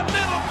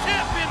Intercontinental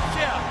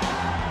Championship!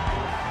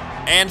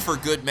 And for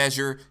good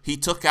measure, he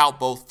took out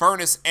both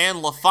Furnas and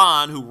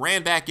LaFon, who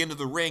ran back into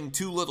the ring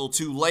too little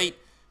too late.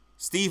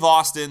 Steve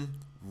Austin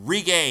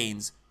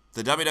regains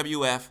the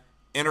WWF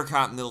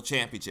Intercontinental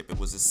Championship. It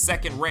was his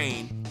second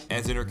reign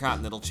as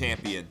Intercontinental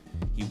Champion.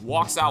 He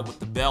walks out with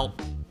the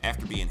belt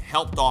after being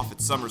helped off at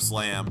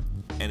SummerSlam,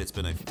 and it's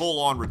been a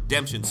full-on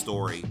redemption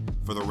story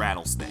for the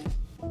Rattlesnake.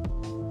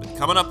 But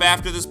coming up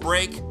after this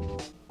break,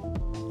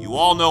 you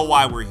all know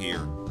why we're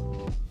here.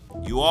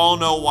 You all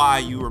know why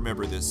you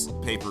remember this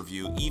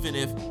pay-per-view, even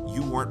if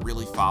you weren't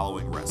really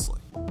following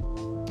wrestling.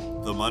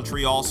 The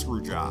Montreal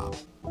Screwjob.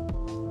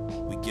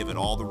 We give it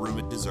all the room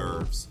it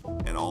deserves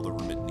and all the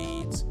room it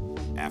needs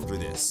after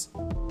this.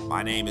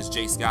 My name is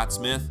J. Scott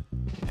Smith,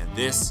 and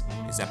this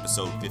is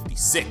episode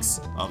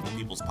 56 of the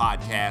People's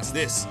Podcast.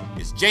 This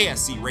is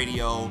JSC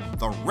Radio,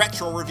 the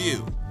retro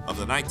review of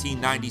the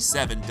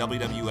 1997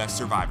 WWF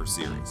Survivor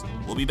Series.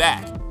 We'll be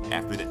back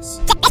after this.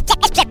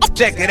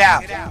 Check it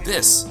out.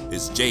 This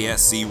is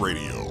JSC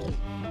Radio.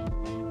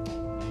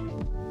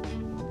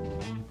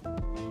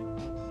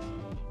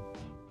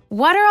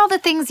 What are all the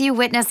things you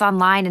witness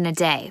online in a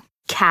day?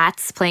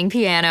 Cats playing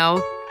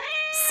piano,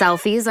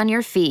 selfies on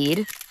your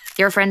feed,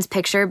 your friend's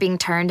picture being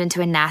turned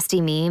into a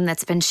nasty meme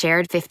that's been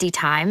shared 50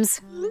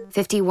 times,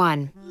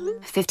 51,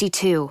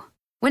 52.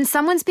 When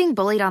someone's being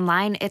bullied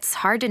online, it's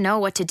hard to know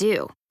what to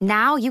do.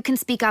 Now you can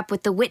speak up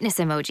with the witness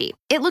emoji.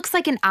 It looks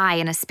like an eye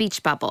in a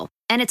speech bubble,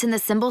 and it's in the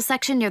symbol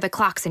section near the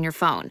clocks in your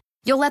phone.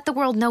 You'll let the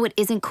world know it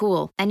isn't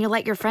cool, and you'll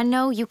let your friend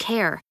know you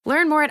care.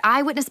 Learn more at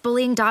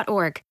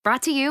eyewitnessbullying.org.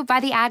 Brought to you by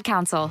the Ad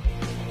Council.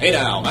 Hey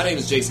now, my name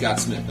is J. Scott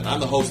Smith, and I'm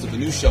the host of the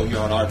new show here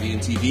on RBN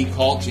TV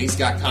called J.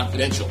 Scott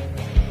Confidential.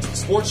 It's a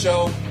sports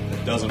show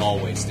that doesn't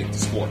always stick to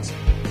sports.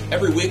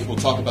 Every week, we'll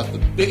talk about the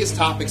biggest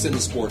topics in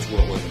the sports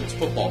world, whether it's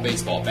football,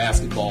 baseball,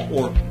 basketball,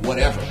 or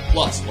whatever.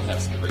 Plus, we'll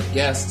have some great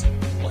guests,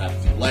 we'll have a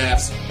few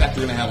laughs. In fact,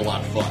 we're going to have a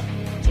lot of fun.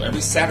 So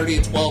every Saturday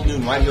at 12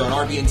 noon right here on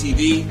RBN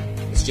TV,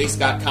 it's J.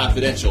 Scott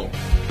Confidential,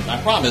 and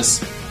I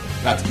promise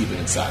not to keep it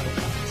inside.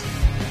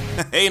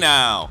 Hey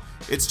now,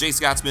 it's J.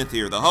 Scott Smith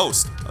here, the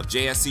host of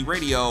JSC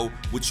Radio,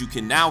 which you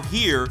can now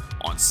hear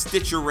on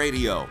Stitcher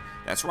Radio.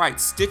 That's right,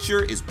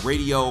 Stitcher is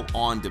radio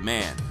on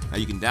demand. Now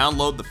you can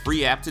download the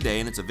free app today,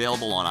 and it's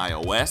available on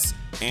iOS,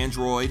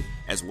 Android,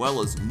 as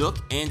well as Nook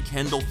and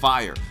Kindle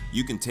Fire.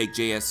 You can take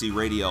JSC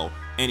Radio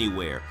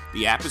anywhere.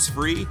 The app is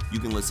free. You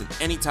can listen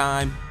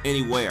anytime,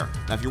 anywhere.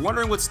 Now, if you're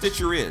wondering what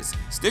Stitcher is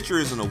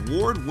an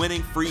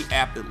award-winning free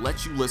app that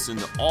lets you listen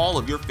to all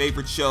of your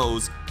favorite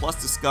shows, plus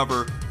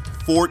discover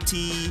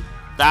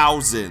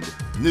 40,000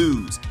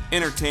 news,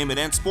 entertainment,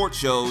 and sports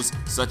shows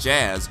such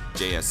as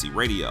JSC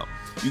Radio.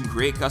 You can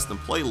create custom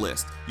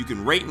playlists. You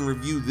can rate and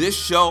review this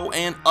show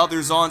and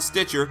others on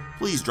Stitcher.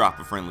 Please drop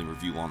a friendly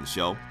review on the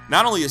show.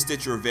 Not only is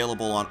Stitcher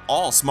available on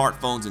all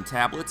smartphones and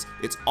tablets,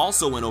 it's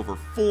also in over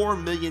 4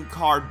 million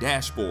car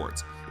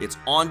dashboards. It's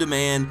on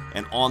demand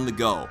and on the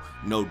go.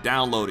 No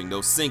downloading, no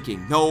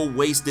syncing, no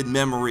wasted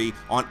memory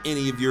on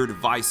any of your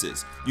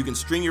devices. You can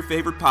stream your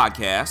favorite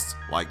podcasts,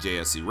 like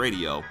JSC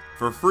Radio,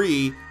 for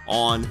free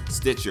on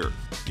Stitcher.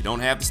 If you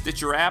don't have the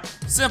Stitcher app,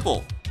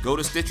 simple. Go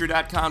to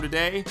Stitcher.com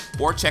today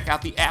or check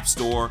out the App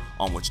Store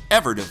on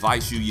whichever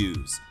device you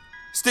use.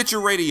 Stitcher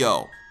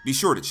Radio. Be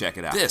sure to check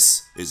it out.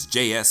 This is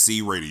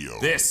JSC Radio.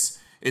 This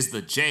is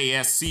the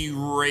JSC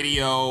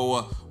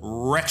Radio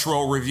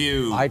Retro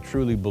Review. I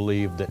truly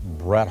believe that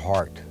Bret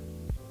Hart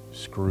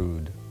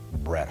screwed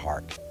Bret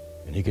Hart.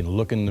 And he can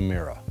look in the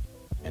mirror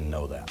and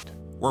know that.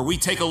 Where we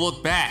take a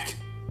look back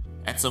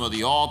at some of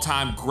the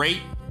all-time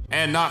great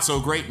and not so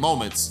great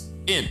moments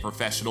in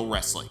professional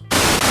wrestling.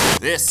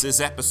 This is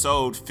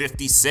episode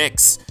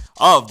 56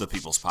 of the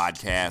People's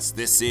Podcast.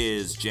 This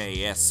is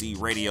JSC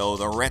Radio,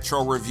 the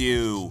retro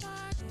review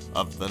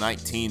of the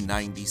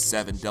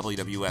 1997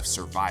 WWF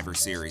Survivor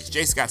Series.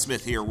 J. Scott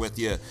Smith here with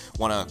you.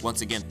 Want to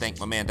once again thank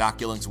my man Doc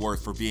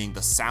Illingsworth for being the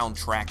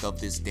soundtrack of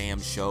this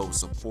damn show.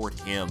 Support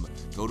him.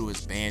 Go to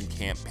his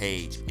Bandcamp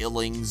page,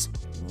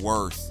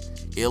 Illingsworth.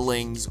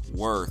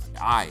 Illingsworth,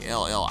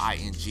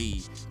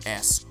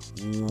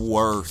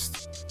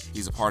 Worth.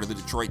 He's a part of the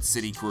Detroit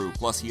City crew.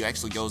 Plus, he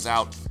actually goes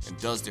out and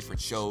does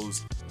different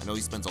shows. I know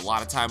he spends a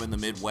lot of time in the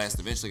Midwest.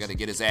 Eventually got to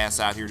get his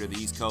ass out here to the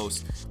East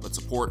Coast. But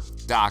support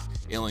Doc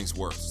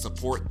Illingsworth.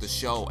 Support the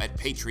show at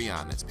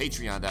Patreon. That's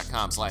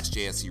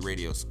patreon.com/JSC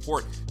Radio.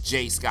 Support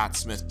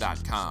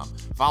jscottsmith.com.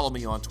 Follow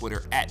me on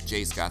Twitter at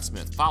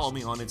jscottsmith. Follow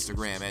me on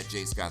Instagram at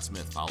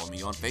jscottsmith. Follow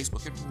me on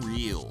Facebook at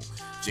Real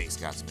J.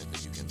 Scott Smith.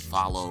 And you can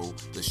follow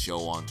the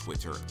show on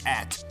Twitter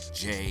at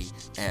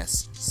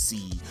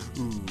JSC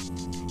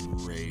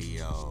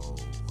Radio.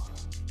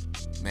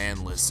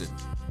 Man, listen.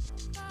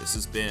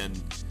 It's been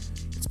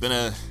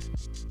an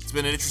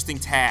interesting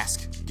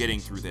task getting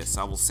through this,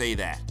 I will say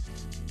that.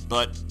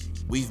 But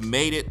we've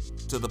made it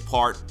to the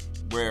part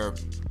where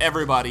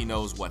everybody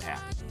knows what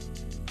happened.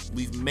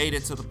 We've made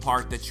it to the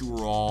part that you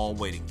were all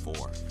waiting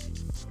for.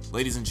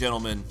 Ladies and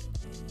gentlemen,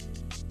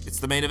 it's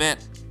the main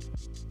event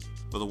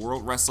for the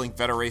World Wrestling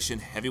Federation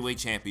Heavyweight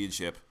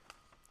Championship.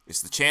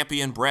 It's the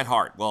champion Bret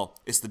Hart. Well,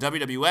 it's the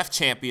WWF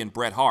champion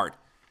Bret Hart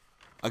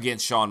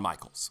against Shawn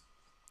Michaels,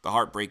 the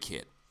Heartbreak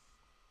Kid.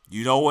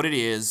 You know what it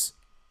is.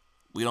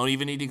 We don't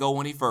even need to go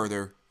any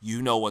further.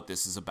 You know what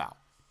this is about.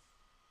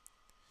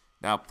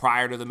 Now,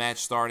 prior to the match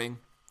starting,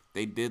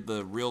 they did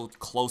the real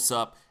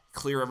close-up,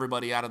 clear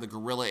everybody out of the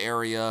gorilla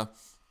area,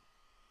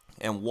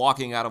 and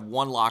walking out of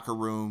one locker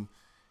room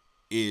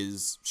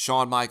is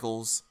Shawn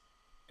Michaels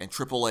and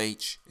Triple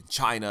H and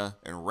Chyna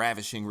and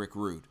Ravishing Rick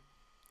Rude.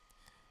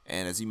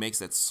 And as he makes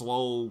that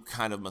slow,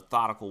 kind of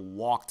methodical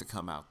walk to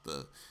come out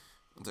the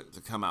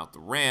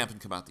ramp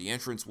and come out the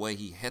entranceway,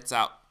 he heads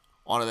out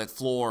onto that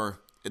floor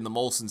in the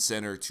Molson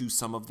Center to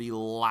some of the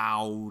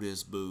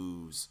loudest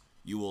boos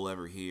you will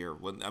ever hear.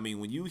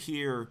 When you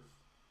hear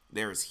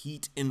there's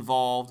heat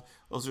involved,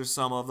 those are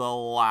some of the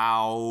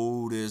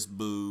loudest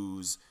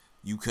boos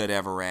you could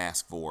ever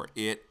ask for.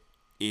 It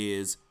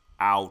is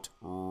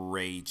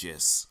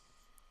outrageous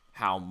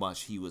how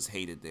much he was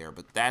hated there.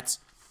 But that's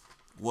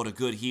what a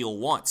good heel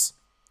wants,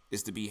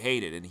 is to be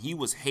hated. And he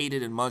was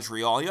hated in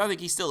Montreal. I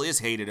think he still is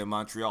hated in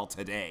Montreal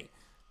today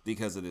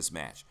because of this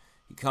match.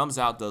 He comes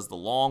out, does the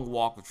long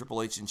walk with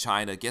Triple H and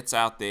Chyna, gets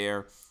out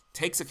there,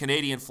 takes a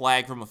Canadian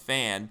flag from a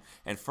fan,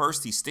 and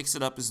first he sticks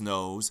it up his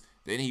nose,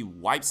 then he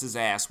wipes his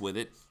ass with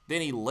it,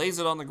 then he lays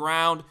it on the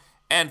ground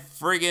and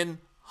friggin'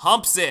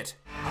 humps it.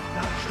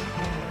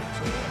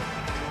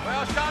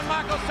 Well, Shawn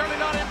Michaels certainly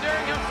not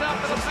endearing himself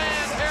to the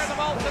fans here in the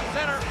Molson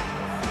Center.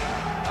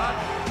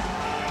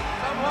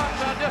 Somewhat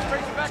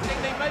disrespecting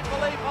the Maple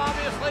Leaf,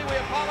 obviously. We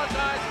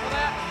apologize for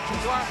that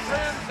to our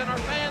friends and our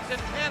fans in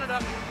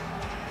Canada.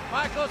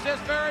 Michaels is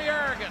very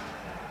arrogant,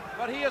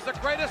 but he is the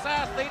greatest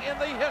athlete in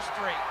the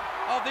history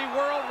of the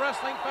World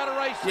Wrestling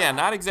Federation. Yeah,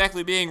 not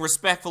exactly being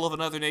respectful of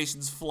another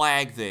nation's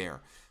flag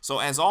there. So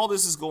as all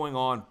this is going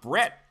on,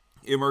 Bret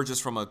emerges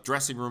from a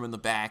dressing room in the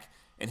back,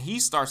 and he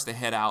starts to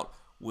head out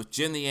with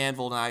Jim the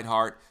Anvil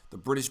Neidhart, the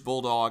British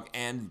Bulldog,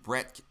 and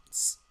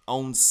Bret's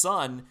own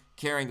son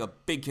carrying a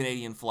big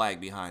Canadian flag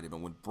behind him.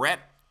 And when Bret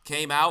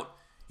came out,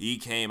 he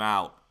came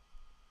out.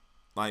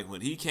 Like,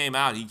 when he came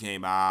out, he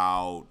came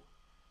out.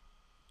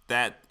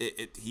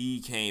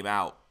 He came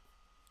out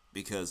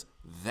because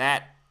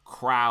that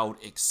crowd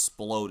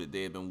exploded.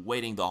 They had been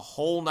waiting the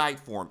whole night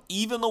for him,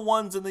 even the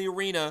ones in the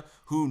arena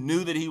who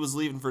knew that he was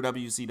leaving for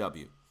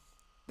WCW.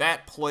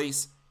 That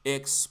place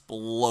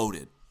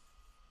exploded.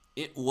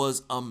 It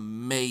was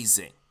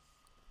amazing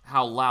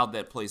how loud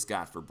that place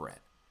got for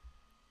Bret.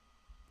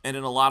 And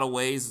in a lot of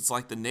ways, it's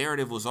like the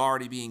narrative was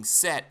already being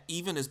set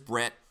even as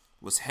Bret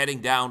was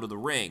heading down to the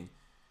ring.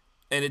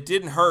 And it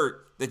didn't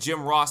hurt that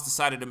Jim Ross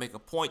decided to make a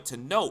point to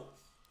note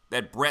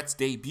that Bret's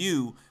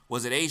debut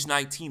was at age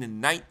 19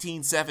 in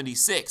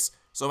 1976.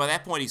 So by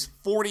that point, he's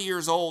 40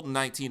 years old in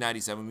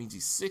 1997. It means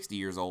he's 60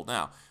 years old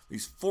now.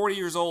 He's 40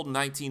 years old in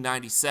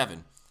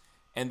 1997.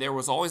 And there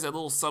was always that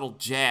little subtle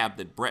jab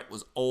that Bret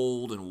was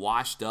old and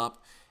washed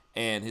up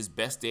and his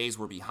best days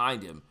were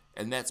behind him.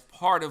 And that's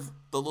part of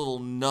the little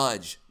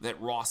nudge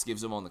that Ross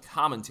gives him on the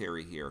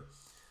commentary here.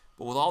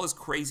 But with all this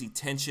crazy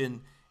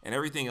tension and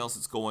everything else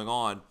that's going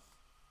on,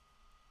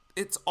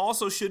 it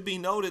also should be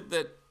noted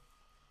that,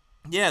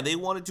 yeah, they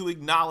wanted to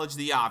acknowledge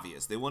the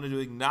obvious. They wanted to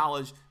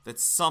acknowledge that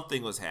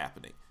something was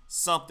happening.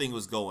 Something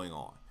was going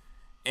on.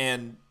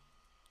 And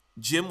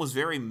Jim was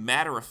very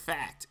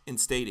matter-of-fact in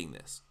stating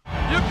this.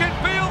 You can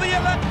feel the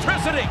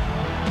electricity.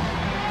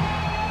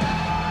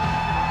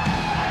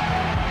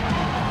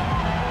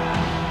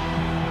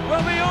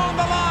 Will be on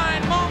the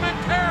line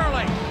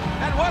momentarily.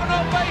 And what an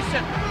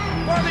ovation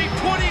for the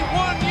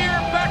 21-year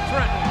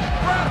veteran,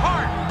 Bret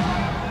Hart,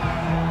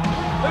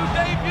 who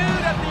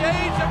debuted at the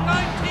age of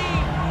 19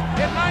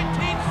 in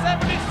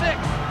 1976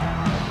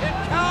 in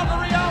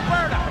Calgary,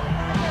 Alberta.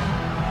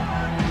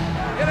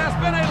 It has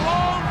been a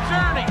long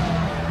journey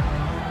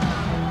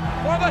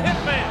for the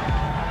Hitman.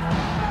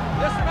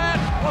 This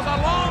match was a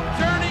long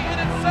journey in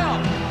itself.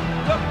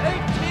 Took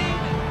 18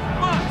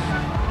 months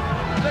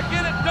to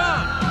get it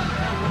done.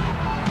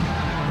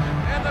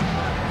 And the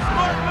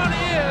smart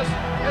money is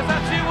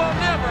that you will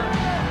never,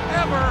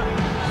 ever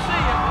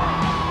see it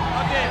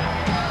again.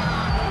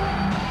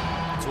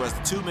 So as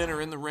the two men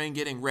are in the ring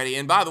getting ready,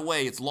 and by the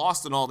way, it's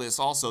lost in all this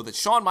also that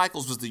Shawn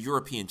Michaels was the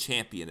European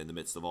champion in the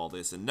midst of all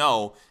this, and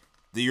no,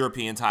 the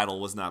European title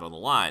was not on the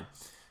line.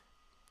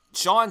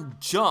 Shawn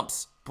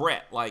jumps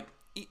Bret, like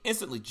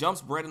instantly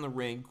jumps Bret in the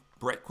ring.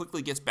 Bret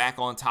quickly gets back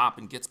on top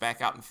and gets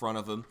back out in front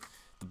of him.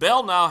 The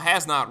bell now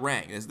has not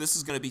rang. This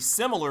is going to be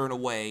similar in a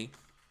way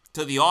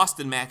to the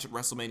Austin match at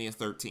WrestleMania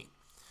 13.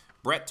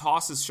 Bret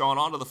tosses Shawn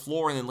onto the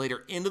floor and then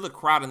later into the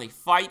crowd, and they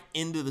fight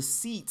into the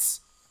seats.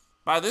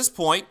 By this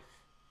point,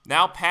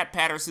 now Pat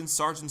Patterson,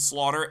 Sergeant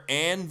Slaughter,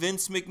 and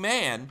Vince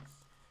McMahon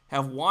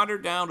have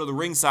wandered down to the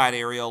ringside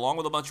area along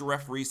with a bunch of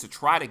referees to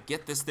try to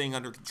get this thing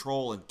under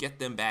control and get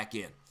them back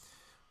in.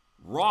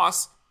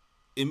 Ross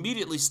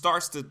immediately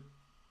starts to,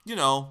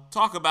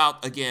 talk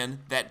about, again,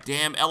 that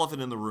damn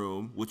elephant in the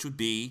room, which would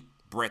be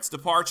Bret's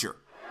departure.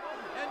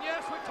 And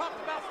yes, we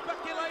talked about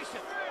speculation.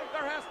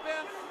 There has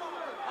been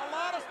a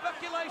lot of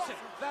speculation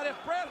that if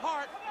Bret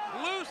Hart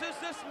loses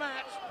this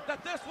match,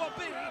 that this will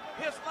be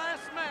his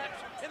last match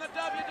in the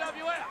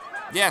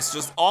WWF. Yes,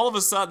 just all of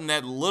a sudden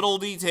that little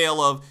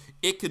detail of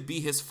it could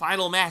be his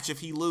final match if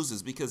he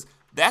loses, because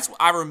that's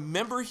what I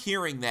remember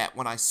hearing that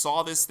when I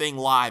saw this thing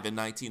live in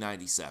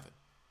 1997.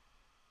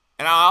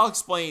 And I'll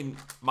explain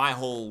my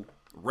whole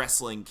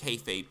wrestling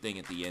kayfabe thing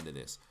at the end of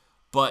this.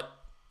 But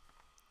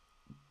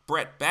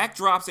Bret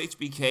backdrops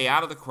HBK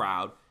out of the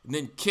crowd and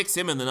then kicks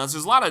him in the nuts.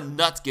 There's a lot of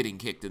nuts getting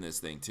kicked in this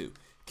thing too.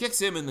 Kicks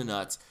him in the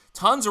nuts.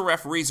 Tons of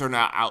referees are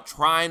now out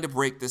trying to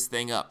break this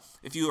thing up.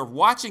 If you are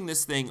watching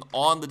this thing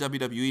on the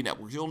WWE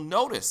Network, you'll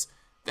notice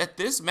that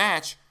this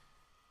match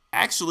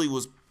actually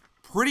was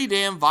pretty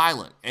damn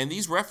violent. And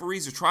these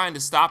referees are trying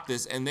to stop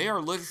this, and they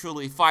are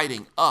literally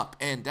fighting up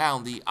and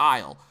down the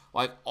aisle.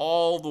 Like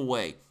all the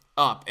way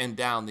up and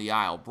down the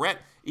aisle. Bret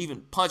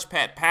even punched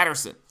Pat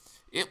Patterson.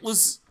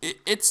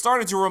 It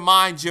started to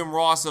remind Jim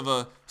Ross of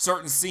a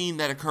certain scene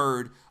that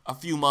occurred a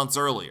few months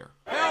earlier.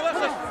 Hell,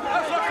 this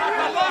looks like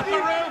the locker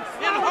room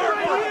in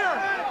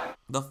Hartford.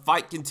 The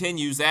fight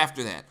continues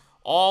after that,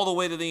 all the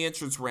way to the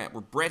entrance ramp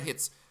where Bret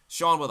hits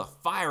Shawn with a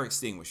fire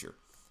extinguisher.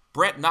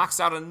 Bret knocks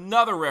out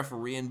another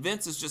referee, and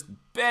Vince is just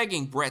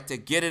begging Bret to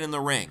get it in the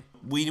ring.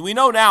 We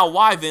know now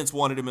why Vince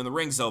wanted him in the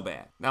ring so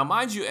bad. Now,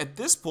 mind you, at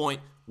this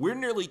point, we're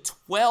nearly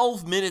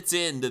 12 minutes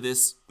into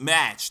this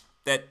match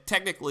that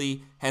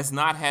technically has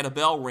not had a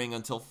bell ring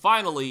until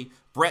finally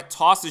Bret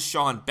tosses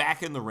Shawn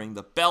back in the ring,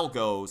 the bell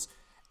goes,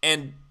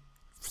 and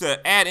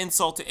to add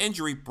insult to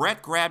injury,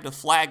 Bret grabbed a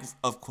flag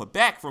of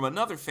Quebec from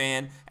another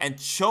fan and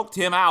choked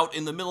him out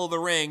in the middle of the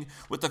ring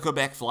with the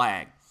Quebec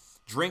flag.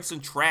 Drinks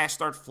and trash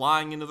start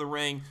flying into the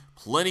ring.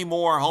 Plenty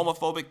more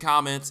homophobic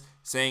comments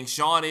saying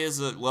Shawn is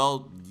an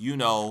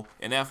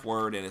F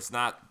word, and it's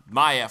not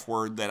my F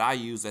word that I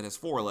use that has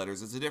 4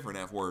 letters. It's a different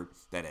F word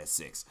that has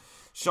 6.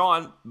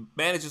 Shawn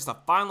manages to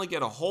finally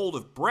get a hold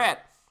of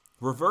Bret,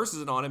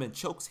 reverses it on him, and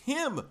chokes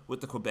him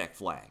with the Quebec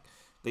flag.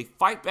 They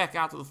fight back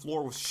out to the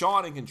floor with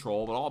Shawn in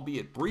control, but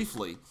albeit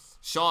briefly,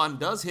 Shawn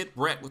does hit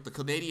Bret with the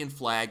Canadian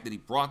flag that he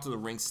brought to the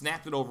ring,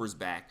 snapped it over his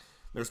back.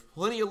 There's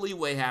plenty of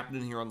leeway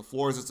happening here on the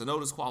floor as it's a no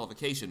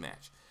disqualification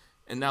match.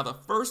 And now the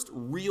first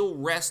real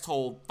rest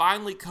hold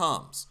finally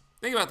comes.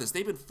 Think about this.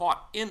 They've been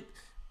fought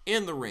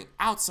in the ring,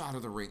 outside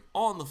of the ring,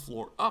 on the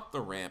floor, up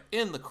the ramp,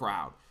 in the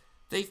crowd.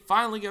 They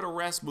finally get a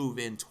rest move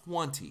in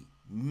 20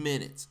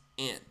 minutes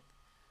in.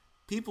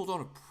 People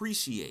don't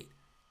appreciate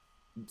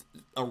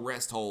a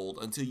rest hold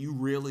until you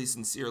really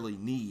sincerely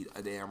need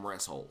a damn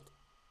rest hold.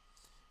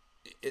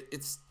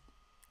 It's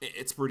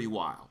pretty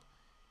wild.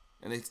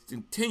 And they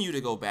continue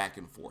to go back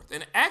and forth.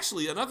 And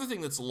actually, another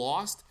thing that's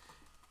lost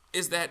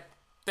is that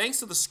thanks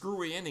to the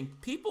screwy ending,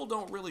 people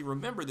don't really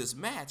remember this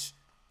match.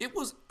 It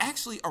was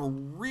actually a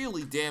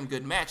really damn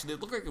good match, and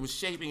it looked like it was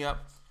shaping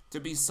up to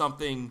be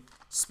something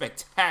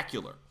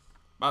spectacular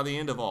by the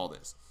end of all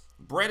this.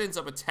 Bret ends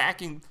up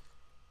attacking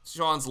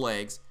Shawn's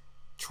legs,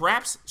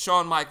 traps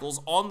Shawn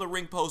Michaels on the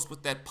ring post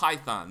with that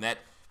python, that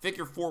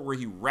figure 4 where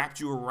he wrapped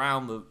you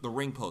around the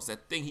ring post,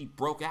 that thing he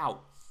broke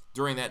out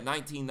during that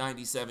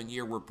 1997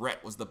 year where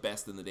Bret was the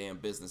best in the damn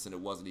business and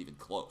it wasn't even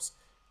close.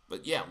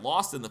 But yeah,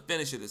 lost in the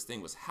finish of this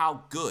thing was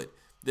how good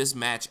this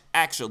match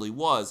actually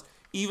was,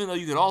 even though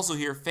you could also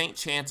hear faint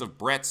chants of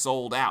Bret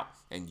sold out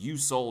and you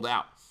sold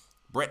out.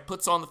 Bret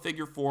puts on the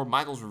figure 4,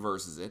 Michaels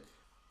reverses it,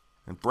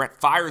 and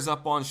Bret fires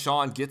up on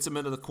Shawn, gets him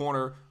into the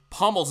corner,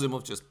 pummels him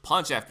with just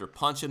punch after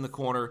punch in the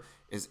corner,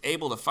 is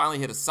able to finally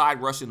hit a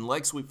side Russian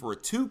leg sweep for a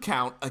 2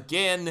 count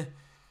again.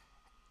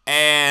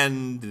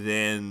 And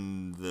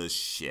then the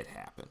shit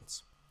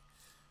happens.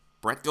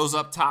 Bret goes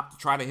up top to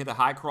try to hit a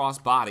high cross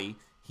body.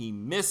 He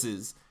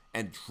misses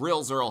and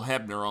drills Earl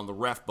Hebner on the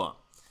ref bump.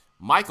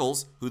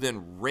 Michaels, who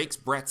then rakes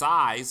Bret's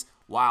eyes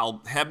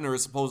while Hebner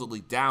is supposedly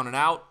down and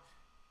out.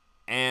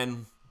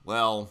 And,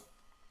 well,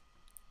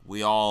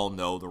 we all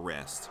know the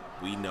rest.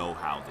 We know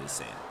how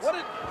this ends. Look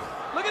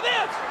at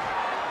this!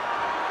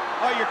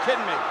 Oh, you're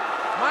kidding me.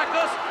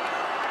 Michaels,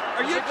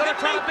 are you going to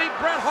try to beat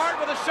Bret Hart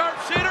with a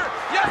sharpshooter?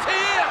 Yes, he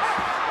is!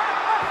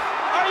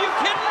 Are you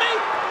kidding me?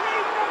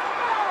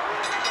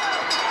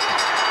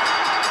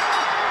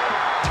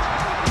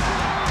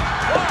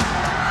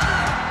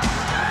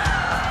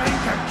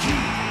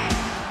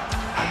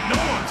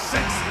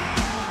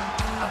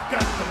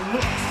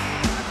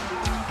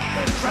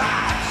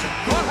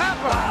 What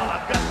happened?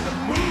 I've got the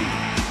move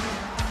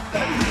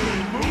that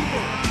really move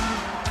them.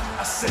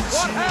 I said,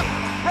 what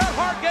happened? Bret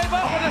Hart gave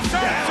up with a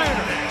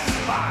sharpshooter.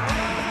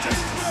 Just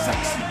a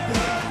sexy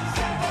boy.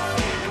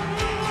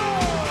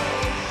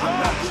 I'm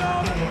not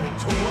your boy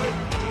toy.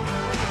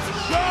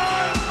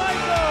 Shawn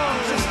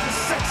Michaels. Just a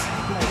sexy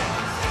boy.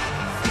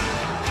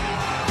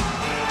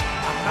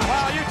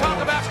 Wow, you talk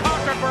about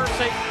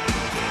controversy.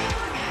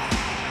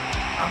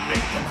 I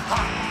make them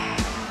hot.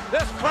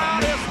 This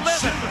crowd is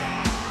living.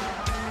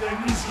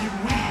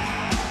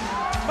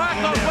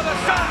 Michaels with a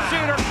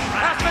sharpshooter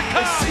has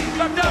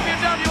become the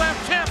WWF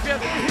champion,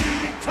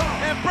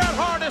 and Bret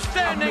Hart is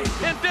standing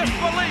in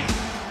disbelief.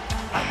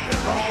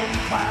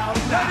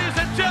 Ladies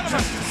and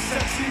gentlemen,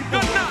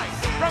 good night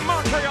from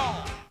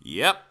Montreal.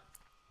 Yep,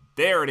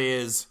 there it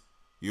is.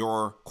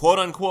 Your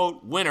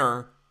quote-unquote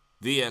winner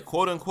via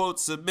quote-unquote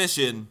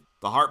submission,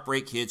 the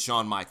Heartbreak Kid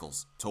Shawn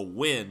Michaels, to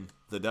win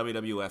the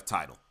WWF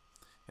title.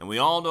 And we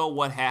all know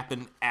what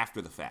happened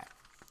after the fact.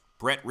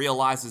 Bret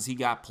realizes he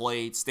got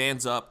played,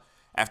 stands up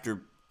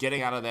after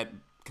getting out of that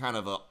kind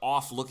of a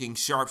off-looking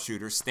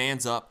sharpshooter,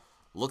 stands up,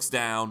 looks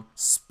down,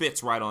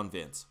 spits right on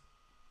Vince.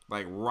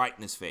 Like right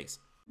in his face.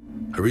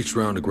 I reached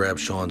around to grab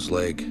Shawn's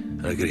leg,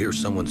 and I could hear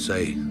someone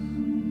say,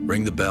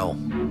 "Ring the bell."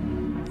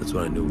 That's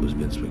when I knew it was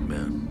Vince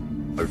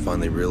McMahon. I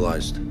finally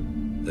realized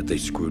that they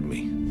screwed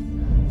me.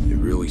 They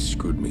really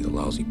screwed me, the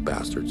lousy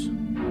bastards.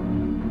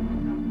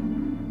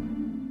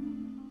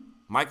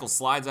 Michael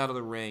slides out of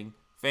the ring,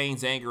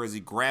 feigns anger as he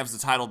grabs the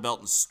title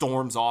belt and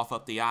storms off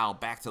up the aisle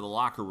back to the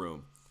locker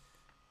room.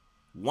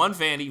 One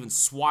fan even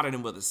swatted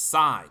him with a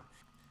sign,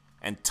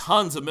 and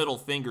tons of middle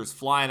fingers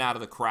flying out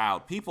of the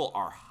crowd. People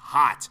are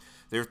hot.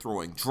 They're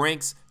throwing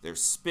drinks, they're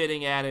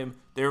spitting at him,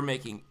 they're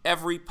making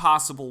every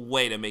possible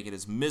way to make it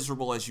as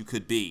miserable as you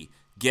could be,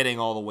 getting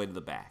all the way to the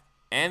back.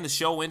 And the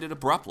show ended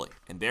abruptly,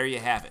 and there you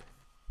have it.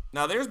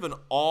 Now, there's been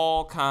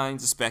all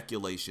kinds of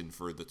speculation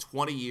for the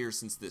 20 years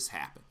since this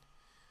happened,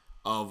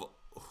 of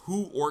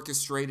who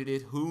orchestrated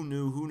it, who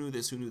knew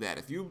this, who knew that.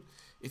 If you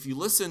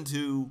listen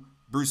to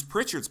Bruce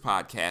Pritchard's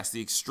podcast, the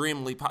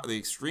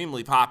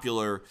extremely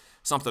popular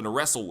Something to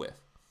Wrestle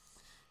With,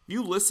 if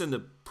you listen to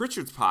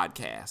Pritchard's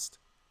podcast,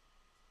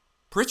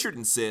 Pritchard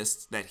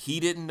insists that he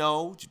didn't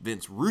know,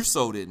 Vince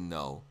Russo didn't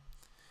know,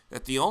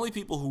 that the only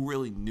people who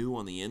really knew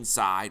on the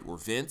inside were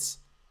Vince,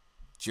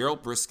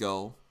 Gerald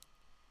Briscoe,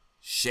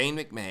 Shane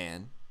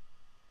McMahon,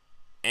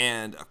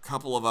 and a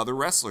couple of other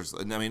wrestlers.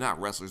 I mean,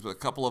 not wrestlers, but a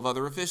couple of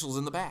other officials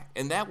in the back.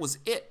 And that was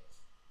it.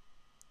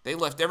 They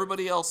left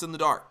everybody else in the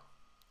dark.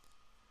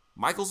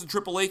 Michaels and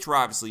Triple H were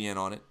obviously in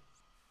on it.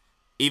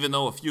 Even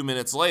though a few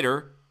minutes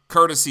later,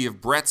 courtesy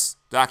of Bret's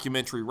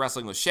documentary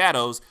Wrestling with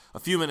Shadows, a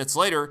few minutes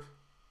later,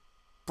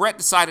 Bret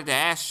decided to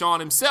ask Shawn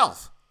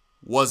himself,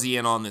 was he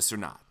in on this or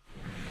not?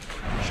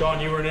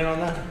 Shawn, you weren't in on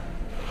that?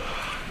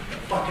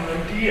 Fucking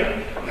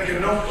idea.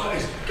 Nigga,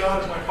 nobody's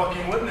God's my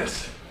fucking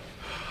witness.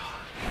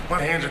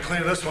 My hands are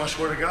clean of this one, I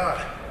swear to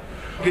God.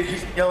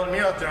 He's yelling at me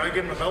out there. I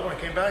gave him the belt when I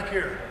came back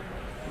here.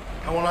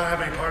 I will not have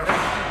any part of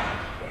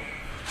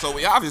it. So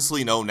we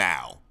obviously know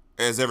now,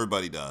 as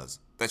everybody does,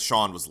 that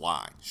Shawn was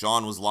lying.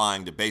 Shawn was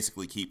lying to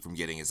basically keep from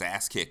getting his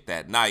ass kicked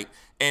that night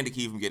and to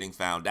keep from getting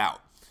found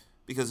out.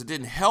 Because it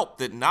didn't help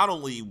that not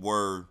only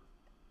were,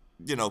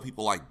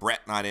 people like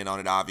Bret not in on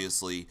it,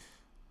 obviously,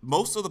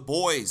 most of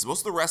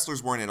the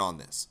wrestlers weren't in on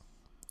this.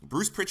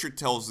 Bruce Pritchard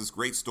tells this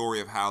great story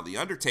of how The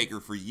Undertaker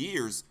for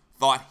years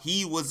thought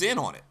he was in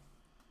on it.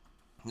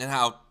 And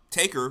how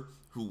Taker,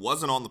 who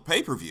wasn't on the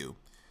pay-per-view,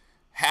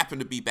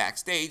 happened to be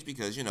backstage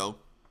because,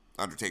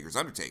 Undertaker's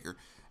Undertaker.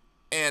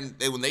 And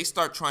when they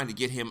start trying to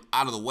get him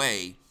out of the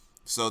way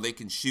so they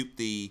can shoot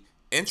the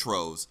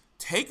intros,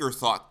 Taker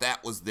thought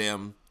that was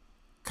them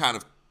kind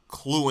of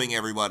cluing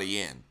everybody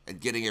in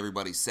and getting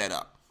everybody set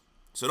up.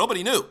 So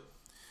nobody knew.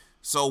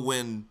 So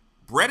when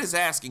Bret is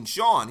asking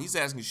Shawn, he's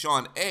asking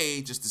Shawn,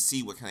 A, just to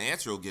see what kind of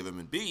answer he'll give him,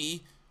 and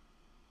B,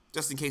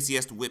 just in case he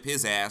has to whip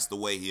his ass the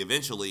way he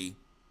eventually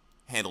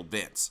handled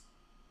Vince.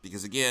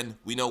 Because again,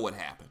 we know what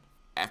happened.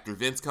 After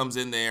Vince comes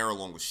in there,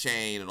 along with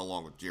Shane and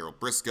along with Gerald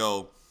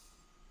Briscoe,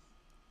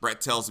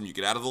 Bret tells him, you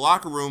get out of the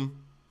locker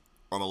room,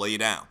 or I'm going to lay you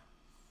down.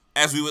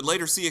 As we would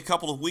later see a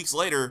couple of weeks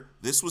later,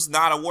 this was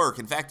not a work.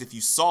 In fact, if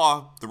you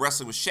saw the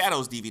Wrestling with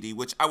Shadows DVD,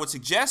 which I would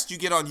suggest you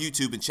get on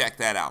YouTube and check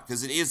that out,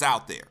 because it is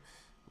out there.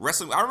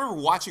 I remember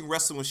watching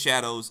Wrestling with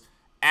Shadows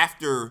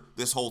after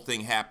this whole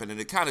thing happened, and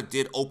it kind of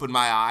did open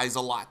my eyes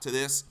a lot to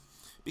this,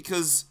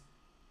 because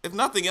if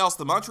nothing else,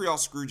 the Montreal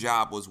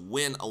Screwjob was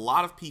when a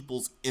lot of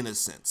people's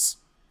innocence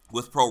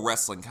with pro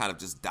wrestling kind of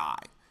just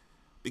died.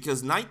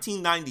 Because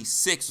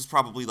 1996 was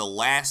probably the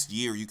last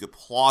year you could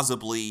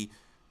plausibly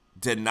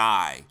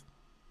deny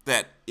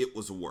that it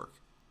was a work.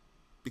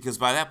 Because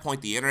by that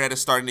point, the internet is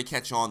starting to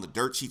catch on, the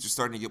dirt sheets are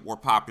starting to get more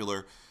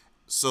popular.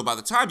 So by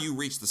the time you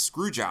reach the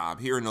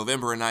Screwjob here in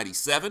November of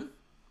 97,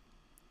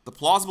 the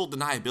plausible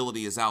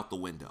deniability is out the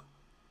window.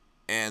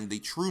 And the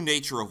true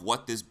nature of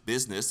what this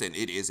business, and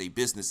it is a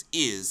business,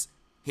 is,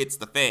 hits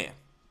the fan.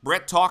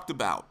 Bret talked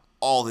about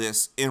all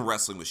this in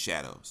Wrestling with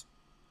Shadows.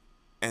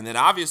 And then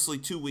obviously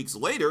 2 weeks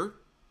later,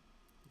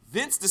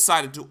 Vince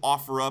decided to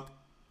offer up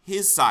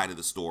his side of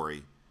the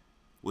story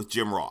with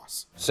Jim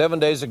Ross. 7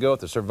 days ago at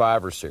the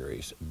Survivor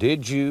Series,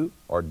 did you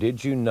or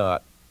did you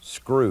not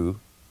screw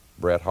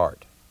Bret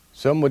Hart?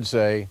 Some would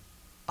say,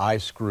 I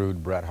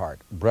screwed Bret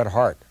Hart. Bret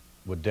Hart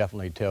would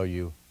definitely tell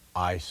you,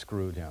 I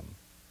screwed him.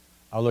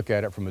 I look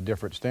at it from a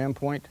different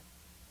standpoint.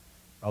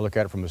 I look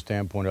at it from the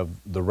standpoint of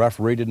the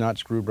referee did not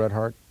screw Bret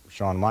Hart.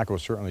 Shawn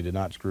Michaels certainly did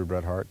not screw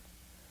Bret Hart.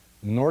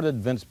 Nor did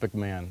Vince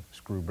McMahon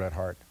screw Bret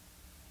Hart.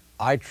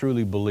 I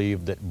truly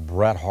believe that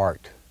Bret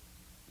Hart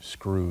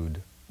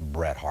screwed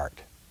Bret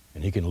Hart.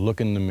 And he can look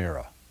in the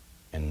mirror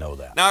and know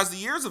that. Now, as the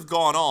years have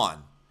gone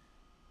on,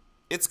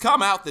 it's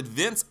come out that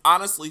Vince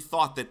honestly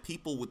thought that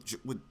people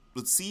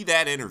would see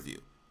that interview,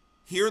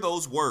 hear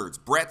those words,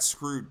 Bret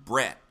screwed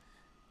Bret,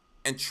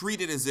 and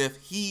treat it as if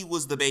he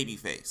was the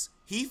babyface.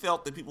 He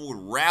felt that people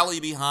would rally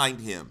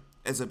behind him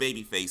as a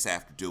babyface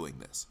after doing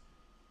this,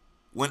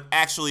 when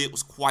actually it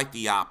was quite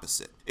the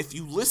opposite. If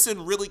you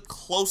listen really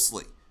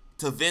closely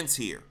to Vince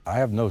here, I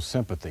have no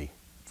sympathy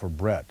for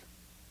Bret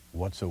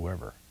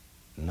whatsoever.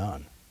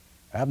 None.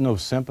 I have no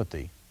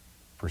sympathy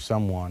for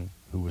someone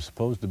who was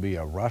supposed to be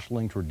a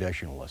wrestling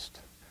traditionalist,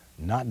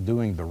 not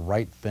doing the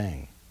right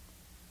thing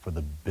for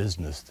the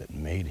business that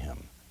made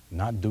him,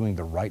 not doing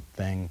the right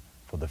thing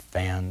for the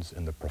fans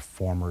and the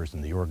performers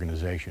and the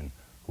organization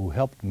who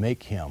helped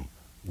make him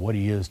what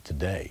he is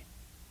today.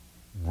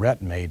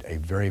 Bret made a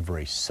very,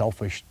 very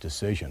selfish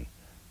decision.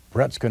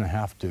 Bret's going to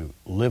have to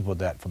live with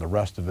that for the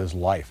rest of his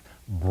life.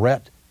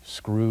 Bret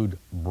screwed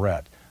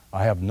Bret.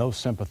 I have no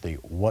sympathy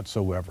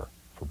whatsoever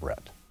for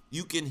Bret.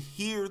 You can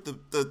hear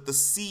the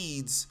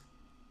seeds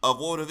of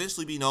what would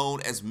eventually be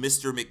known as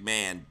Mr.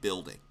 McMahon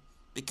building,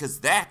 because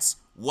that's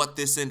what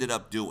this ended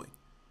up doing.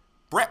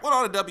 Bret went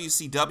on to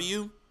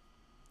WCW,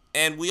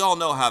 and we all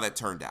know how that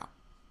turned out.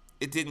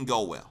 It didn't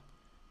go well.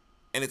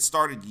 And it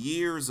started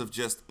years of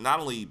just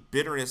not only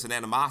bitterness and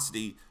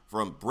animosity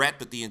from Bret,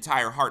 but the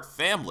entire Hart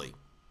family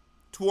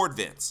toward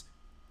Vince.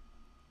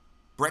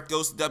 Bret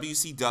goes to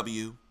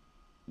WCW.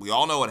 We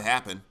all know what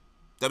happened.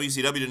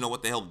 WCW didn't know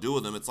what the hell to do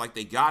with him. It's like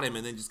they got him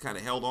and then just kind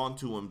of held on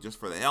to him just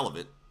for the hell of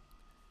it.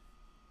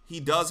 He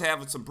does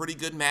have some pretty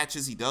good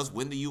matches. He does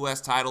win the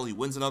U.S. title. He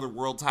wins another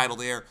world title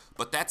there.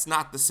 But that's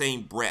not the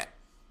same Bret.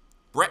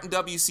 Bret in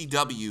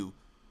WCW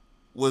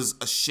was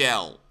a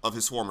shell of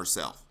his former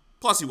self.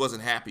 Plus, he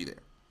wasn't happy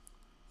there.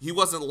 He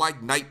wasn't like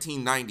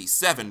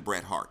 1997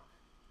 Bret Hart.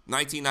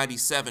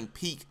 1997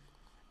 peak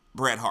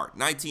Bret Hart.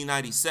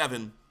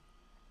 1997,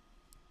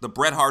 the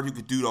Bret Hart who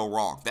could do no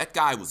wrong. That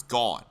guy was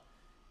gone.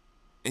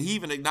 And he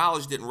even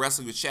acknowledged it in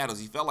Wrestling with Shadows.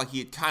 He felt like he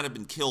had kind of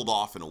been killed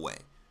off in a way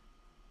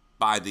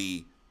by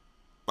the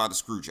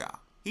Screwjob.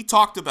 He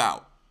talked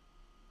about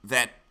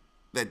that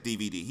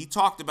DVD. He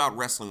talked about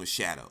Wrestling with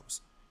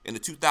Shadows in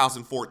the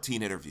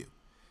 2014 interview.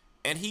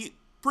 And he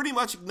pretty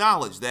much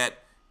acknowledged that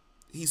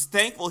he's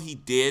thankful he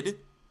did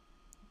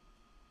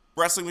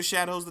Wrestling with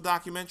Shadows, the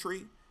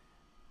documentary,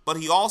 but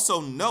he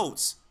also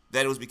notes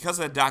that it was because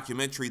of that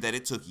documentary that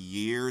it took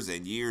years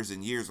and years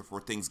and years before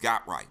things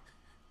got right.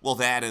 Well,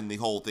 that and the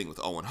whole thing with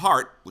Owen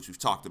Hart, which we've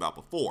talked about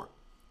before.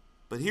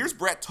 But here's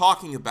Bret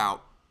talking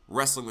about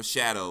Wrestling with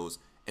Shadows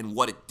and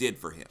what it did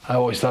for him. I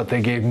always thought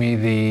they gave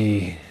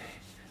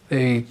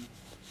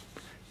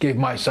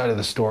my side of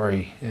the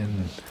story,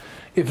 and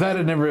if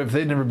they'd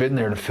never been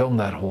there to film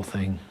that whole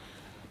thing,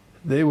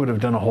 they would have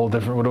done a whole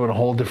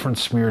different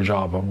smear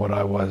job on what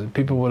I was.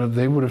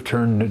 They would have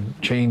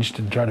changed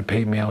and tried to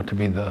paint me out to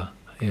be a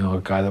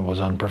guy that was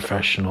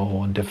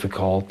unprofessional and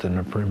difficult and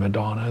a prima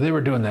donna. They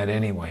were doing that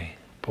anyway.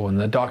 But when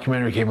the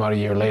documentary came out a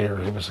year later,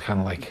 it was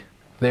kind of like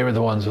they were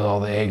the ones with all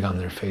the egg on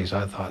their face,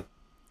 I thought.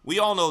 We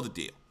all know the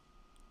deal.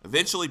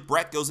 Eventually,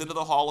 Bret goes into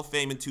the Hall of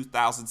Fame in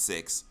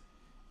 2006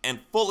 and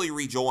fully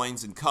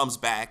rejoins and comes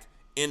back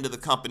into the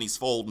company's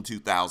fold in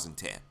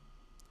 2010.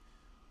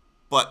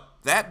 But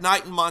that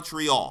night in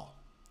Montreal,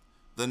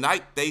 the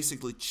night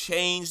basically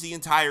changed the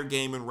entire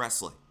game in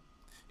wrestling.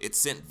 It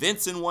sent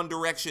Vince in one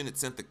direction, it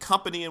sent the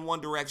company in one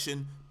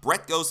direction.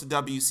 Bret goes to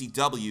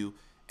WCW,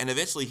 and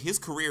eventually his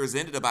career has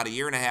ended about a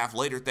year and a half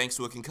later thanks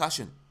to a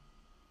concussion.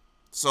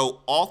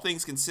 So all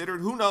things considered,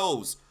 who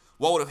knows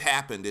what would have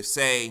happened if,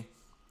 say,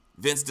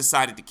 Vince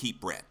decided to keep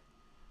Bret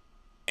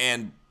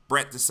and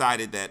Bret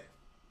decided that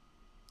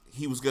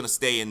he was going to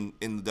stay in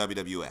the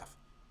WWF?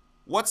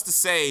 What's to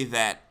say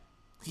that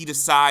he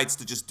decides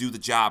to just do the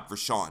job for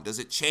Shawn? Does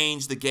it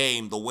change the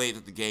game the way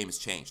that the game has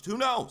changed? Who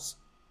knows?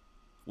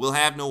 We'll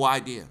have no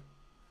idea.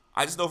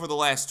 I just know for the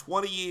last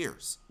 20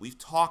 years, we've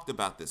talked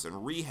about this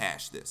and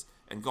rehashed this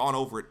and gone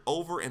over it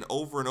over and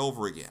over and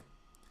over again.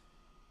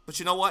 But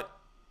you know what?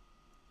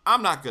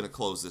 I'm not going to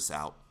close this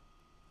out.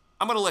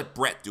 I'm going to let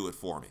Bret do it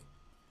for me.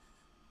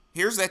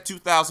 Here's that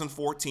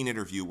 2014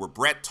 interview where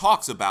Bret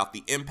talks about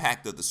the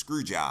impact of the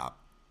screw job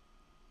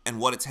and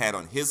what it's had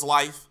on his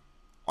life,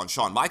 on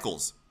Shawn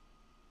Michaels,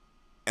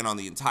 and on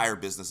the entire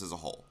business as a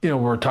whole. You know,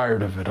 we're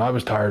tired of it. I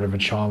was tired of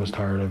it. Shawn was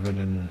tired of it.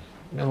 And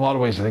in a lot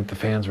of ways, I think the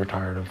fans were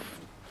tired of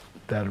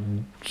that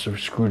sort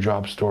of screw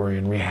job story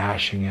and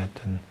rehashing it.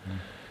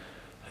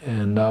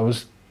 And I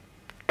was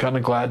kind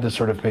of glad to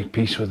sort of make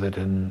peace with it.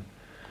 And,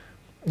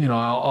 you know,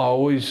 I'll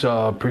always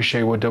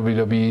appreciate what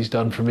WWE's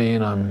done for me,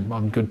 and I'm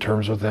on good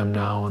terms with them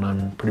now, and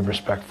I'm pretty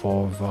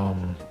respectful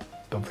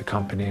of the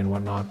company and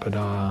whatnot. But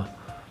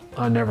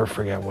I never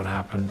forget what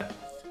happened.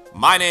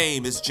 My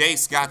name is J.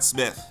 Scott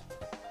Smith,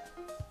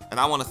 and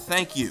I want to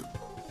thank you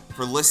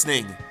for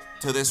listening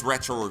to this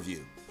retro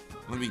review.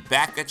 I'm going to be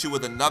back at you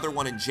with another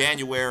one in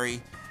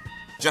January,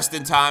 just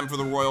in time for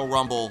the Royal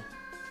Rumble.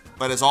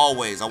 But as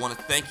always, I want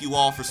to thank you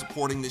all for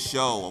supporting this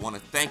show. I want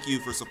to thank you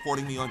for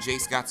supporting me on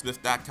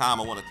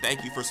jscottsmith.com. I want to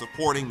thank you for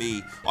supporting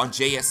me on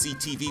JSC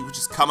TV, which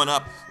is coming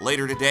up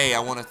later today. I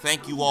want to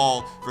thank you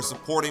all for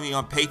supporting me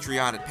on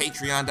Patreon at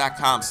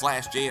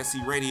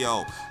patreon.com/JSC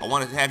Radio. I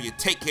want to have you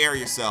take care of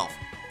yourself.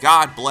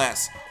 God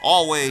bless.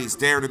 Always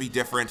dare to be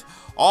different.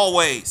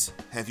 Always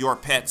have your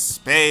pets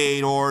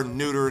spayed or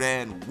neutered,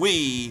 and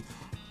we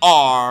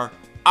are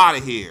out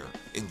of here.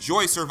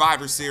 Enjoy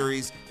Survivor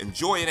Series,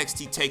 enjoy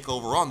NXT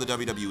TakeOver on the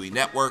WWE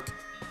Network,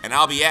 and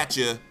I'll be at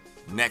you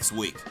next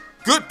week.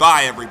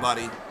 Goodbye,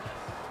 everybody.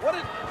 Look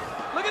at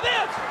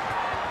this!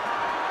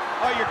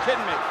 Oh, you're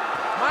kidding me.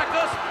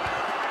 Marcus,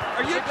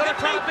 are you going to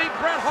try to beat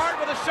Bret Hart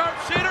with a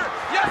sharpshooter?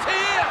 Yes, he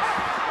is!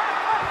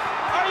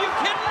 Are you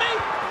kidding me?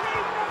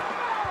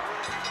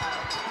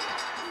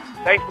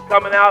 Thanks for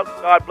coming out.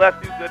 God bless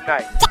you. Good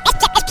night.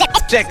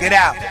 Check it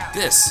out.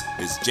 This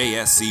is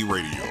JSC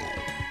Radio.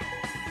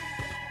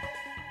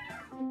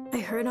 I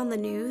heard on the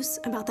news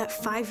about that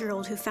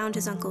 5-year-old who found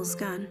his uncle's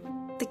gun.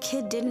 The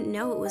kid didn't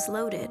know it was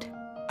loaded.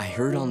 I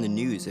heard on the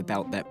news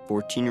about that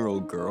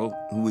 14-year-old girl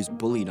who was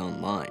bullied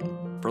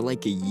online. For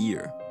like a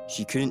year,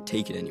 she couldn't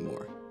take it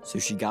anymore, so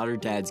she got her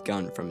dad's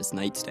gun from his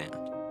nightstand.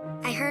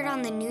 I heard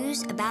on the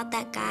news about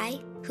that guy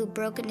who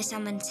broke into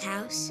someone's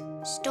house,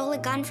 stole a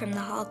gun from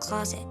the hall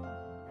closet.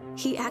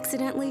 He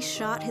accidentally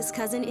shot his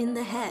cousin in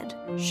the head.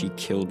 She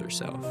killed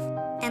herself.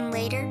 And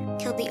later,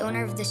 killed the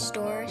owner of the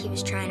store he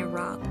was trying to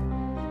rob.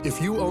 If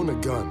you own a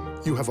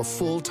gun, you have a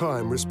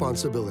full-time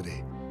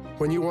responsibility.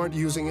 When you aren't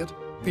using it,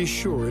 be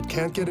sure it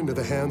can't get into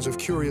the hands of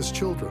curious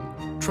children,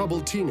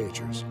 troubled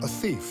teenagers, a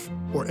thief,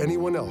 or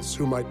anyone else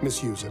who might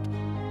misuse it.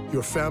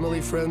 Your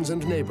family, friends,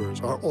 and neighbors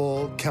are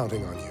all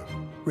counting on you.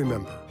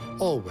 Remember,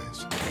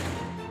 always,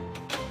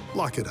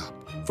 lock it up.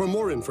 For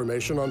more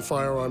information on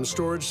firearm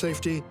storage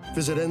safety,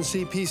 visit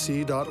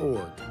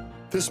ncpc.org.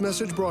 This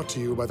message brought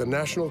to you by the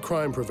National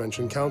Crime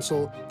Prevention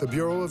Council, the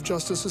Bureau of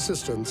Justice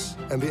Assistance,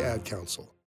 and the Ad Council.